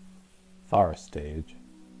 Forest stage.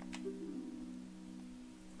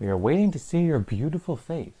 We are waiting to see your beautiful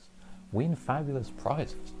face. Win fabulous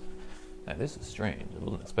prizes. Now this is strange. I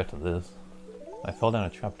wasn't expecting this. I fell down a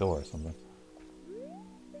trapdoor or something.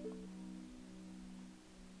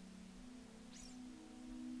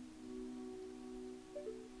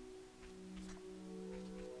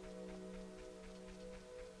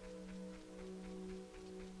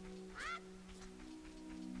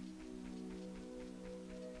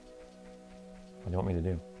 What do you want me to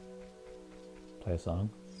do? Play a song?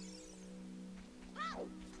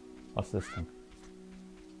 What's this thing?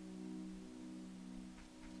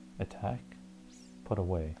 Attack? Put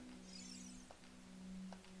away.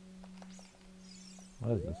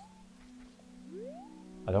 What is this?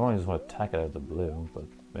 I don't want to just want to attack it out of the blue, but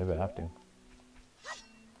maybe I have to.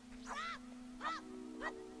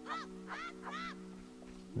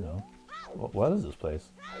 No. What is this place?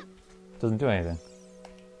 It doesn't do anything.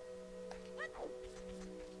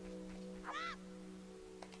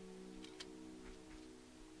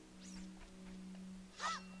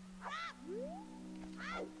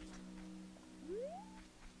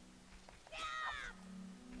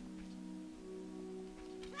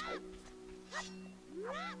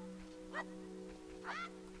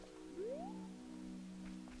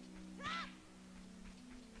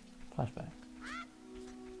 Flashback.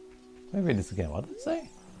 Let me read this again. What did it say?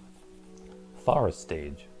 Forest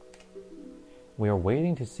stage. We are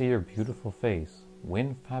waiting to see your beautiful face.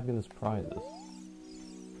 Win fabulous prizes.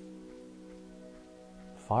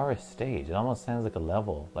 Forest stage. It almost sounds like a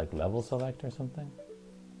level. Like level select or something.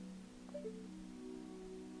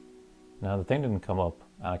 No, the thing didn't come up.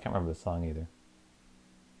 I can't remember the song either.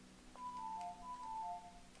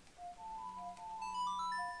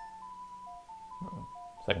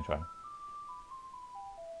 Second try.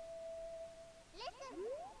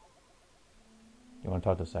 You want to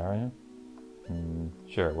talk to Saria?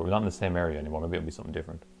 Sure, we're not in the same area anymore. Maybe it'll be something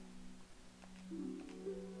different.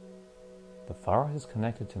 The forest is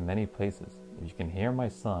connected to many places. If you can hear my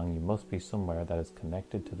song, you must be somewhere that is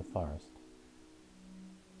connected to the forest.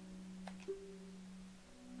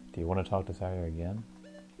 Do you want to talk to Saria again?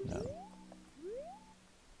 No.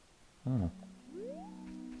 Hmm.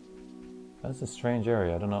 That's a strange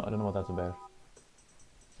area. I don't know what that's about.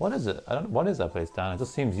 What is it? What is that place, Dan? It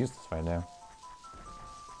just seems useless right now.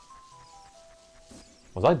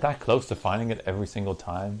 Was I that close to finding it every single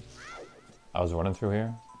time I was running through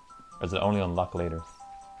here? Or is it only unlocked later?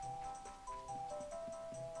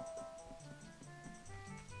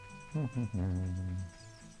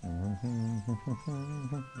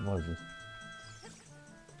 What is this?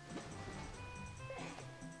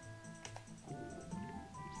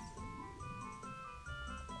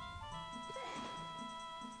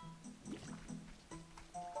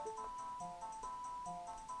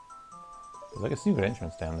 There's like a secret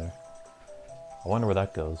entrance down there. I wonder where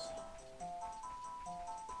that goes.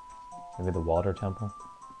 Maybe the water temple?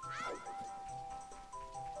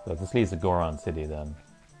 So if this leads to Goron City, then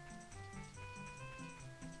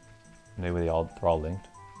maybe they're all linked.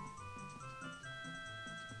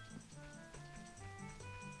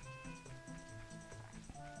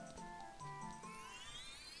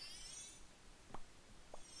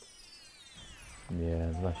 Yeah,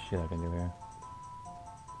 there's less shit I can do here.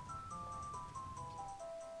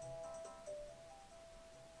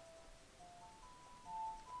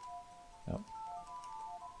 Yep.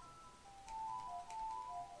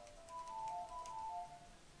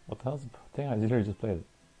 What the hell's the thing? I literally just played it.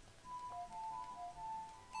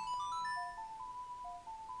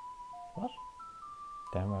 What?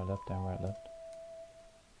 Down, right, left, down, right, left.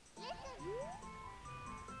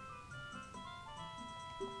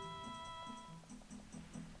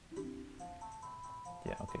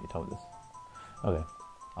 Yeah, okay, you told me this. Okay.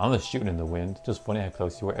 I'm just shooting in the wind. Just funny how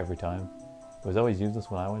close you were every time. It was always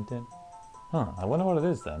useless when I went in. Huh, I wonder what it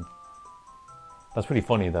is then. That's pretty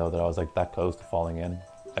funny though that I was like that close to falling in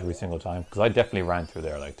every single time, because I definitely ran through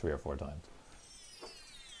there like 3 or 4 times.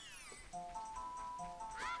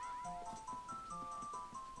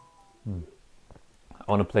 I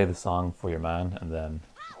want to play the song for your man and then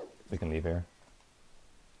we can leave here.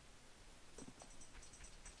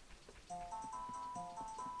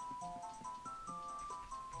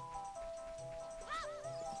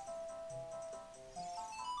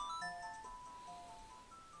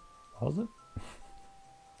 What was it?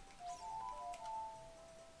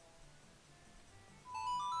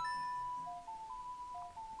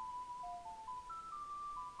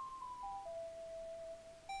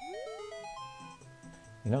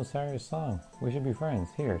 You know Saria's song. We should be friends.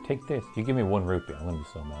 Here, take this. If you give me 1 rupee, I'm gonna be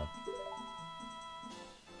so mad.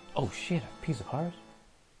 Oh shit, a piece of heart?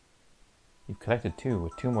 You've collected 2.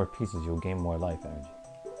 With 2 more pieces, you'll gain more life energy.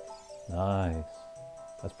 Nice.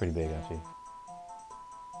 That's pretty big, actually.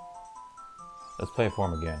 Let's play it for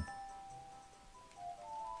him again.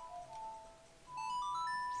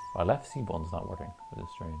 Our left C button's not working, which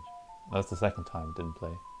is strange. That's the second time it didn't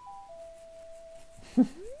play.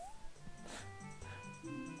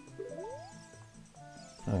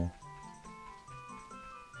 Oh.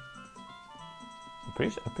 I'm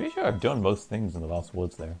pretty sure I've done most things in the Lost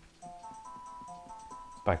Woods there.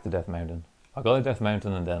 It's back to Death Mountain. I'll go to Death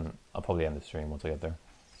Mountain and then I'll probably end the stream once I get there.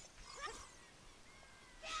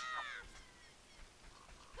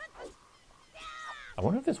 I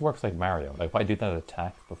wonder if this works like Mario. Like if I do that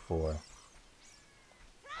attack before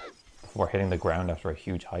hitting the ground after a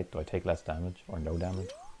huge height, do I take less damage or no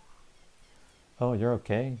damage? Oh, you're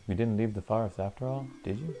okay? You didn't leave the forest after all,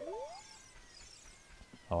 did you?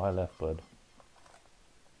 Oh, I left, bud.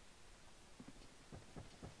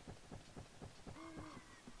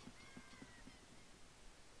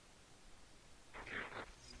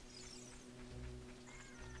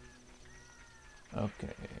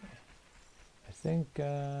 Okay. I think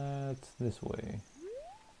it's this way.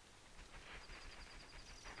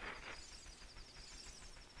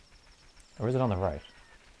 Or is it on the right?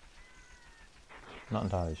 Not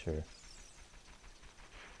entirely sure.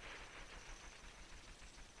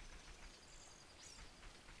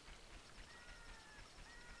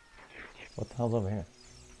 What the hell's over here?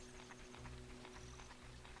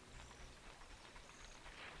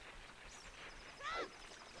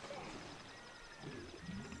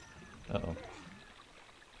 Uh-oh.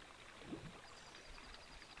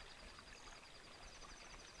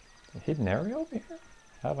 A hidden area over here?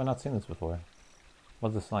 How have I not seen this before?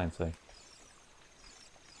 What does the sign say?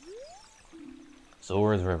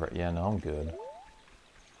 Zora's River. Yeah, no, I'm good.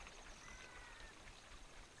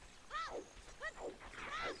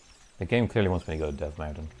 The game clearly wants me to go to Death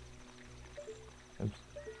Mountain. Oops.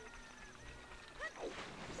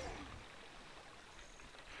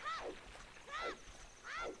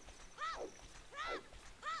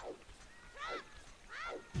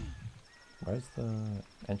 Where's the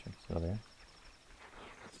entrance? Over there.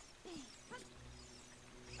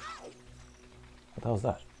 What the hell is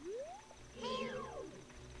that?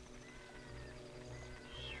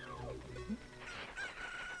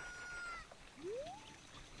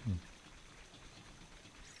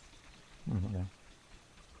 Okay.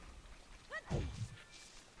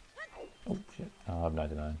 Oh shit. Oh, I have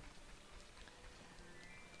 99.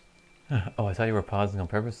 Oh, I thought you were pausing on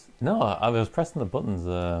purpose? No, I was pressing the buttons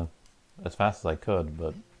as fast as I could,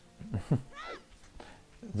 but it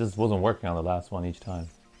just wasn't working on the last one each time,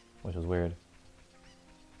 which was weird.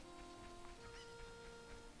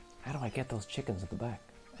 How do I get those chickens at the back?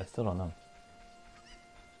 I still don't know.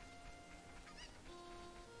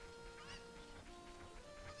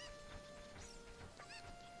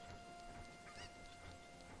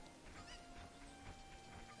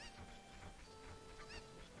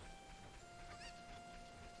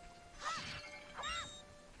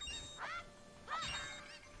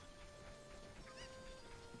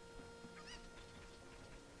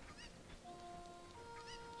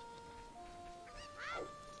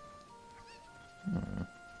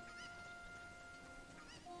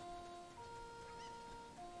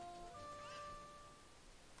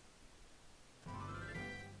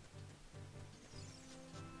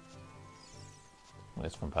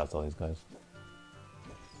 It's from past all these guys.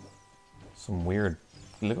 Some weird...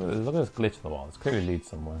 Look at this glitch in the wall. This clearly leads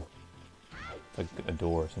somewhere. It's like a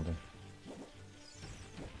door or something.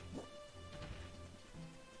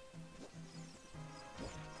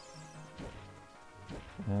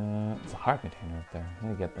 It's a heart container up there. I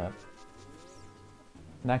need to get that.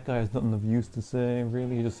 And that guy has nothing of use to say,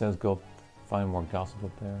 really. He just says go find more gossip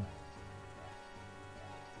up there.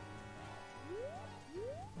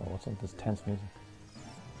 Oh, what's up with this tense music?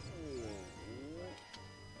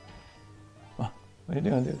 What are you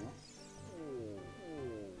doing, dude?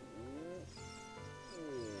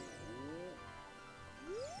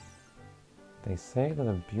 They say that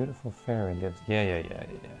a beautiful fairy lives... Yeah.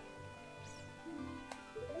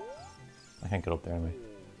 I can't get up there anyway.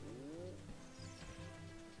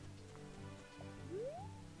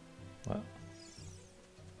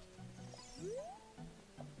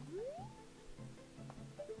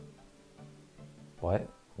 What?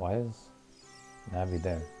 Why is Navi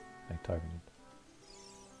there? Like targeted.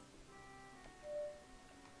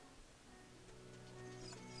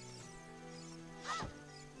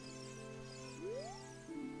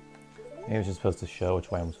 Maybe it's just supposed to show which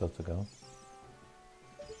way I'm supposed to go.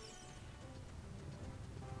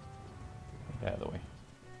 Get out of the way.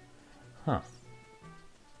 Huh.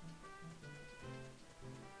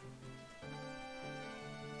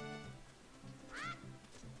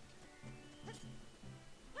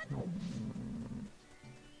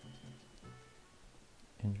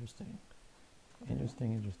 Interesting.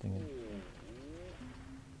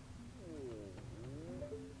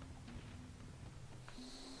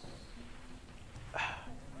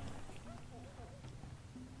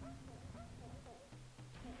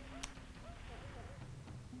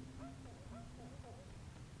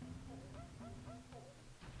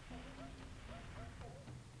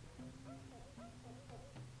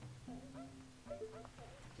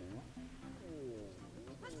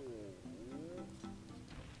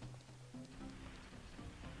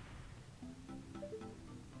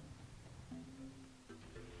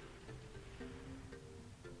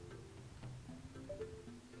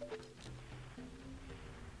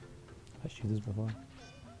 I've seen this before.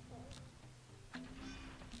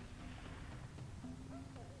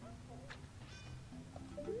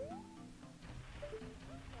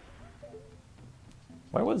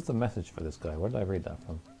 Where was the message for this guy? Where did I read that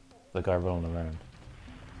from? The guy rolling around.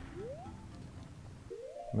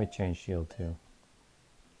 Let me change shield too.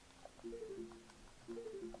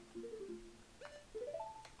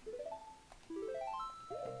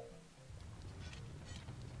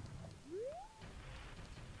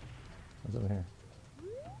 What's over here?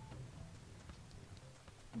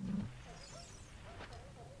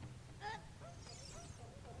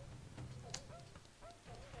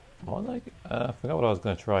 What was I forgot what I was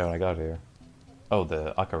going to try when I got here. Oh,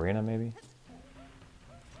 the ocarina maybe?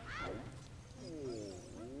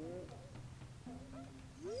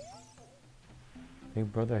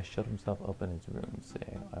 Big brother has shut himself up in his room,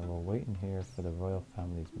 saying, I will wait in here for the royal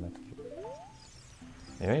family's messenger.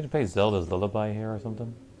 Maybe I need to play Zelda's Lullaby here or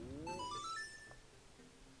something?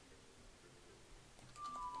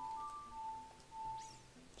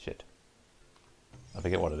 Shit. I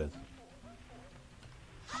forget what it is.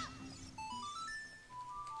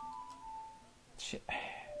 Shit.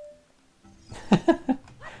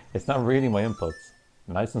 It's not reading my inputs.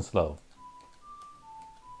 Nice and slow.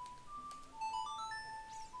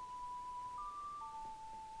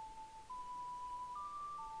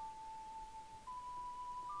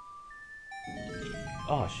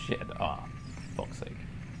 Oh shit. Oh, fuck's sake.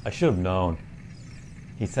 I should have known.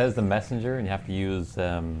 He says the messenger and you have to use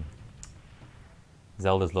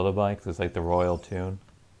Zelda's Lullaby because it's like the royal tune.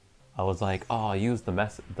 I was like, oh, I use the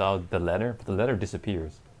letter, but the letter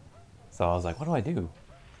disappears. So I was like, what do I do?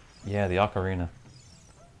 Yeah, the ocarina.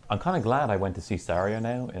 I'm kind of glad I went to see Saria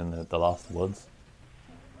now in the Lost Woods.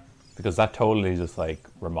 Because that totally just like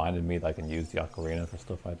reminded me that I can use the ocarina for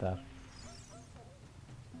stuff like that.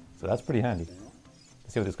 So that's pretty handy.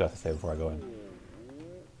 Let's see what this guy has to say before I go in.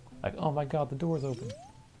 Like, oh my god, the door's open.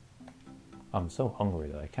 I'm so hungry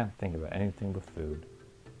that I can't think about anything but food.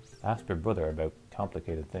 Ask your brother about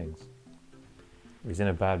complicated things. If he's in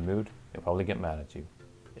a bad mood, he'll probably get mad at you.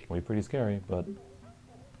 It can be pretty scary, but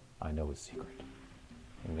I know his secret.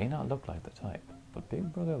 He may not look like the type, but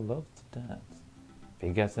Big Brother loves to dance. If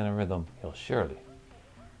he gets in a rhythm, he'll surely.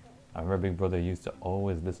 I remember Big Brother used to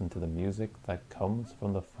always listen to the music that comes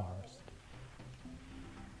from the forest.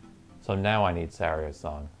 So now I need Saria's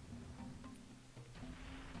song.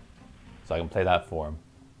 So I can play that for him.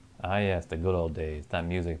 Ah yes, the good old days. That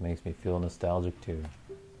music makes me feel nostalgic too.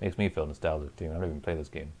 Makes me feel nostalgic too. I don't even play this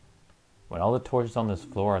game. When all the torches on this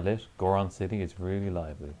floor are lit, Goron City is really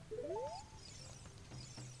lively.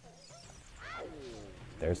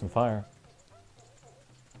 There's some fire.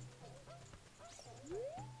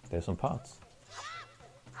 There's some pots.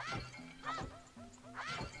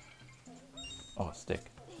 Oh, a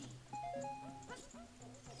stick.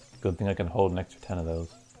 Good thing I can hold an extra 10 of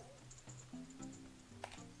those.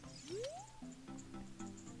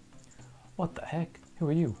 What the heck? Who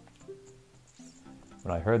are you?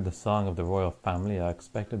 When I heard the song of the royal family, I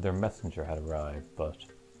expected their messenger had arrived, but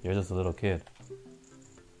you're just a little kid.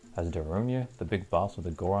 Has Darunia, the big boss of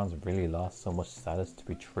the Gorons, really lost so much status to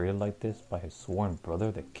be treated like this by his sworn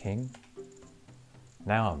brother, the king?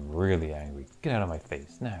 Now I'm really angry. Get out of my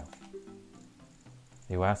face, now.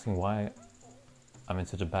 Are you asking why I'm in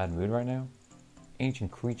such a bad mood right now?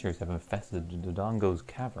 Ancient creatures have infested the Dodongo's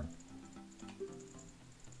cavern.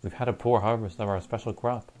 We've had a poor harvest of our special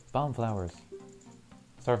crop, bomb flowers.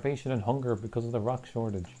 Starvation and hunger because of the rock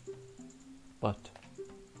shortage. But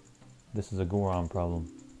this is a Goron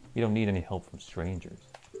problem. You don't need any help from strangers.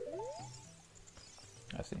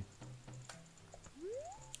 I see.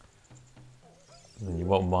 Then you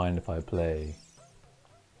won't mind if I play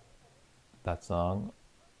that song,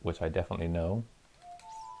 which I definitely know.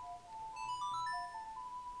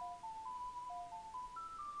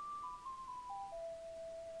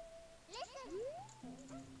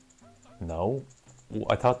 No?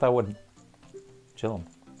 I thought that would chill him.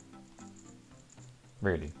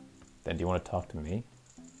 Really? Then do you want to talk to me?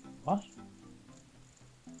 What?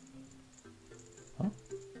 Huh?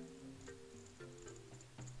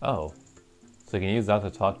 Oh. So you can use that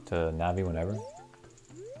to talk to Navi whenever?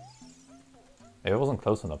 Maybe it wasn't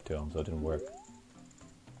close enough to him, so it didn't work.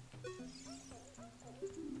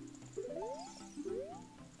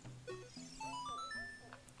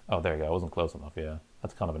 Oh, there you go. I wasn't close enough, yeah.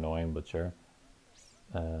 That's kind of annoying, but sure.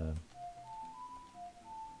 I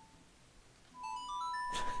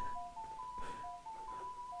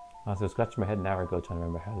was scratching my head an hour ago trying to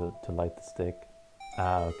remember how to light the stick.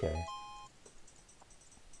 Ah, okay.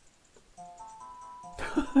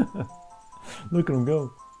 Look at him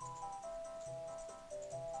go.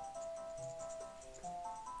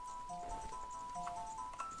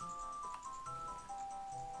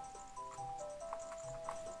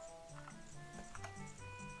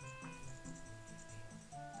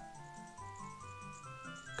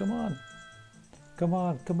 Come on. Come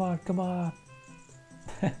on, come on, come on.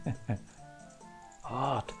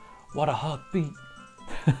 Hot. What a hot beat.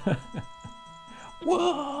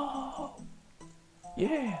 Whoa.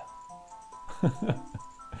 Yeah.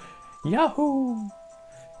 Yahoo.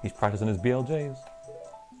 He's practicing his BLJs.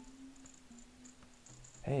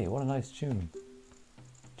 Hey, what a nice tune.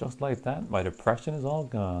 Just like that, my depression is all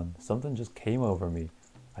gone. Something just came over me.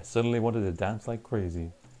 I suddenly wanted to dance like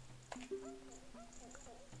crazy.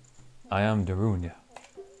 I am Darunia.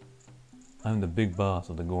 I'm the big boss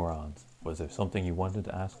of the Gorons. Was there something you wanted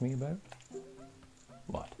to ask me about?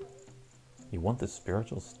 What? You want the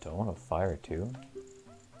spiritual stone of fire too?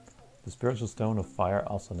 The spiritual stone of fire,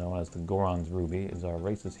 also known as the Goron's ruby, is our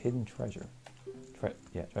race's hidden treasure.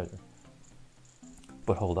 Treasure.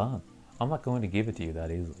 But hold on, I'm not going to give it to you that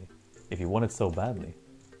easily. If you want it so badly,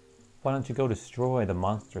 why don't you go destroy the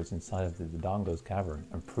monsters inside of the Dodongo's cavern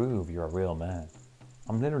and prove you're a real man?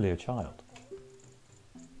 I'm literally a child.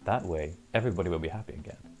 That way, everybody will be happy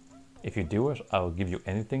again. If you do it, I will give you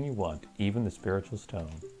anything you want, even the spiritual stone.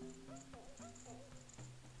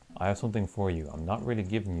 I have something for you. I'm not really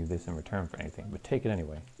giving you this in return for anything, but take it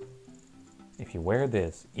anyway. If you wear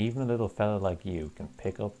this, even a little fella like you can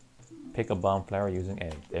pick a bomb flower using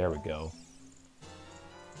A. There we go.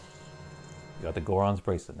 You got the Goron's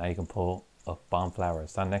bracelet. Now you can pull up bomb flowers.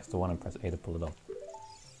 Stand next to one and press A to pull it up.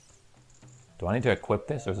 Do I need to equip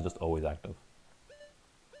this, or is it just always active?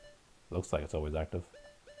 Looks like it's always active.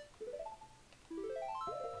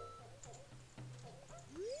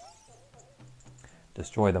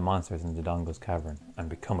 Destroy the monsters in Dodongo's cavern and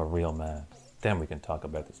become a real man. Then we can talk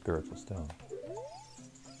about the spiritual stone.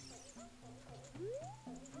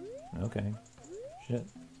 Okay. Shit.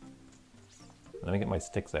 Let me get my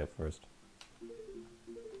sticks out first.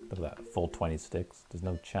 Look at that, full 20 sticks. There's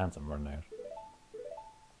no chance I'm running out.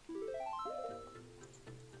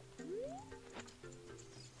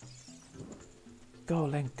 Go,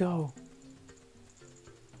 Link, go!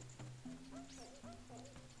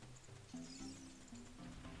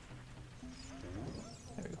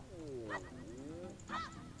 There we go.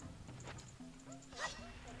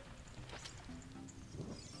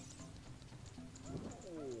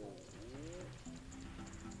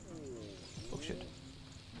 Oh shit.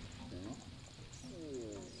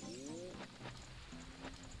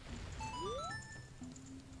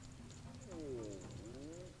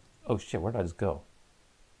 Oh shit, where did I just go?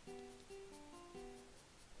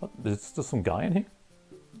 What? There's still some guy in here?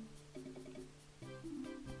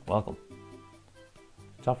 Welcome.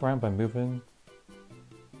 Chop around by moving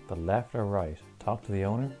the left or right. Talk to the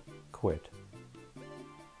owner. Quit.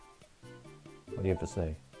 What do you have to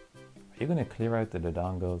say? Are you going to clear out the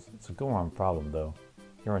Dodongos? It's a Goron problem though.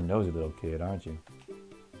 You're a nosy little kid, aren't you?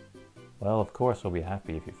 Well, of course we'll be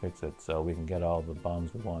happy if you fix it so we can get all the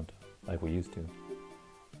bombs we want, like we used to.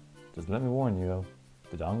 Just let me warn you though,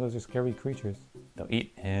 The dongos are scary creatures. They'll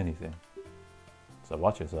eat anything. So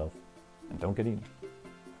watch yourself and don't get eaten.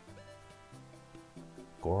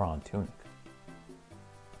 Goron tunic.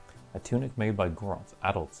 A tunic made by Gorons,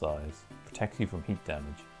 adult size. Protects you from heat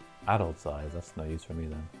damage. Adult size, that's no use for me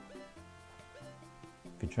then.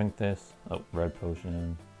 If you drink this, oh, red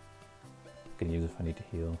potion. Can use it if I need to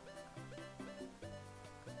heal.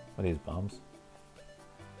 What are these bombs?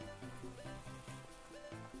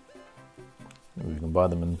 Ooh, you can buy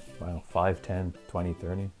them in, I don't know, 5, 10, 20,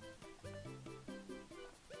 30.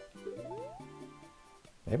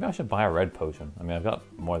 Maybe I should buy a red potion. I mean, I've got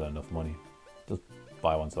more than enough money. Just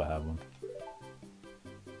buy one so I have one.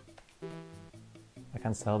 I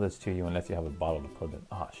can't sell this to you unless you have a bottle to put it.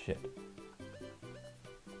 Ah, shit.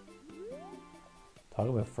 Talk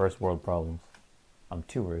about first world problems. I'm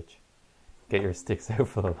too rich. Get your sticks out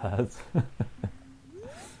for the lads.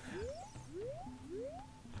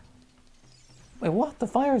 Wait, what? The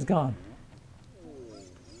fire's gone.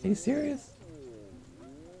 Are you serious?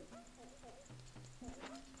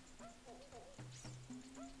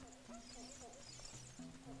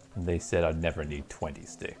 And they said I'd never need 20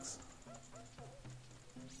 sticks.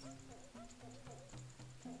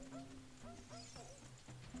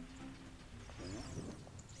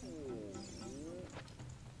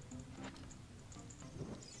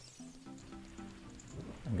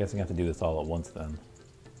 I'm guessing I have to do this all at once then.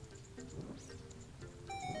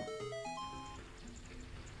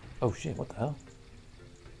 Oh shit, what the hell?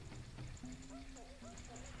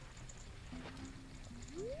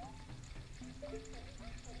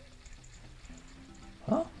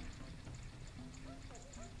 Huh?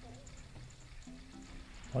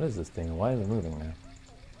 What is this thing? Why is it moving now?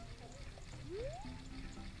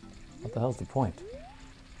 What the hell's the point?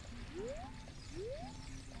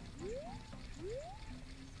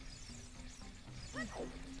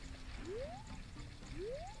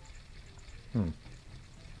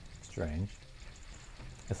 Strange.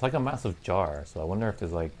 It's like a massive jar, so I wonder if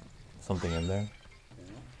there's like something in there.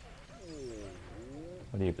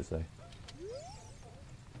 What do you have to say?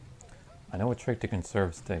 I know a trick to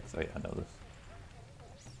conserve sticks. Oh yeah, I know this.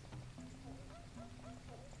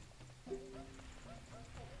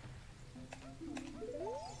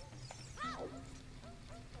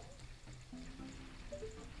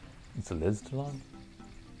 Is the lid still on?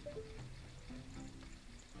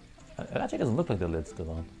 It actually doesn't look like the lid's still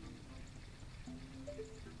on.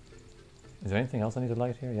 Is there anything else I need to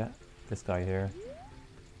light here? Yeah, this guy here.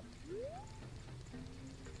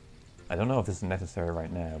 I don't know if this is necessary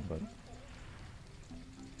right now, but...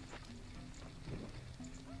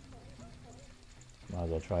 might as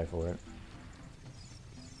well try for it.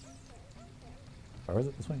 Or is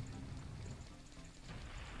it this way?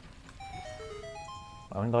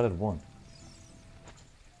 I only lighted one.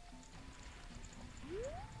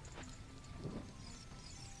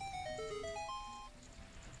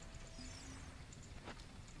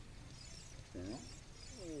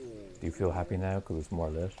 Do you feel happy now because it's more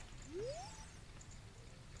lit?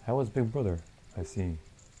 How was Big Brother? I see.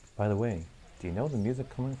 By the way, do you know the music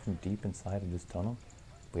coming from deep inside of this tunnel?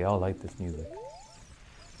 We all like this music.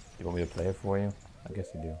 You want me to play it for you? I guess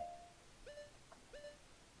you do.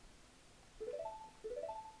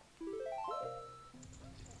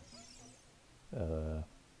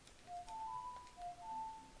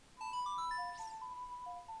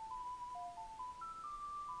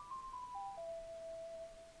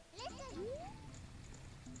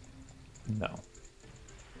 No.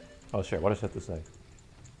 Oh, sure. What does it have to say?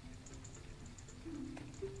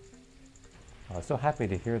 Oh, I'm so happy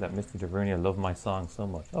to hear that Mr. Darunia loved my song so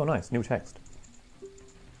much. Oh, nice. New text.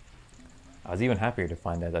 I was even happier to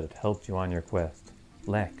find out that it helped you on your quest.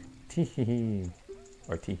 Lek. Tee-hee-hee.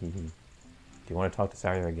 Or tee-hee-hee. Do you want to talk to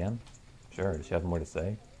Saria again? Sure. Does she have more to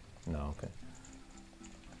say? No, okay.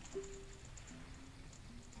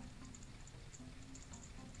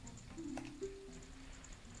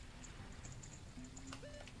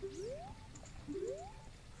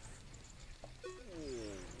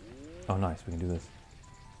 Oh, nice. We can do this.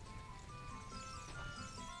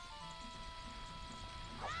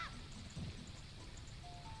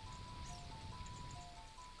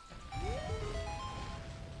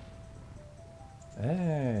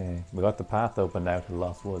 Hey, we got the path opened out to the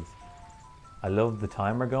Lost Woods. I love the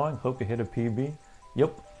timer going. Hope you hit a PB.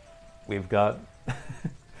 Yup. We've got...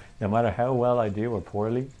 no matter how well I do or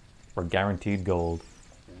poorly, we're guaranteed gold.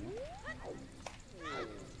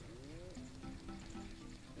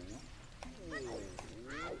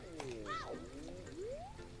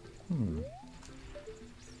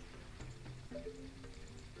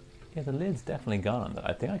 Yeah, the lid's definitely gone on that.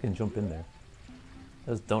 I think I can jump in there.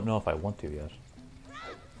 I just don't know if I want to yet.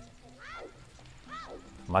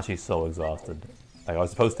 I'm actually so exhausted. Like, I was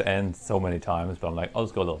supposed to end so many times, but I'm like, I'll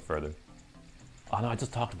just go a little further. Oh no, I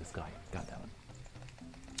just talked to this guy. God damn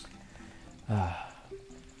it.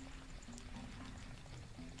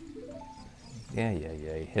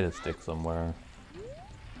 Yeah. Hit a stick somewhere.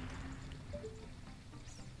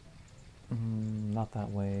 Not that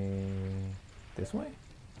way. This way?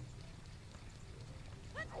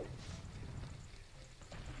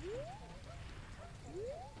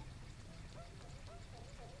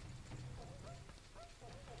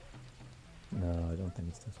 No, I don't think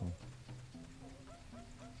it's this one.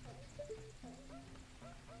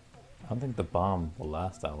 I don't think the bomb will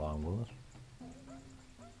last that long, will it?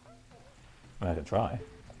 I mean, I could try.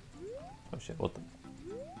 Oh shit, what the?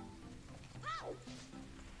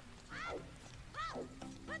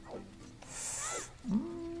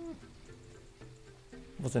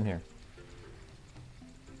 What's in here?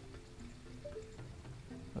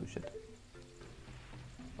 Oh shit.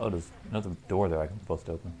 Oh, there's another door there I can bust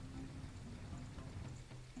open.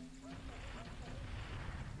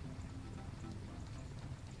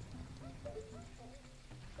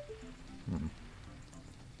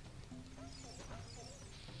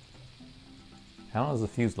 How long does the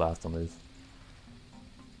fuse last on these?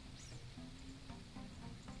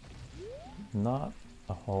 Not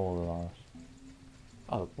a whole lot.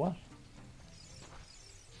 Oh, what?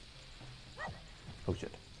 Oh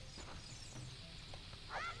shit.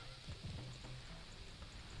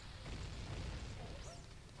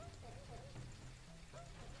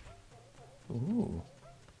 Ooh.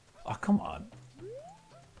 Oh, come on.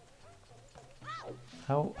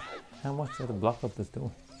 How much do I have to block up this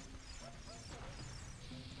door?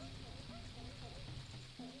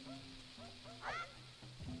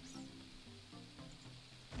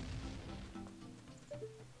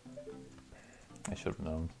 I should have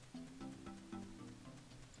known.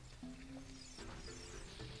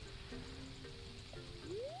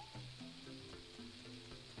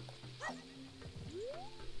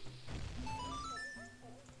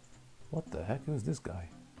 What the heck? Who's this guy?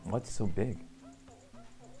 Why's he so big?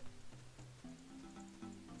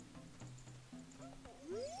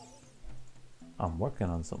 I'm working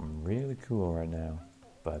on something really cool right now,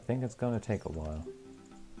 but I think it's gonna take a while.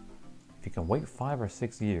 If you can wait 5 or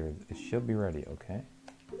 6 years, it should be ready, okay?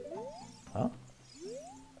 Huh?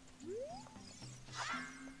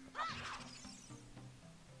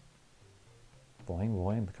 Boing,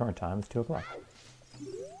 boing, the current time is 2 o'clock.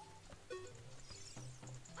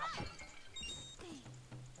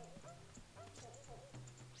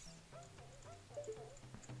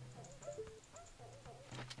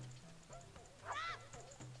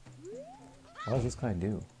 What does this guy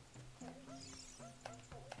do?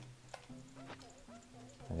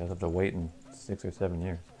 I guess I have to wait in 6 or 7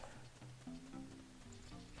 years.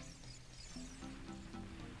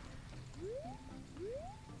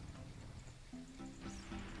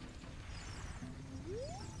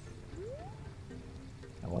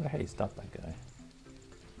 I wonder how you stop that guy.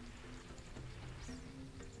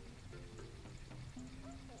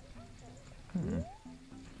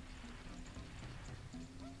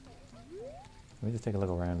 Let me just take a look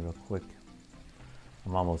around real quick.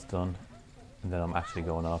 I'm almost done. And then I'm actually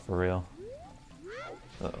going off for real.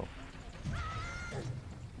 Uh-oh.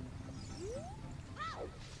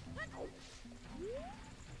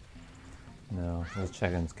 No, let's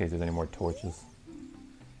check in case there's any more torches.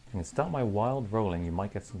 You can stop my wild rolling, you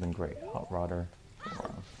might get something great. Hot rodder.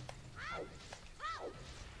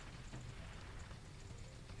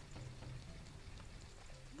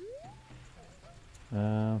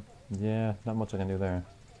 Yeah, not much I can do there.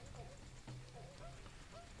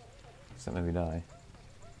 Except maybe die.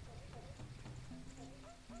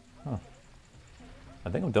 Huh. I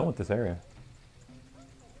think I'm done with this area.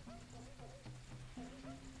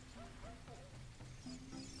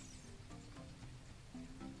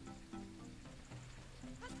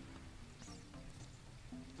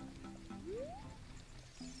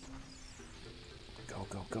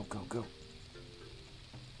 Go.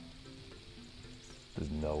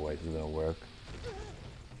 There's no way this is gonna work.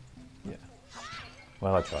 Yeah.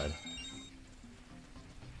 Well, I tried.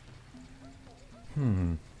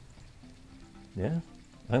 Yeah.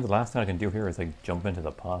 I think the last thing I can do here is like jump into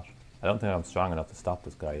the pot. I don't think I'm strong enough to stop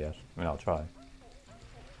this guy yet. I mean, I'll try.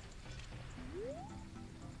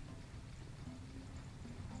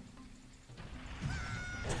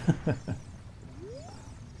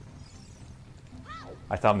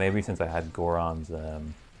 I thought maybe since I had Goron's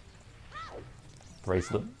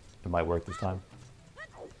bracelet, it might work this time.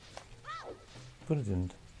 But it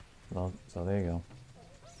didn't. Well, so there you go.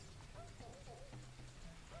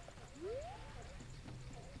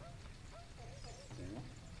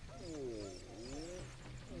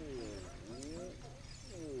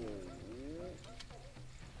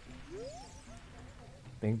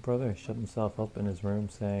 Big Brother shut himself up in his room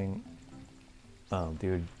saying, "Oh,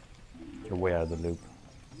 dude, you're way out of the loop.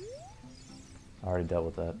 I already dealt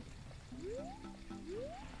with that."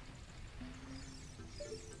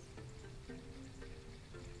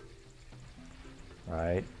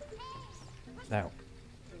 Right. Now.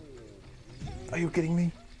 Are you kidding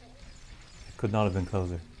me? It could not have been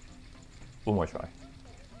closer. One more try.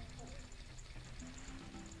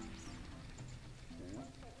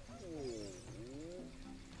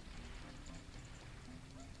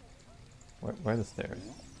 Where are the stairs?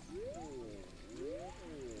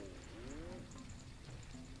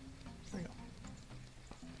 There we go.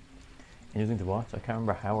 Interesting to watch. I can't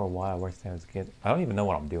remember how or why I worked there as a kid. I don't even know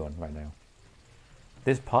what I'm doing right now.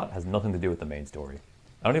 This pot has nothing to do with the main story.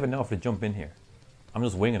 I don't even know if to jump in here. I'm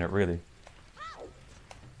just winging it, really.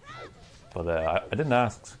 But I didn't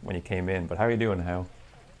ask when you came in, but how are you doing now?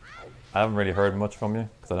 I haven't really heard much from you,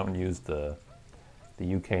 because I don't use the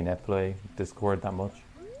UK Netplay Discord that much.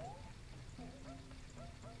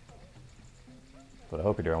 But I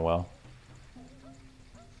hope you're doing well.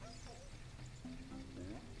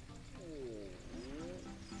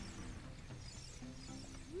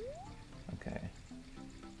 Okay.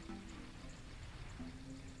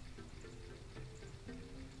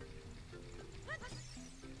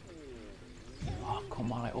 Oh,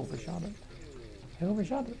 come on, I overshot it. I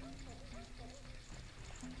overshot it.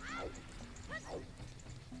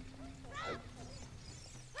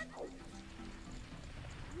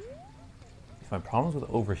 My problems with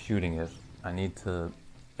overshooting is I need to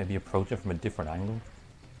maybe approach it from a different angle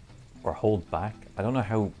or hold back. I don't know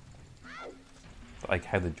how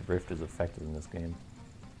the drift is affected in this game.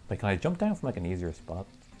 Like, can I jump down from like an easier spot?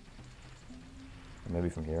 Or maybe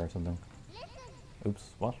from here or something.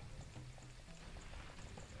 Oops, what?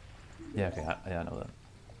 Yeah, okay, I know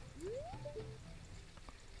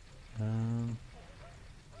that.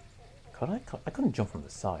 Could I couldn't jump from the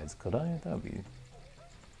sides, could I? That would be...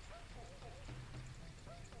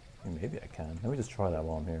 Maybe I can. Let me just try that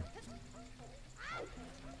while I'm here.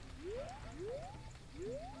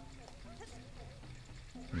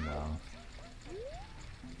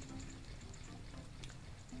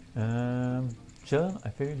 No. Chillin', I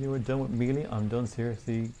figured you were done with melee. I'm done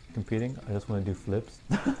seriously competing. I just want to do flips.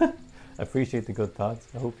 I appreciate the good thoughts.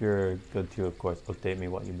 I hope you're good too, of course. Update me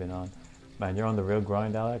what you've been on. Man, you're on the real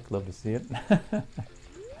grind, Alec. Love to see it.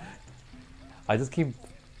 I just keep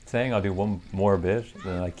saying I'll do one more bit,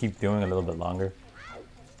 then I keep doing a little bit longer.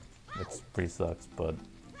 Which pretty sucks, but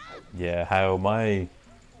yeah, how my,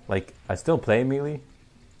 like, I still play melee,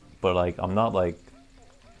 but like, I'm not like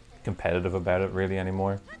competitive about it really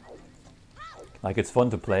anymore. Like, it's fun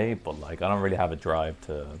to play, but like, I don't really have a drive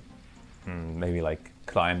to maybe like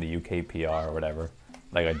climb the UK PR or whatever,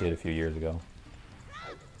 like I did a few years ago.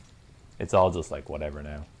 It's all just like whatever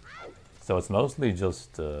now. So it's mostly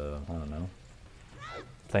just, I don't know,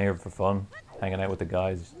 playing for fun, hanging out with the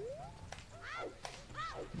guys.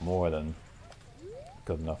 More than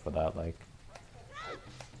good enough for that, like.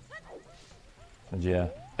 And yeah,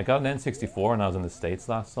 I got an N64 when I was in the States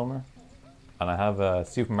last summer. And I have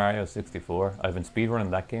Super Mario 64. I've been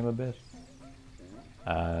speedrunning that game a bit.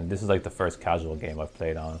 And this is like the first casual game I've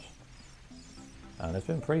played on it. And it's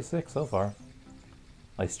been pretty sick so far.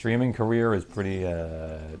 My streaming career is pretty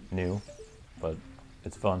new, but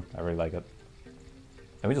it's fun. I really like it.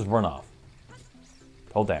 Let me just run off.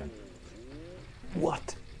 Hold down.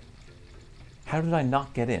 What? How did I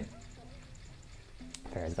not get in?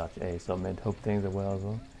 Farrah's got you a submit. Hope things are well as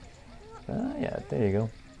well. Yeah, there you go.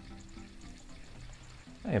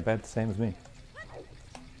 Hey, about the same as me.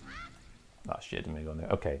 Oh shit, I'm gonna go in there.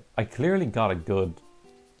 Okay, I clearly got a good...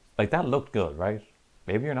 Like, that looked good, right?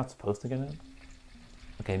 Maybe you're not supposed to get in?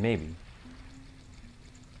 Okay, maybe.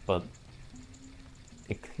 But...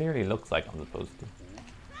 it clearly looks like I'm supposed to.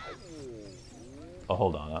 Oh,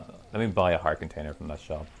 hold on. Let me buy a heart container from that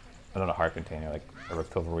shop. Not a heart container, like a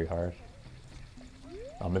recovery heart.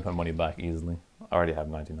 I'll make my money back easily. I already have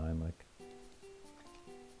 99, like.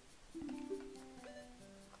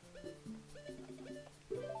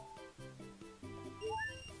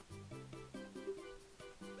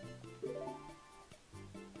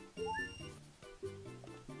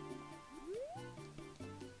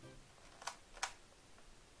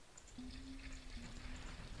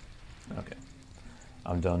 Okay.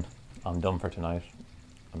 I'm done. I'm done for tonight.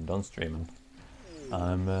 I'm done streaming.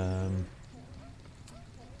 I'm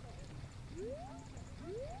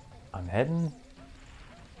heading...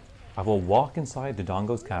 I will walk inside the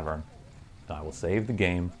Dongo's Cavern, and I will save the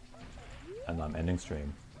game, and I'm ending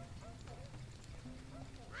stream.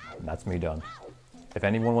 And that's me done. If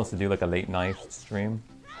anyone wants to do like a late night stream,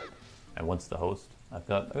 and wants to host, I've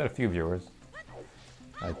got a few viewers.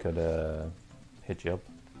 I could hit you up.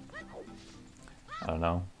 I don't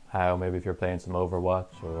know how. Maybe if you're playing some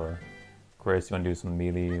Overwatch, or Chris, you want to do some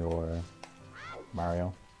Melee or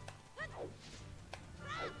Mario,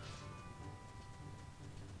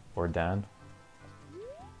 or Dan.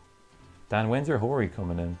 Dan, when's your Hori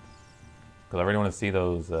coming in? Because I really want to see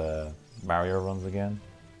those Mario runs again.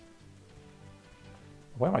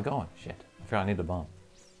 Where am I going? Shit, I forgot I need the bomb.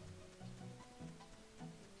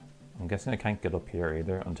 I'm guessing I can't get up here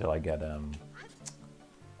either until I get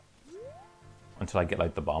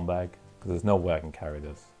like the bomb bag, because there's no way I can carry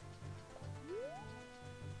this.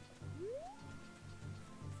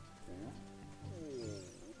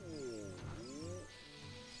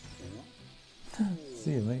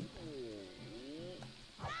 See you, mate.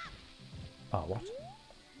 Oh, what?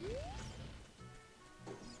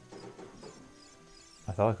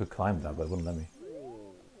 I thought I could climb that, but it wouldn't let me.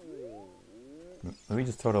 Let me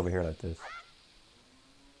just throw it over here like this.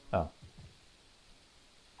 Oh.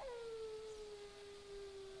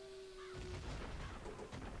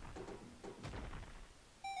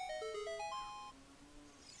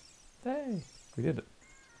 Hey, we did it.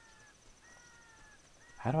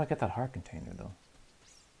 How do I get that heart container though?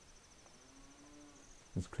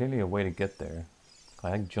 There's clearly a way to get there.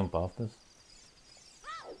 Can I jump off this?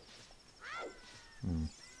 Hmm.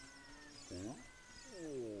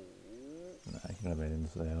 Nah, you don't have anything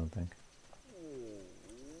to say, I don't think.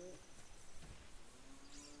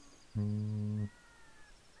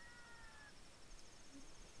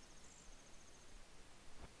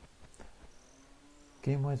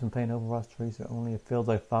 Game-wise, when playing Overwatch 3, so only it feels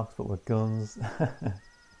like Fox but with guns.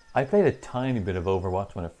 I played a tiny bit of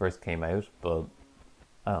Overwatch when it first came out, but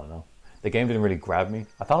I don't know. The game didn't really grab me.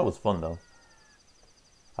 I thought it was fun though.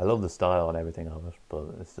 I love the style and everything of it, but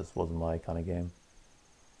it just wasn't my kind of game.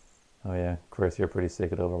 Oh yeah, Chris, you're pretty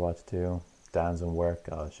sick at Overwatch too. Dan's in work.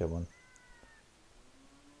 Oh, shit one.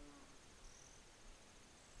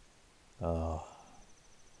 Oh.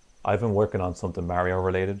 I've been working on something Mario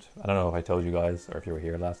related. I don't know if I told you guys or if you were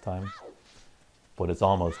here last time, but it's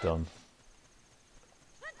almost done.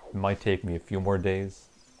 It might take me a few more days.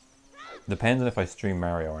 Depends on if I stream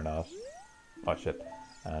Mario or not. Oh shit.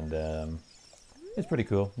 And it's pretty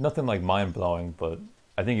cool. Nothing like mind-blowing, but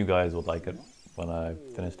I think you guys would like it when I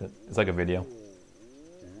finished it. It's like a video.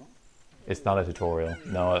 It's not a tutorial.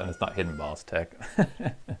 No, and it's not hidden boss tech.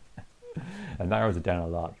 It narrows it down a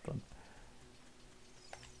lot, but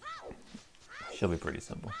it should be pretty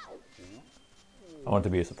simple. I want it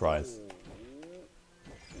to be a surprise.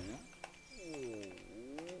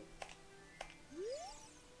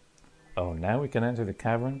 Oh, now we can enter the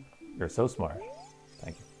cavern? You're so smart.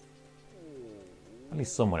 Thank you. At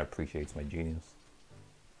least someone appreciates my genius.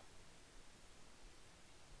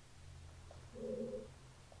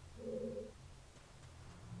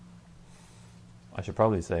 I should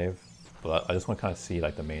probably save, but I just want to kind of see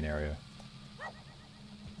like the main area.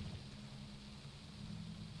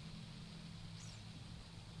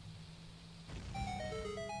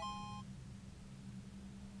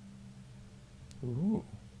 Ooh.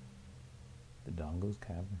 The Dongo's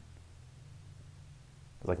cavern.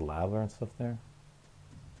 There's like lava and stuff there.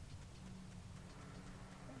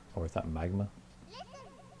 Or is that magma?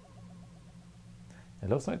 It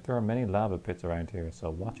looks like there are many lava pits around here,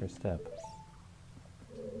 so watch your step.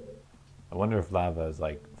 I wonder if lava is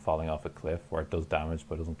like falling off a cliff where it does damage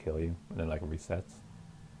but doesn't kill you and then like resets.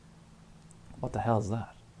 What the hell is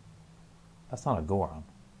that? That's not a Goron.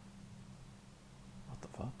 What the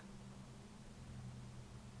fuck?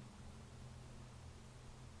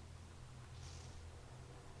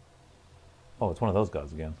 Oh, it's one of those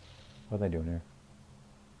guys again. What are they doing here?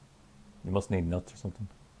 You must need nuts or something.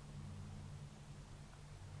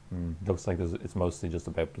 Looks like it's mostly just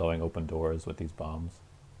about blowing open doors with these bombs.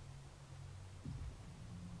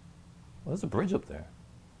 Well, there's a bridge up there.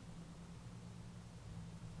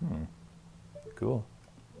 Cool.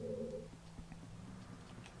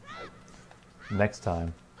 Next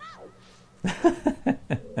time.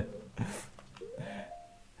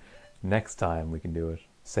 Next time we can do it.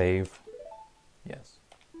 Save. Yes.